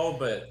play a role,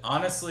 but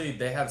honestly,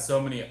 they have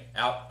so many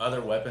other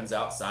weapons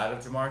outside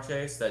of Ja'Marr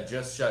Chase that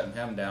just shutting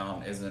him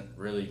down isn't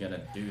really going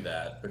to do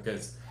that,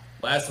 because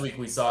last week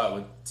we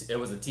saw it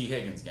was a T.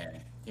 Higgins game.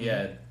 He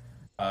had,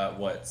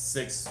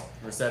 6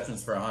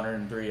 receptions for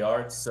 103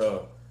 yards.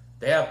 So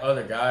they have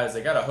other guys.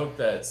 They got to hope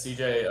that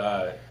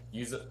CJ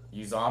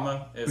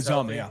Uzomah is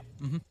healthy. Yeah.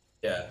 Mm-hmm.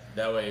 Yeah,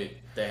 that way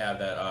they have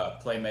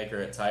that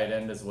playmaker at tight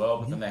end as well.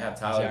 But then they have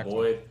Tyler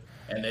Boyd,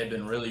 and they've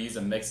been really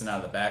using Mixon out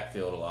of the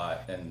backfield a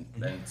lot, and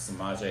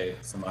Samaje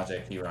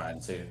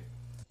Perine too,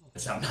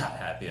 which I'm not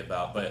happy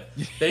about. But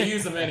they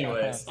use them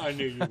anyways. I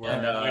knew you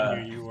weren't.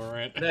 I knew you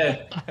weren't.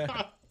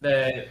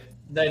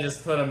 They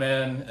just put them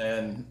in,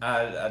 and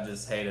I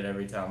just hate it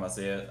every time I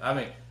see it. I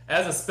mean,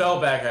 as a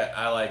spellback,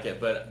 I like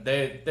it, but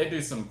they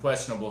do some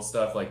questionable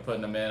stuff like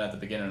putting them in at the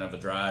beginning of a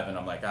drive, and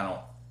I'm like, I don't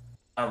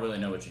really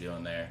know what you're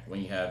doing there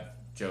when you have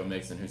Joe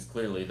Mixon, who's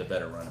clearly the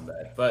better running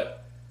back.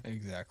 But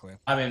exactly.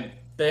 I mean,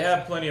 they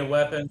have plenty of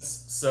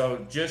weapons,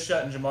 so just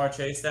shutting Ja'Marr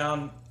Chase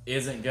down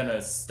isn't going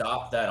to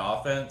stop that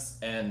offense.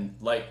 And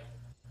like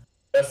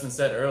Justin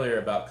said earlier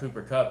about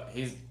Cooper Kupp,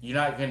 you're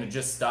not going to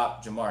just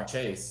stop Ja'Marr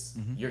Chase.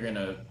 You're going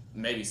to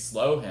maybe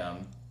slow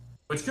him,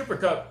 which Cooper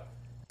Kupp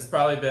has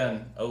probably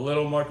been a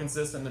little more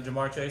consistent than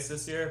Ja'Marr Chase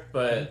this year,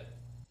 but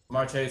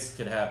Ja'Marr Chase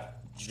could have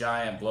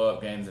giant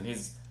blow-up games, and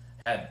he's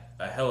had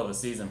a hell of a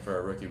season for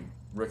a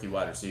rookie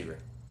wide receiver.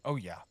 Oh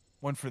yeah,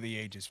 one for the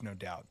ages, no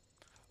doubt.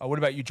 What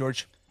about you,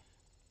 George?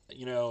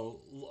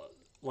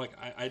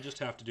 I just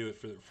have to do it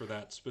for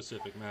that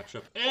specific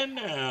matchup. And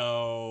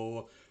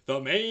now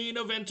the main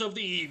event of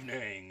the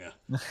evening.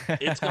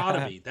 It's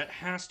gotta be. That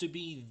has to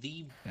be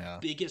the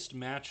biggest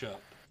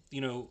matchup.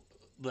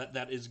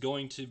 That is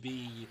going to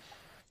be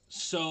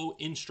so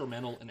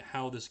instrumental in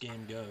how this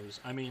game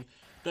goes. I mean,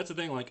 that's the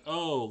thing. Like,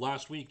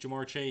 last week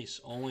Ja'Marr Chase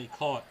only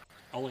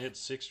had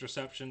 6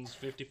 receptions,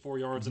 54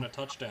 yards, and a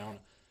touchdown.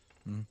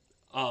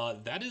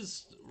 That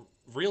is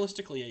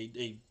realistically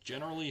a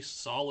generally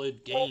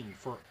solid game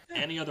for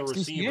any other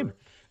receiver.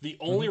 The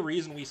only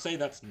reason we say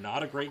that's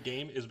not a great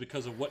game is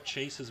because of what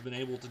Chase has been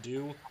able to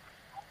do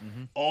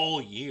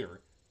all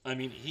year. I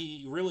mean,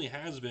 he really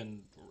has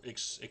been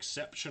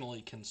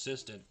exceptionally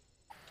consistent.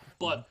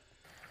 But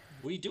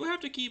we do have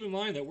to keep in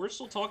mind that we're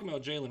still talking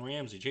about Jalen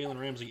Ramsey. Jalen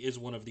Ramsey is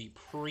one of the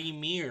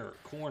premier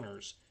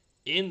corners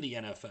in the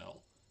NFL.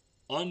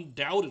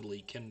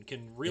 Undoubtedly can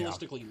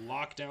realistically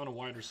lock down a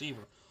wide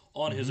receiver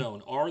on his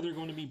own. Are there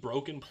going to be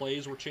broken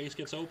plays where Chase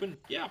gets open?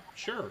 Yeah,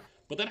 sure.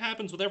 But that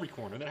happens with every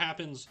corner. That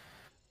happens,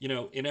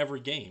 in every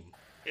game.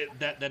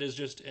 That is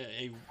just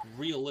a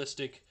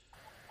realistic,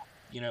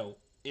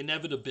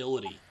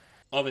 inevitability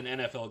of an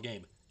NFL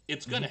game.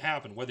 It's going to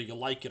happen whether you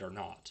like it or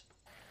not.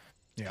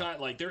 Yeah. Kind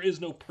of like there is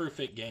no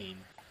perfect game.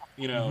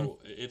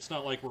 It's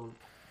not like we're...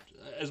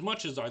 As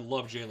much as I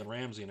love Jalen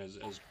Ramsey and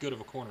as good of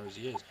a corner as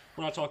he is,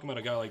 we're not talking about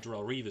a guy like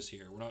Darrelle Revis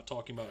here. We're not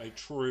talking about a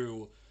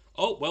true,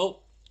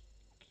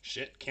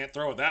 shit, can't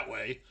throw it that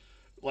way.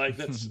 Like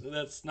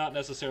that's not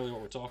necessarily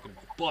what we're talking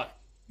about. But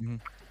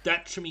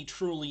that to me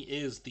truly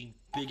is the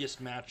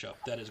biggest matchup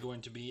that is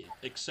going to be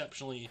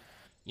exceptionally,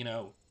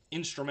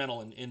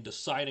 instrumental in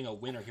deciding a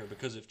winner here.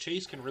 Because if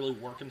Chase can really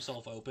work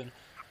himself open,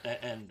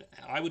 and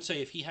I would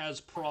say if he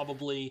has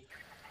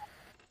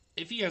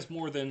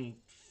more than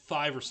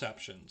 5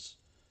 receptions,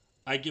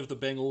 I give the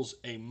Bengals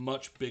a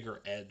much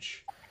bigger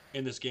edge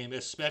in this game,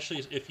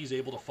 especially if he's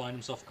able to find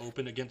himself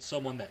open against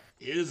someone that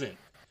isn't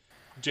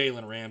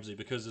Jalen Ramsey.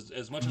 Because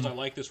as much as I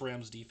like this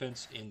Rams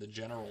defense in the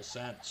general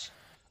sense,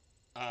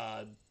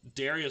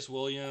 Darius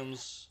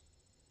Williams,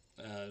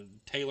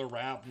 Taylor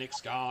Rapp, Nick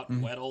Scott,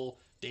 Weddle,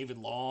 David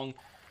Long,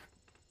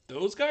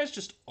 those guys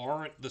just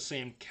aren't the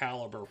same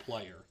caliber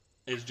player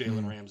as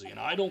Jalen Ramsey. And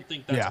I don't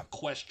think that's a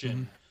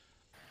question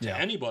to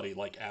anybody,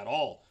 at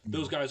all.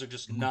 Those guys are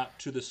just not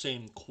to the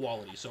same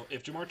quality. So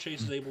if Ja'Marr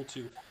Chase is able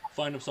to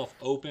find himself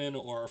open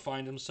or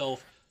find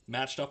himself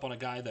matched up on a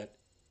guy that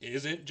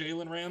isn't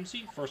Jalen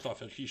Ramsey, first off,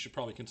 he should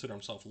probably consider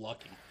himself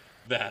lucky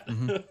that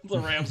the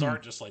Rams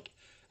aren't just like,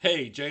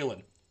 hey,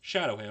 Jalen,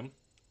 shadow him.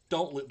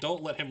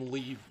 Don't let him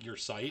leave your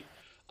sight.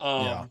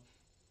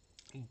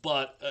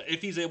 But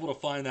if he's able to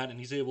find that and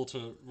he's able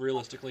to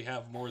realistically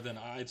have more than,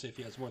 I'd say if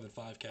he has more than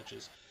 5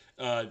 catches,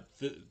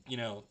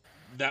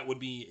 that would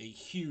be a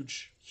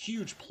huge,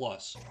 huge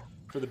plus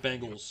for the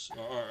Bengals,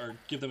 or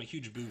give them a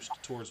huge boost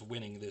towards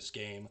winning this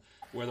game.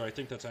 Whether I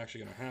think that's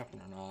actually going to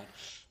happen or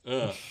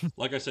not,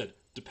 like I said,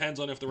 depends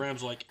on if the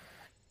Rams are like,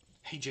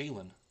 hey,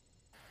 Jalen,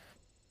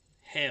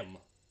 him.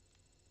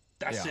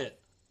 That's it.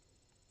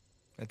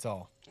 That's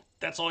all.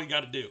 That's all you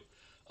got to do.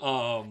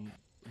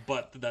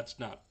 But that's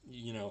not,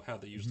 how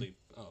they usually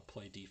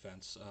play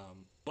defense.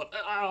 But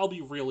I'll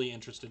be really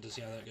interested to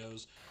see how that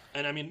goes.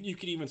 And, I mean, you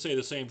could even say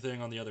the same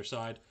thing on the other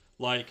side.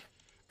 Like,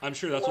 I'm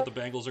sure that's what the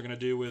Bengals are going to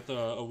do with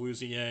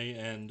Awuzie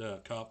and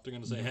Kupp. They're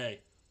going to say, hey,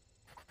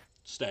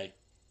 stay.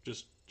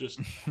 Just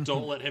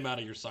don't let him out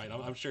of your sight.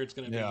 I'm sure it's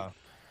going to be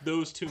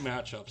those two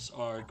matchups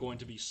are going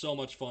to be so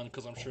much fun,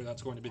 because I'm sure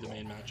that's going to be the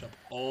main matchup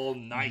all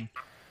night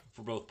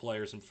for both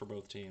players and for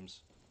both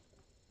teams.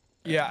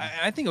 Yeah,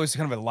 I think it was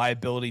kind of a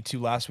liability too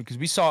last week, because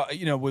we saw,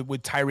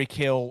 with Tyreek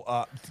Hill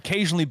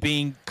occasionally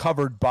being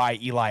covered by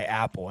Eli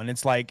Apple, and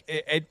it's like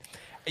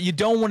you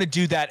don't want to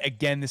do that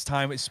again this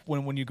time. It's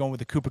when you're going with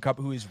the Cooper Kupp,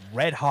 who is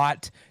red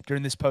hot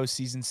during this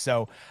postseason.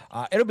 So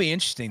it'll be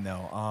interesting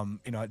though,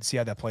 to see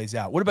how that plays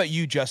out. What about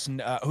you,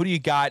 Justin? Who do you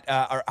got?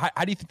 Or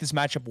how do you think this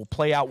matchup will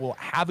play out? Will it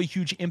have a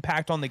huge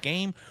impact on the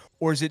game,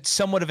 or is it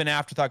somewhat of an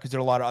afterthought because there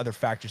are a lot of other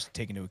factors to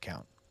take into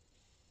account?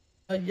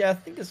 Yeah, I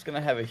think it's going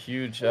to have a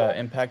huge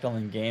impact on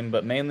the game,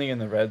 but mainly in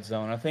the red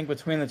zone. I think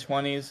between the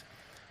 20s,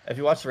 if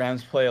you watch the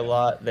Rams play a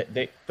lot,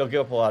 they'll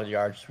give up a lot of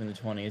yards between the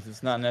 20s.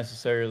 It's not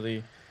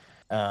necessarily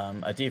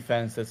a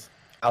defense that's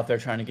out there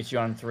trying to get you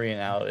on 3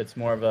 and out. It's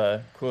more of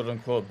a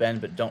quote-unquote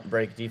bend but don't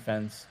break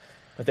defense.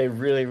 But they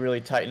really,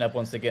 really tighten up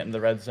once they get in the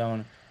red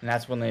zone, and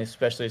that's when they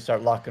especially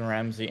start locking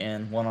Ramsey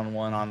in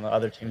one-on-one on the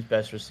other team's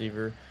best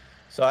receiver.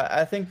 So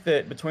I think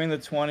that between the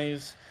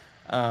 20s,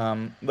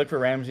 look for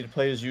Ramsey to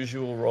play his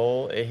usual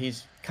role.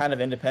 He's kind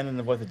of independent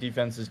of what the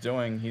defense is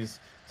doing. He's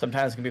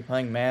sometimes going to be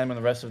playing man when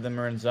the rest of them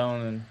are in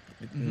zone,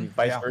 and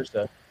vice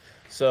versa.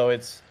 So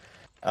it's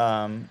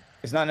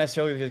not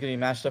necessarily he's going to be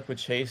matched up with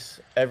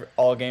Chase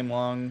all game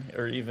long,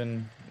 or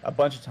even a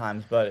bunch of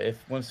times. But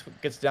if once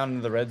it gets down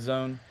into the red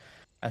zone,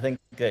 I think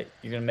that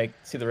you're going to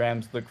see the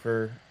Rams look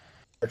for,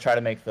 or try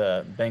to make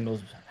the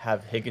Bengals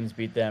have Higgins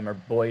beat them, or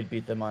Boyd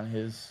beat them on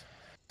his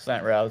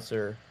slant routes,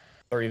 or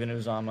even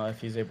Uzama if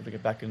he's able to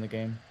get back in the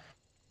game.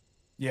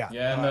 Yeah,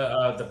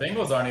 and the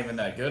Bengals aren't even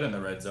that good in the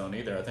red zone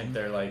either. I think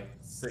they're like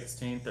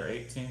 16th or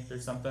 18th or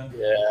something.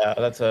 Yeah,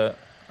 that's a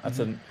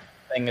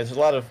thing. There's a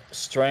lot of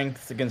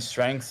strengths against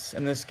strengths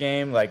in this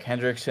game, like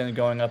Hendrickson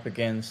going up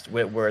against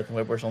Whitworth, and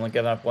Whitworth's only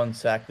given up 1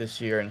 sack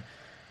this year, and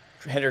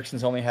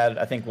Hendrickson's only had,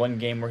 I think, 1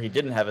 game where he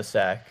didn't have a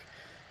sack.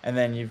 And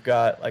then you've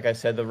got, like I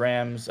said, the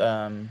Rams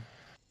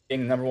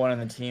being number 1 on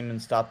the team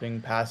and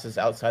stopping passes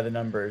outside the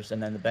numbers,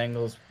 and then the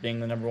Bengals being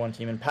the number 1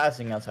 team in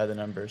passing outside the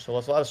numbers. So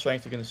there's a lot of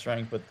strength against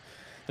strength, but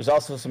there's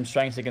also some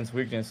strengths against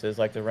weaknesses,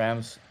 like the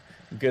Rams'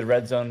 good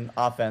red zone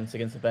offense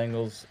against the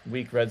Bengals'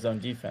 weak red zone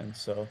defense.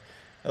 So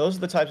those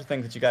are the types of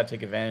things that you got to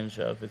take advantage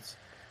of. It's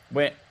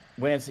when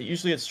it's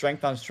usually it's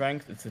strength on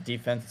strength, it's the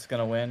defense that's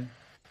going to win.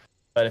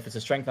 But if it's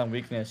a strength on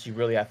weakness, you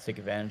really have to take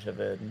advantage of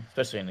it,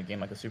 especially in a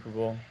game like the Super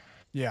Bowl.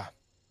 Yeah.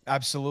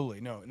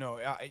 Absolutely. No,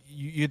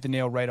 you hit the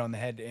nail right on the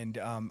head. And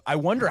I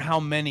wonder how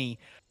many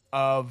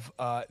of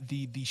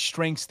the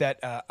strengths that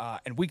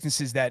and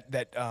weaknesses that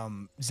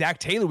Zach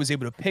Taylor was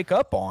able to pick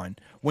up on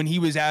when he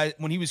was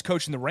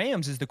coaching the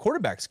Rams as the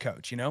quarterback's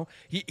coach.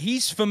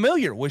 He's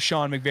familiar with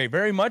Sean McVay,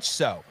 very much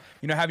so.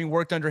 Having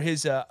worked under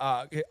his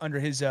pedigree,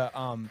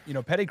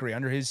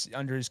 under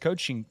his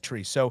coaching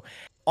tree. So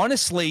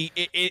honestly,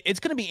 it's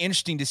going to be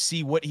interesting to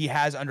see what he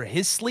has under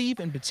his sleeve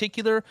in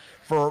particular.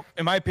 For,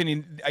 in my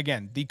opinion,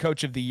 again, the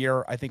coach of the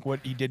year. I think what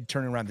he did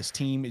turning around this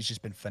team has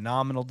just been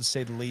phenomenal, to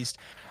say the least.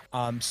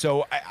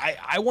 So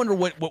I wonder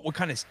what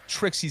kind of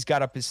tricks he's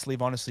got up his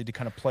sleeve, honestly, to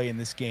kind of play in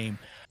this game.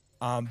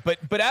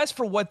 But as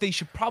for what they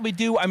should probably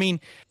do, I mean,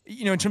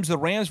 in terms of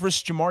the Rams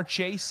versus Ja'Marr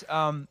Chase,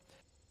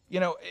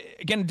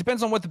 again, it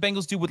depends on what the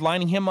Bengals do with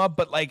lining him up.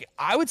 But like,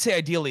 I would say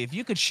ideally, if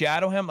you could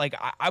shadow him, like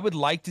I would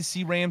like to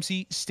see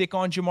Ramsey stick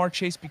on Ja'Marr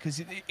Chase,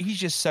 because he's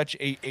just such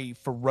a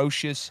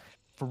ferocious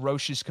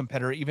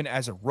competitor, even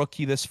as a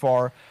rookie this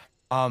far.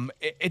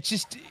 It's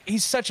just,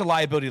 he's such a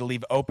liability to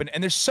leave open.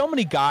 And there's so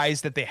many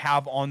guys that they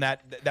have on that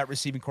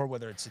receiving core,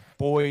 whether it's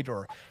Boyd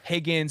or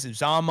Higgins,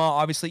 Uzama,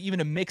 obviously, even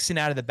a Mixon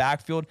out of the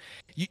backfield.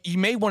 You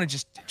may want to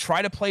just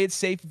try to play it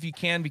safe if you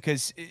can,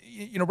 because,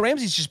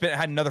 Ramsey's just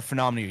had another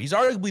phenomenal year. He's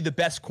arguably the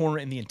best corner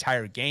in the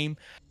entire game,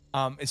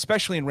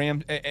 especially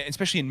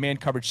in man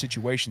coverage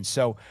situations.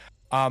 So,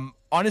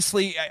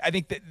 honestly, I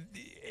think that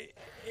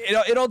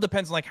it all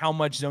depends on like how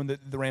much zone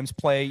the Rams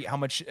play, how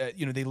much,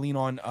 they lean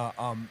on,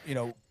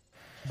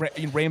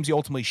 Ramsey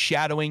ultimately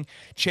shadowing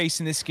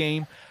Chase in this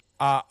game.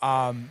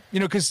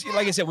 Because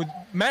like I said, with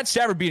Matt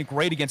Stafford being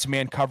great against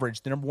man coverage,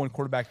 the number one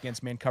quarterback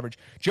against man coverage,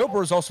 Joe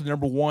Burrow is also the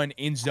number one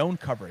in zone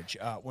coverage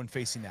when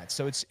facing that.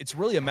 So it's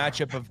really a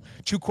matchup of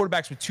two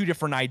quarterbacks with two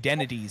different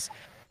identities.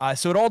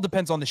 So it all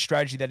depends on the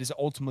strategy that is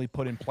ultimately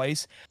put in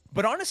place.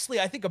 But honestly,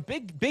 I think a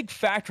big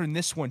factor in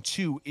this one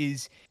too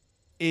is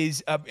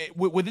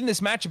within this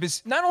matchup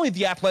is not only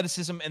the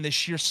athleticism and the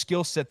sheer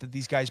skill set that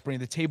these guys bring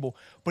to the table,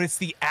 but it's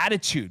the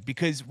attitude,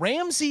 because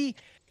Ramsey,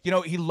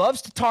 he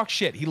loves to talk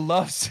shit. He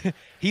loves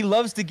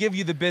to give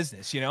you the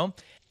business,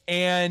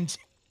 and,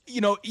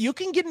 you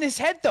can get in his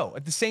head though,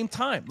 at the same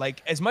time,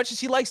 like as much as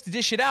he likes to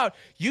dish it out,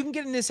 you can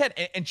get in his head.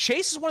 And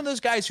Chase is one of those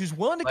guys who's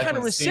willing to kind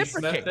of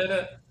reciprocate.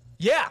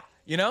 Yeah.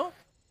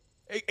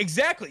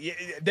 Exactly.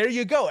 There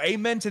you go.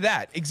 Amen to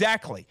that.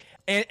 Exactly.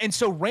 And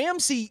so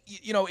Ramsey,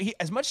 he,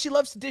 as much as he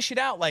loves to dish it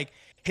out, like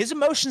his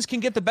emotions can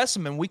get the best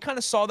of him. And we kind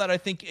of saw that, I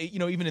think,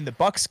 even in the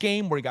Bucs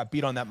game where he got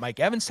beat on that Mike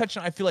Evans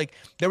touchdown. I feel like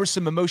there were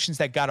some emotions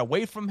that got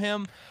away from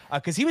him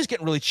because he was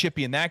getting really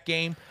chippy in that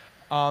game.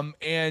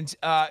 And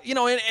you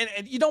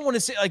don't want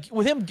to say, like,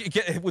 with him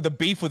with a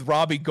beef with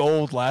Robbie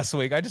Gould last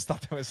week, I just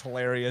thought that was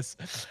hilarious.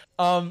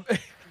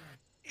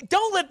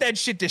 Don't let that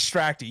shit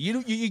distract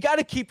you. You got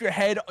to keep your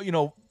head,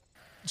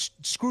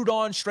 screwed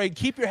on straight,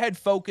 keep your head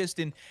focused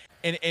and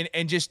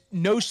just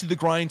nose to the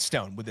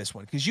grindstone with this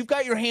one, because you've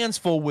got your hands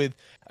full with,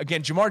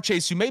 again, Ja'Marr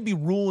Chase, who may be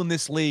ruling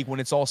this league when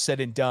it's all said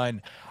and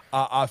done,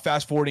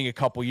 fast forwarding a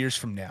couple years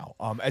from now,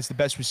 as the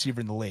best receiver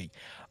in the league.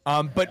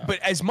 But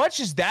as much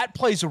as that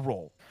plays a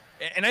role,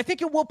 and I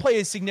think it will play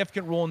a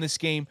significant role in this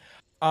game,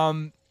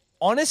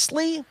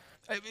 honestly,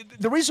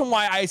 the reason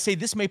why I say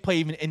this may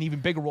play an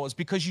even bigger role is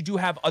because you do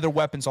have other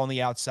weapons on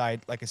the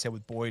outside, like I said,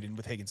 with Boyd and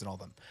with Higgins and all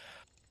them.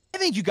 I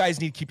think you guys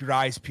need to keep your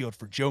eyes peeled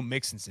for Joe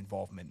Mixon's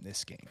involvement in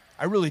this game.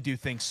 I really do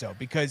think so,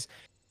 because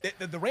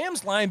the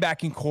Rams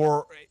linebacking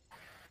core,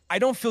 I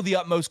don't feel the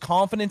utmost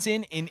confidence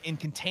in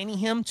containing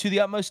him to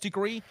the utmost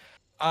degree.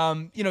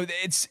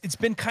 It's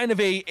been kind of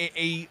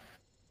a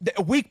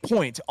weak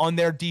point on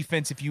their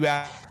defense, if you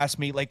ask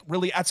me, like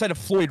really outside of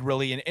Floyd,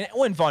 really,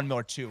 and Von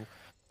Miller too.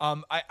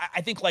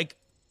 I think like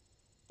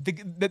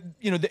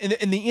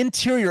in the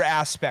interior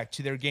aspect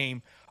to their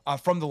game,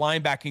 from the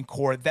linebacking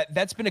core,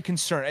 that's been a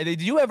concern. They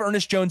do have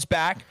Ernest Jones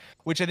back,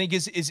 which I think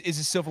is a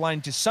silver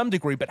lining to some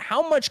degree, but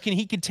how much can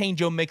he contain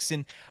Joe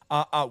Mixon,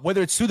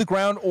 whether it's through the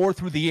ground or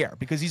through the air?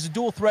 Because he's a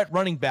dual threat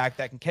running back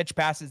that can catch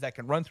passes, that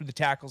can run through the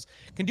tackles,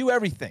 can do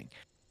everything.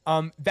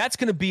 That's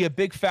going to be a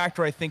big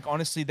factor, I think,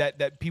 honestly,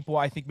 that people,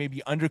 I think, may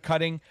be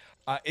undercutting,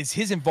 is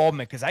his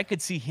involvement, because I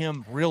could see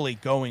him really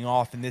going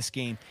off in this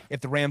game if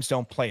the Rams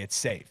don't play it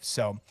safe.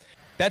 So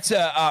that's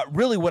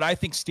really what I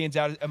think stands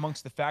out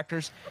amongst the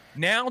factors.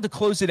 Now, to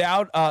close it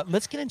out,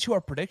 let's get into our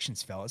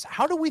predictions, fellas.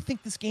 How do we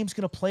think this game's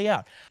going to play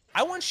out?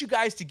 I want you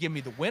guys to give me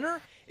the winner.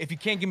 If you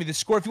can't give me the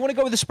score, if you want to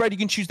go with the spread, you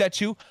can choose that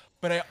too.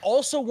 But I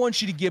also want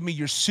you to give me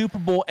your Super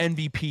Bowl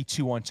MVP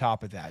too on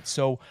top of that.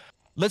 So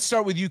let's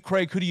start with you,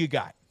 Craig. Who do you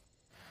got?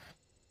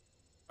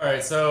 All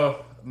right,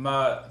 so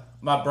my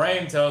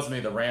brain tells me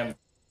the Rams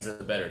are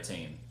the better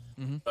team,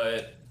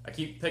 but I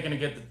keep picking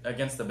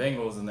against the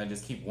Bengals, and they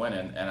just keep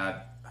winning, and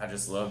I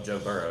just love Joe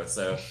Burrow.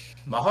 So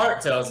my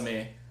heart tells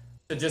me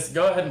to just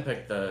go ahead and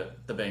pick the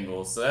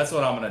Bengals. So that's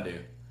what I'm going to do.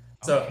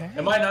 So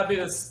It might not be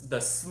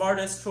the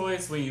smartest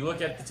choice when you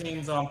look at the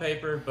teams on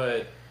paper,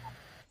 but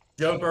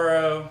Joe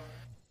Burrow,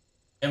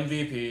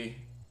 MVP,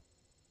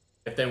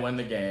 if they win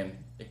the game,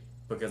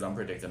 because I'm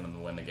predicting them to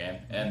win the game.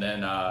 And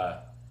then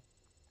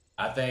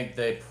I think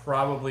they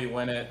probably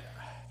win it.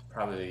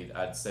 Probably,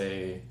 I'd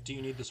say. Do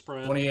you need the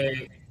spread?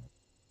 28.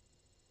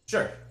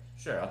 Sure,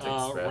 I'll take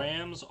the spread.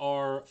 Rams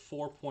are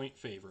 4-point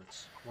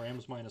favorites.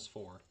 Rams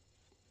 -4.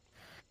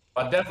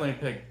 I'd definitely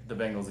pick the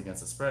Bengals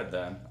against the spread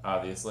then,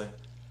 obviously.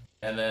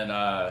 And then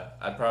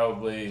I'd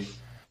probably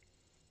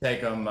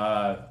take them.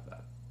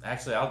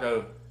 Actually, I'll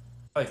go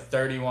Like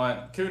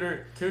 31.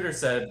 Cooter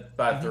said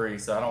by 3,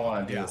 so I don't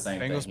want to do Yeah, the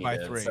same Bengals thing he by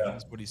did. 3. So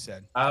That's what he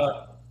said.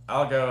 I'll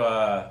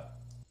go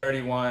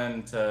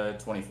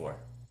 31-24.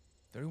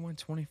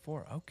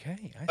 31-24.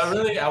 Okay.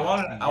 I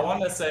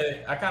wanted to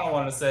say, I kind of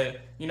wanted to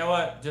say, you know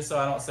what? Just so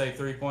I don't say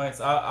 3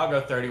 points, I'll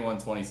go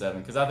 31-27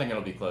 because I think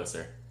it'll be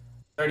closer.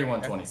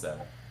 31-27.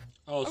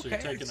 Oh, so Okay, you're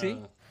I taking see.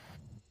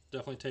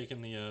 definitely taking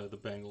the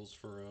Bengals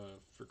for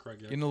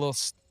Craig. There. Getting a little,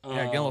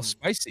 getting a little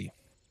spicy.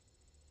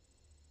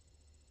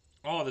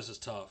 Oh, this is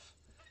tough,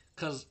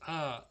 cause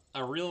I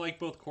really like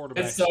both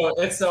quarterbacks.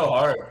 It's so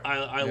hard.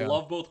 I Yeah.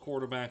 love both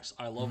quarterbacks.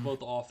 I love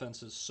both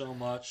offenses so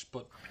much,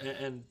 but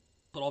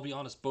I'll be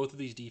honest, both of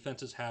these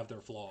defenses have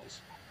their flaws,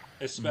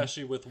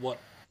 especially with what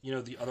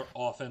the other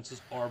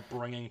offenses are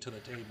bringing to the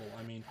table.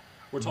 I mean,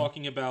 we're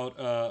talking about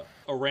a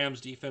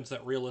Rams defense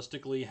that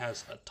realistically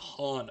has a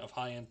ton of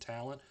high-end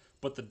talent,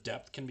 but the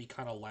depth can be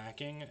kind of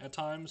lacking at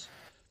times,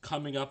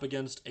 coming up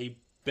against a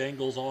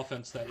Bengals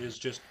offense that is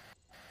just,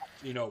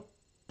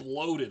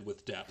 bloated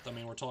with depth. I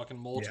mean, we're talking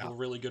multiple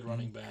really good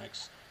running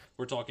backs.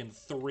 We're talking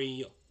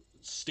 3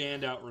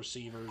 standout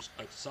receivers,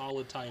 a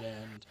solid tight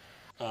end,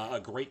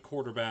 a great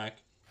quarterback,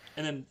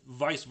 and then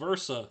vice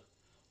versa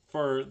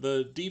for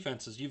the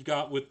defenses. You've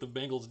got with the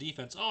Bengals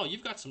defense,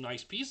 you've got some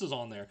nice pieces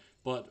on there,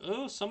 but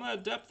some of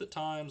that depth at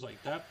times,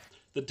 like that,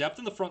 the depth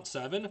in the front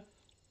 7,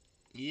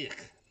 yuck,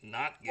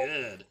 not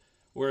good.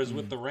 Whereas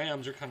with the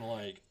Rams, you're kind of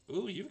like,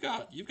 ooh, you've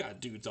got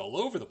dudes all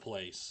over the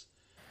place.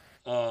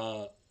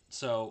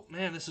 So,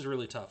 man, this is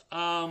really tough.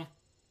 I'm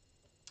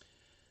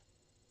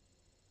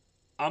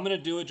going to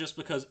do it just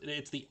because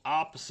it's the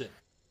opposite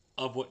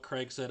of what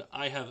Craig said.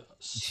 I have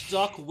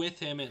stuck with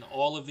him in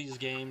all of these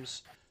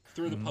games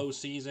through the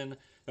postseason.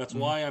 That's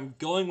why I'm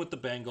going with the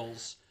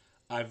Bengals.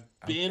 I've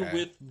been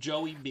with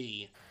Joey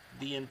B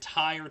the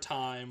entire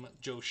time.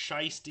 Joe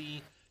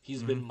Shiesty,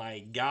 he's been my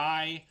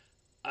guy.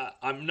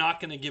 I'm not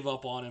going to give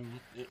up on him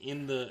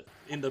in the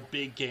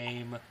big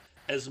game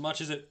as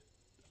much as it...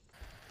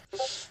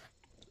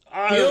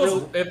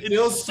 It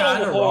feels so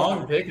kind of hard.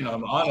 wrong picking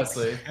them,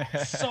 honestly.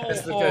 So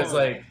It's because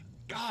hard.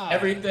 God.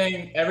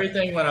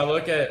 everything when I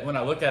look at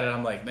it,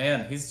 I'm like,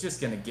 man, he's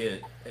just gonna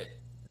get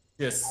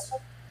just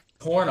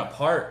torn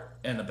apart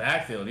in the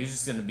backfield. He's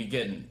just gonna be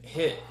getting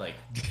hit like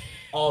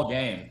all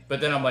game.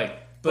 But then I'm like,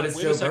 but it's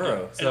wait Joe a second.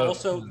 Burrow. And So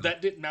also,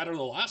 that didn't matter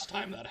the last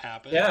time that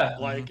happened. Yeah.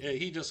 Like,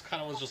 he just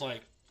kind of was just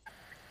like,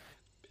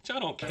 bitch, I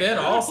don't care. then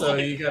also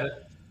Like, you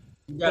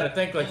gotta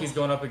think like he's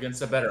going up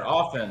against a better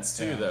offense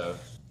too, though.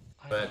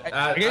 But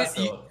I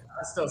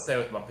still stay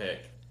with my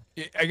pick.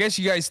 I guess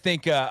you guys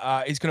think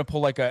he's going to pull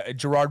like a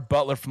Gerard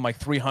Butler from like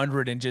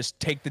 300 and just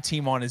take the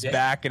team on his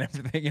back and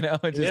everything,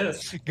 and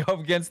just go up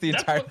against the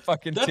entire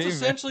fucking that's team. That's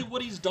essentially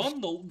what he's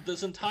done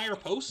this entire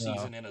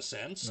postseason, in a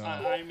sense.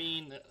 I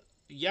mean,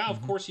 yeah,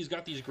 of course he's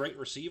got these great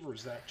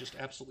receivers that just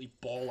absolutely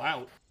ball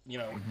out,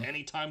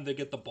 anytime they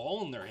get the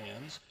ball in their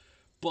hands.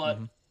 But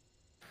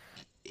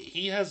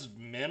he has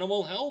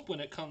minimal help when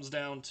it comes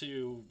down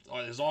to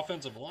his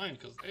offensive line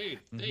because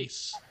they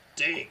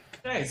stink.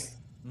 Yeah,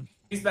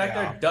 he's back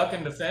there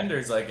ducking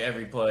defenders like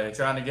every play,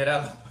 trying to get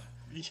out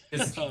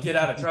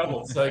of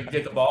trouble so he can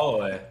get the ball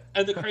away.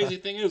 And the crazy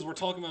thing is, we're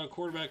talking about a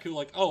quarterback who,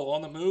 like,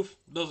 on the move,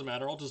 doesn't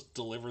matter. I'll just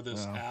deliver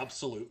this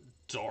absolute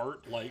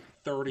dart, like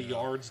 30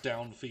 yards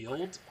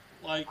downfield.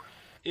 Like,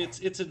 it's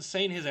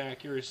insane his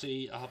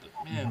accuracy. But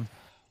man,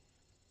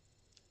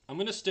 I'm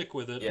gonna stick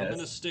with it. Yes. I'm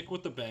gonna stick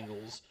with the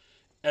Bengals,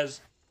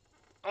 as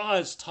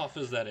tough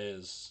as that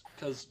is,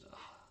 because.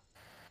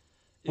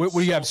 What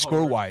do you have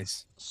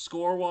score-wise?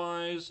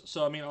 Score-wise,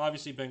 so I mean,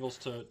 obviously Bengals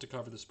to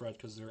cover the spread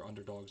because they're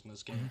underdogs in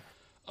this game.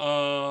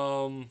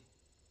 I'm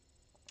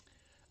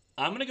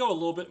gonna go a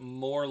little bit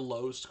more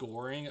low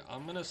scoring.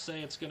 I'm gonna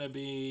say it's gonna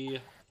be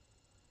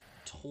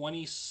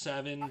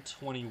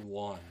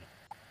 27-21.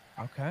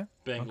 Okay.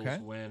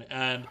 Bengals win,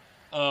 and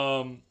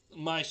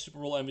my Super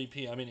Bowl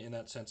MVP. I mean, in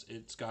that sense,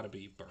 it's got to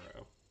be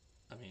Burrow.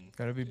 I mean,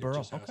 Gotta be Burrow. It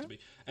just has to be.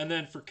 And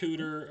then for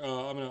Cooter,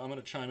 I'm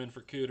gonna chime in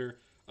for Cooter.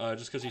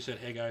 Just because he said,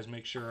 "Hey guys,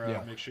 make sure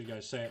you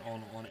guys say it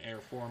on air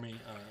for me,"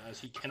 as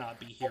he cannot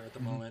be here at the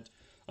moment.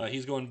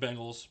 He's going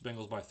Bengals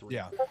by 3.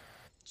 Yeah.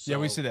 So, Yeah,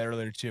 we said that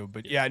earlier too.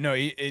 But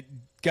it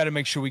got to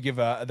make sure we give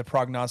the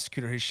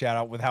prognosticator his shout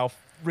out with how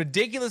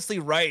ridiculously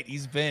right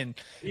he's been.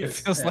 It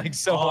feels like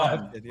so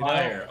often.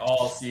 Fire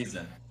all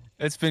season.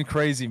 It's been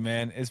crazy,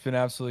 man. It's been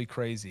absolutely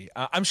crazy.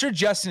 I'm sure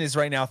Justin is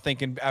right now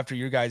thinking after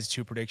your guys'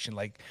 2 prediction,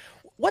 like,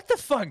 what the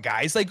fuck,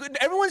 guys? Like,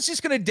 everyone's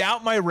just gonna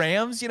doubt my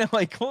Rams,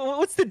 like,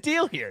 what's the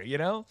deal here,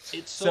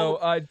 It's so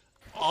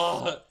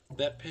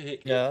that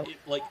pick, Yeah. it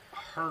like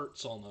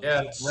hurts almost.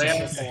 Yeah, It's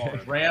so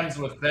hard. Rams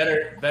with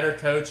better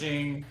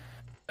coaching,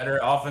 better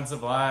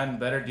offensive line,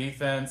 better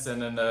defense, and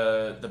then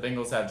the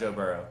Bengals have Joe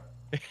Burrow.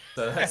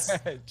 So that's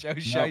Joe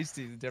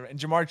Shiesty, different, and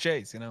Jamar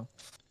Chase, That's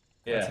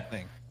yeah. the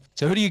thing.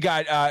 So who do you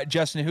got,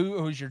 Justin?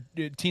 Who's your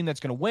team that's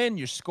gonna win,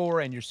 your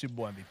score, and your Super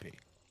Bowl MVP?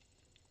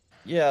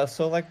 Yeah,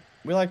 so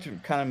we like to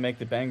kind of make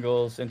the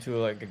Bengals into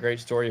like a great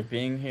story of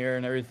being here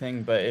and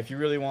everything, but if you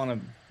really want to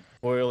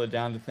boil it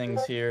down to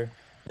things here,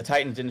 the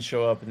Titans didn't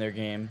show up in their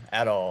game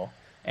at all.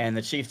 and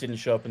the Chiefs didn't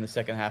show up in the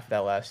second half of that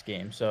last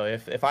game. So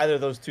if either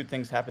of those two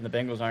things happen, the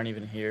Bengals aren't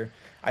even here.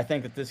 I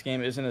think that this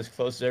game isn't as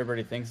close as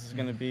everybody thinks it's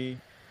going to be.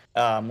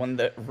 When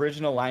the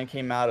original line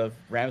came out of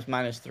Rams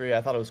 -3,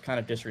 I thought it was kind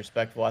of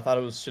disrespectful. I thought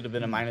it should have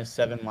been a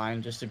 -7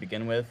 line just to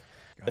begin with.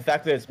 The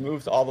fact that it's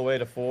moved all the way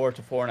to 4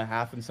 to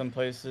 4.5 in some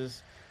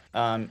places,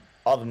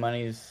 all the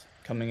money's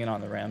coming in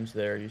on the Rams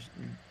there.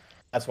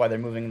 That's why they're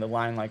moving the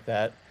line like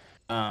that.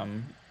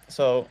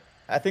 So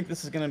I think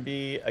this is going to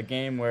be a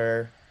game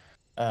where,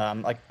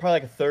 probably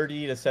like a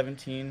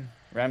 30-17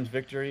 Rams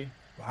victory.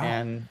 Wow.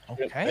 And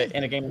Okay.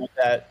 in a game like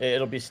that,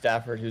 it'll be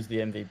Stafford who's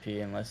the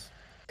MVP unless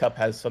Cup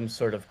has some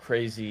sort of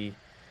crazy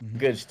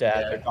good stat.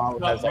 Yeah. Or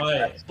Donald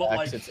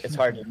has it's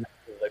hard to make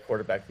the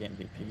quarterback the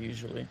MVP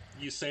usually.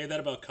 You say that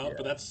about Cup,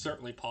 but that's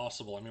certainly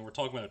possible. I mean, we're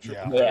talking about a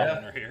triple Yeah.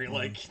 winner here.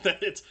 Like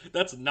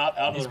that's not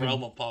out of the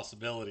realm of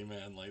possibility,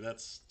 man. Like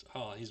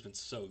he's been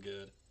so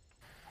good.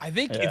 I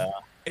think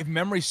if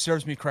memory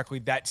serves me correctly,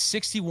 that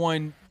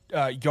 61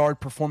 yard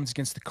performance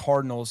against the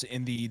Cardinals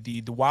in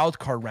the wild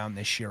card round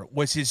this year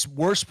was his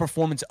worst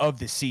performance of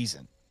the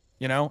season.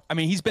 You know, I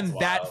mean, he's been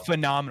that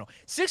phenomenal.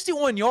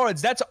 61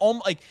 yards. That's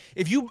almost like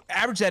if you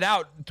average that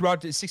out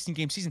throughout the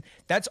 16-game season,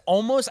 that's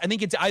almost, I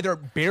think it's either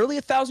barely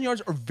 1,000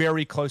 yards or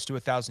very close to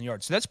 1,000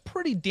 yards. So that's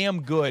pretty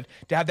damn good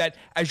to have that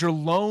as your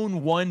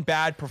lone one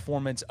bad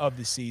performance of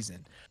the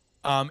season.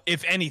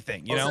 If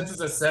anything, you know, since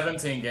it's a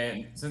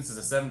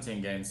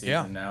 17-game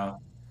season now,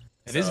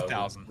 it is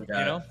 1,000. We got,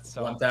 you know,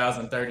 so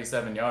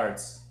 1,037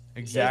 yards.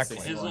 Exactly.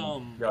 His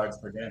yards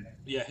per game.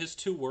 Yeah, his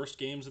two worst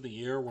games of the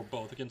year were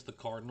both against the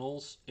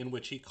Cardinals, in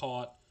which he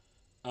caught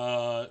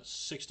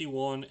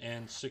 61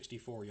 and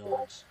 64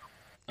 yards.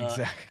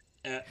 Exactly.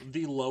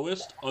 The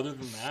lowest, other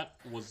than that,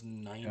 was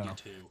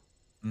 92.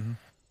 Mm-hmm.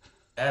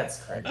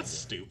 That's crazy. That's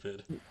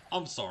stupid.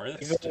 I'm sorry.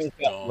 That's Even just when he's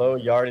got dumb. low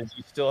yardage,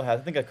 he still has.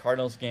 I think a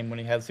Cardinals game when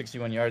he had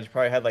 61 yards, he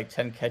probably had like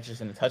 10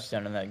 catches and a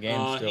touchdown in that game.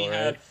 Still, he right?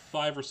 had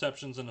 5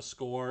 receptions and a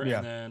score, Yeah.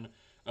 and then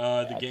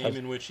the game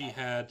in which he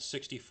had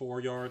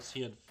 64 yards,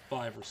 he had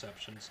 5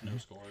 receptions, no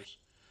scores.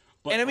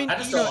 But And I mean, I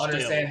just you know, don't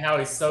understand how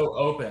he's so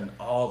open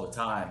all the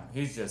time.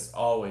 He's just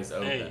always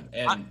open.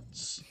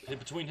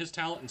 between his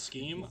talent and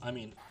scheme, I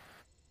mean,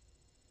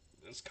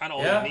 it's kind of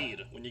all Yeah. you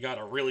need when you got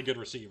a really good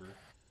receiver.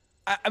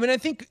 I mean, I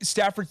think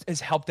Stafford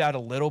has helped out a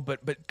little, but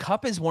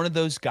Kupp is one of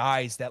those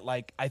guys that,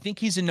 like, I think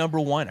he's a number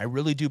one. I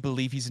really do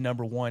believe he's a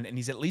number one, and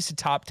he's at least a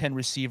top 10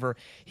 receiver.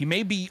 He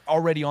may be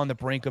already on the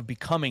brink of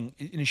becoming,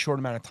 in a short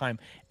amount of time,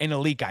 an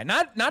elite guy.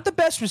 Not the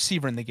best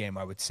receiver in the game,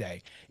 I would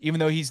say, even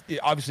though he's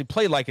obviously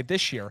played like it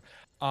this year.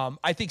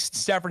 I think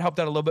Stafford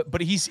helped out a little bit,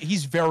 but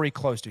he's very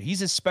close to it.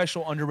 He's a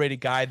special, underrated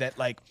guy that,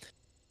 like,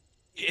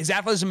 his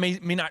athleticism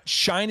may not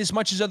shine as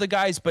much as other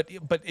guys, but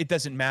it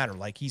doesn't matter.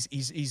 Like he's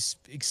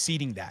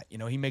exceeding that. You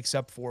know, he makes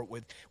up for it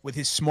with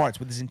his smarts,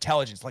 with his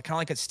intelligence, like kind of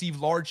like a Steve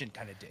Largent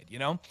kind of did. You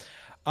know,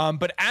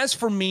 but as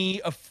for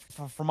me,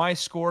 for my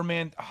score,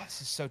 man,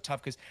 this is so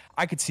tough because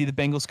I could see the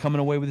Bengals coming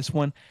away with this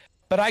one,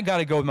 but I got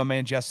to go with my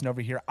man Justin over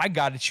here. I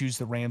got to choose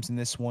the Rams in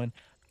this one.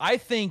 I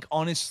think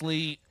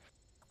honestly,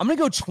 I'm going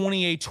to go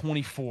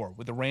 28-24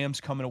 with the Rams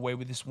coming away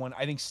with this one.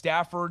 I think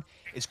Stafford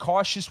is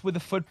cautious with the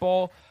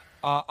football.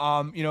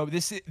 You know,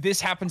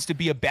 this happens to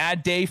be a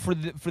bad day for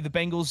the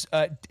Bengals,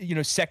 you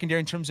know, secondary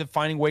in terms of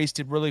finding ways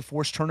to really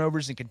force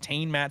turnovers and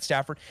contain Matt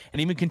Stafford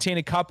and even contain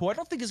a Kupp, who I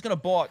don't think is going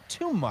to ball out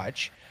too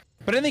much,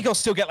 but I think he'll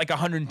still get like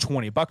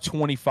 120,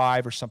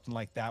 $125 or something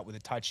like that with a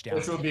touchdown.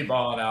 Which would be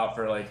balling out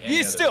for like any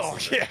He's still,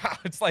 receiver. yeah,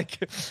 it's like,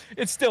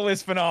 it still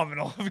is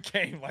phenomenal of a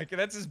game. Like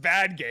that's his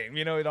bad game,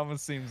 you know, it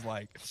almost seems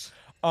like.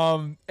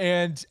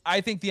 And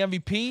I think the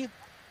MVP,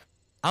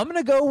 I'm going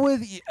to go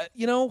with,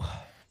 you know,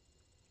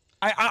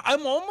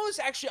 I'm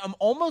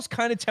almost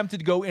kind of tempted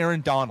to go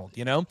Aaron Donald,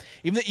 you know,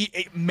 even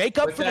though make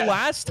up With for that- the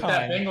last with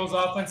time. that Bengals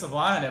offensive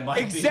line, it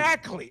might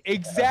Exactly.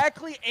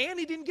 And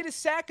he didn't get a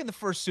sack in the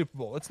first Super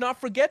Bowl. Let's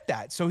not forget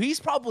that. So he's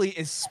probably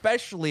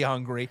especially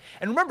hungry.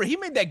 And remember, he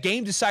made that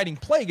game-deciding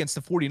play against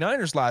the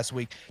 49ers last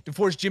week to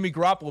force Jimmy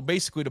Garoppolo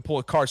basically to pull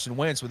a Carson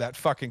Wentz with that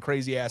fucking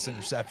crazy-ass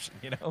interception,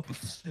 you know?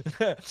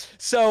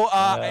 So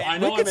I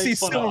know we could see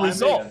similar I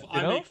results,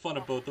 you know? make fun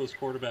of both those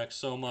quarterbacks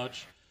so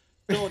much.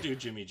 Don't do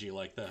Jimmy G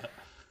like that.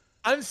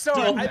 I'm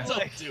sorry.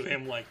 Don't do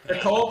him like The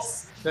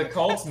that.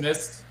 Colts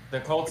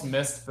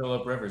missed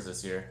Phillip Rivers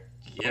this year.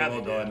 Yeah, we'll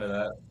they go did. into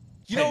that.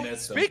 You They know,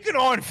 missed him. speaking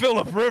on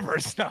Phillip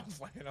Rivers, no, I'm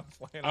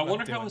playing. I I'm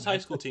wonder not how doing his that. high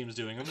school team's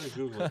doing. I'm gonna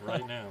Google it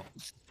right now.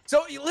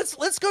 So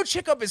let's go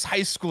check up his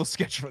high school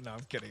schedule. No,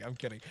 I'm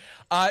kidding.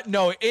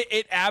 No,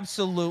 it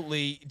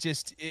absolutely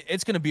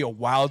it's going to be a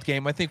wild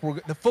game. I think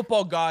the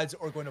football gods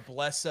are going to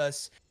bless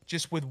us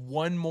just with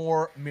one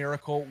more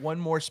miracle, one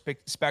more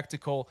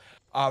spectacle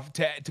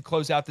to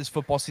close out this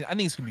football season. I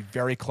think it's going to be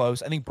very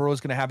close. I think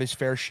Burrow's going to have his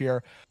fair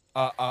share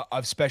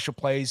of special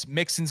plays.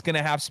 Mixon's going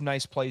to have some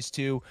nice plays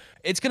too.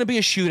 It's going to be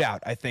a shootout,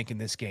 I think, in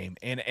this game,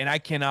 and I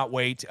cannot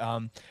wait.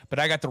 But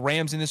I got the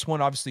Rams in this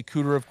one. Obviously,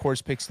 Cooter, of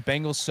course, picks the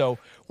Bengals, so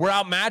we're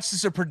outmatched. This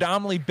is a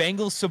predominantly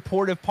Bengals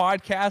supportive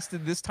podcast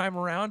this time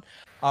around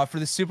for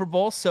the Super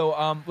Bowl.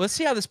 So let's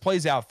see how this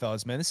plays out,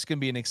 fellas. Man, this is going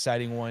to be an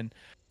exciting one,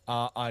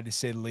 to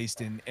say the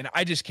least, and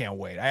I just can't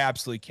wait. I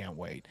absolutely can't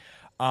wait.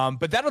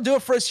 But that'll do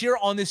it for us here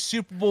on this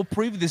Super Bowl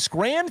preview, this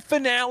grand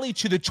finale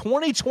to the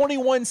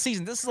 2021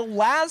 season. This is the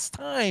last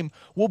time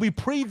we'll be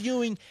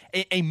previewing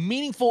a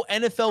meaningful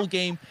NFL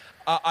game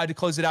to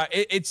close it out.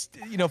 It's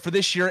for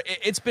this year,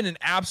 it's been an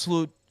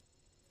absolute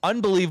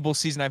unbelievable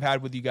season I've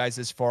had with you guys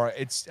this far.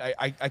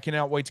 I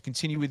cannot wait to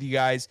continue with you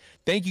guys.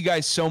 Thank you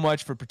guys so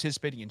much for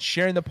participating and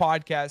sharing the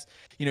podcast.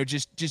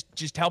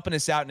 Just helping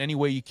us out in any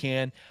way you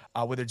can,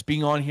 whether it's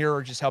being on here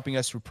or just helping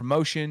us through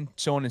promotion,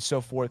 so on and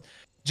so forth.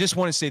 Just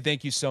want to say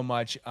thank you so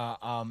much.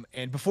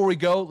 And before we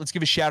go, let's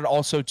give a shout out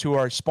also to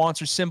our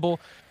sponsor, Symbol.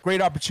 Great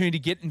opportunity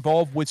to get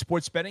involved with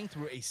sports betting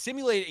through a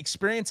simulated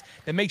experience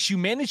that makes you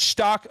manage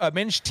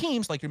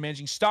teams like you're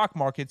managing stocks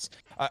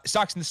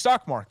in the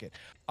stock market.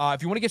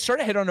 If you want to get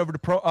started, head on over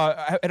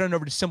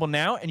to Symbol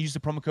now and use the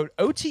promo code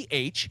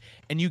OTH,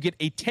 and you get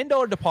a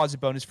 $10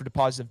 deposit bonus for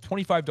deposits of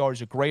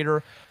 $25 or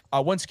greater.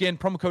 Once again,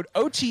 promo code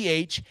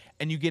OTH,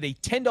 and you get a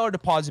 $10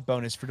 deposit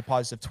bonus for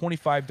deposits of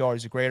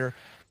 $25 or greater.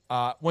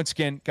 Once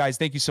again, guys,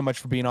 thank you so much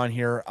for being on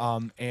here.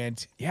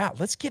 And yeah,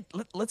 let's get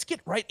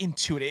right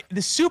into it.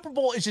 The Super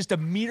Bowl is just a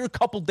mere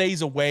couple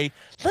days away.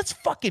 Let's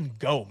fucking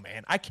go,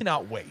 man. I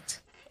cannot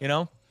wait.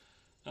 I'm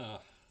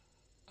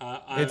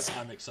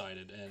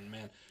excited, and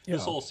man,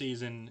 this whole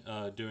season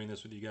doing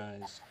this with you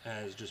guys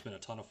has just been a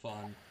ton of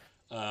fun.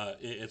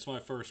 It's my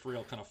first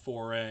real kind of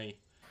foray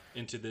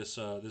into this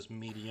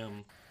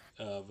medium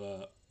of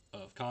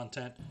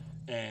content,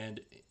 and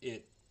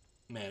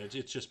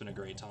it's just been a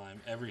great time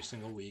every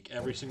single week,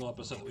 every single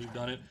episode that we've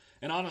done it.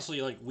 And honestly,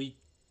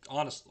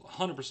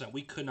 100%,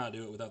 we could not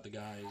do it without the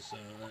guys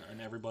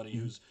and everybody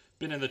who's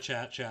been in the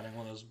chatting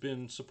with us,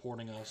 been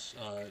supporting us,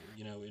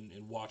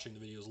 in watching the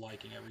videos,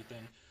 liking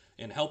everything,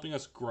 and helping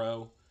us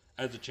grow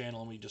as a channel.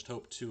 And we just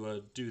hope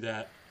to do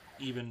that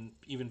even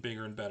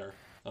bigger and better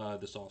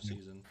this off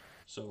season.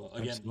 So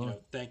again,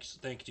 thanks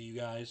to you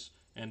guys,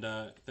 and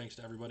thanks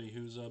to everybody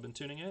who's been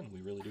tuning in. We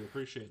really do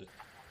appreciate it.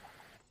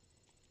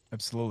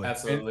 Absolutely.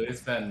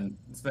 It's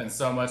been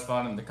so much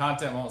fun, and the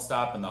content won't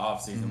stop in the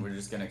off season. We're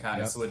just gonna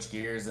kind of switch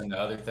gears into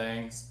other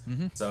things.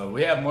 So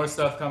we have more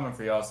stuff coming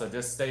for y'all. So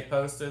just stay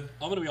posted.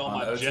 I'm gonna be on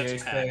my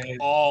jetpack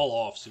all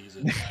off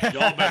season.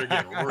 Y'all better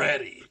get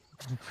ready.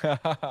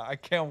 I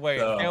can't wait.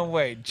 Can't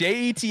wait.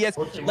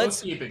 JETS.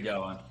 Let's keep it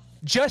going.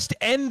 Just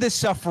end the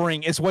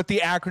suffering is what the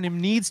acronym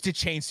needs to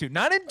change to.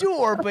 Not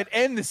endure, but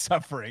end the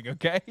suffering.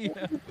 Okay.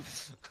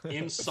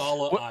 In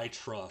Sala, I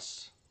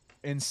trust.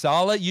 In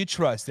Sala, you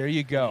trust. There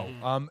you go.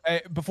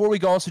 Before we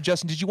go, also,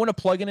 Justin, did you want to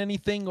plug in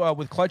anything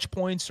with Clutch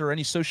Points or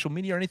any social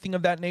media or anything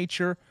of that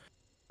nature?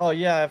 Oh,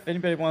 yeah. If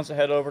anybody wants to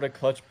head over to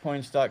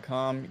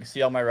clutchpoints.com, you can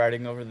see all my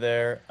writing over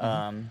there.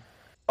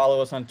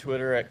 Follow us on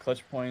Twitter at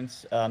Clutch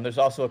Points. There's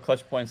also a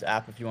Clutch Points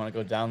app if you want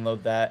to go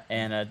download that,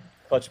 and a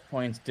Clutch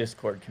Points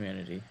Discord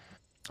community.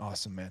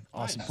 Awesome, man.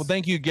 Awesome. Nice. Well,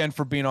 thank you again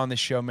for being on the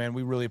show, man.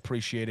 We really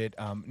appreciate it.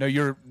 No,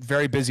 you're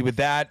very busy with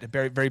that.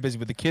 Very, very busy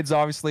with the kids,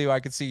 obviously, who I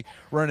could see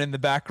running in the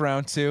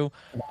background too.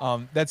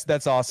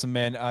 That's awesome,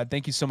 man.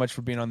 Thank you so much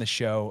for being on the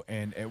show,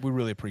 and we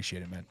really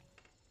appreciate it, man.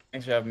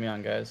 Thanks for having me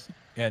on, guys.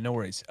 Yeah, no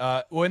worries.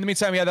 Well, in the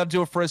meantime, that'll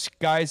do it for us,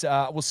 guys.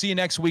 We'll see you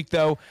next week,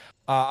 though.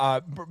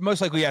 Most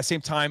likely,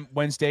 same time,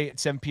 Wednesday at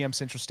 7 p.m.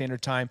 Central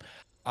Standard Time.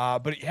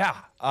 But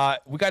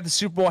we got the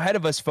Super Bowl ahead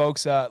of us,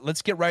 folks.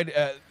 Let's get right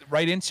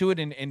into it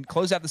and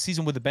close out the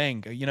season with a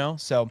bang,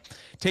 So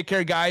take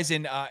care, guys,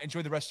 and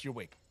enjoy the rest of your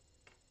week.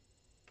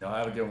 Y'all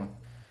have a good one.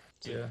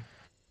 Yeah.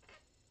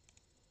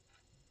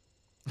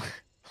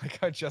 Like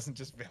how Justin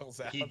just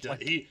bails out. He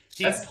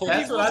That's what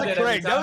I did every great. time.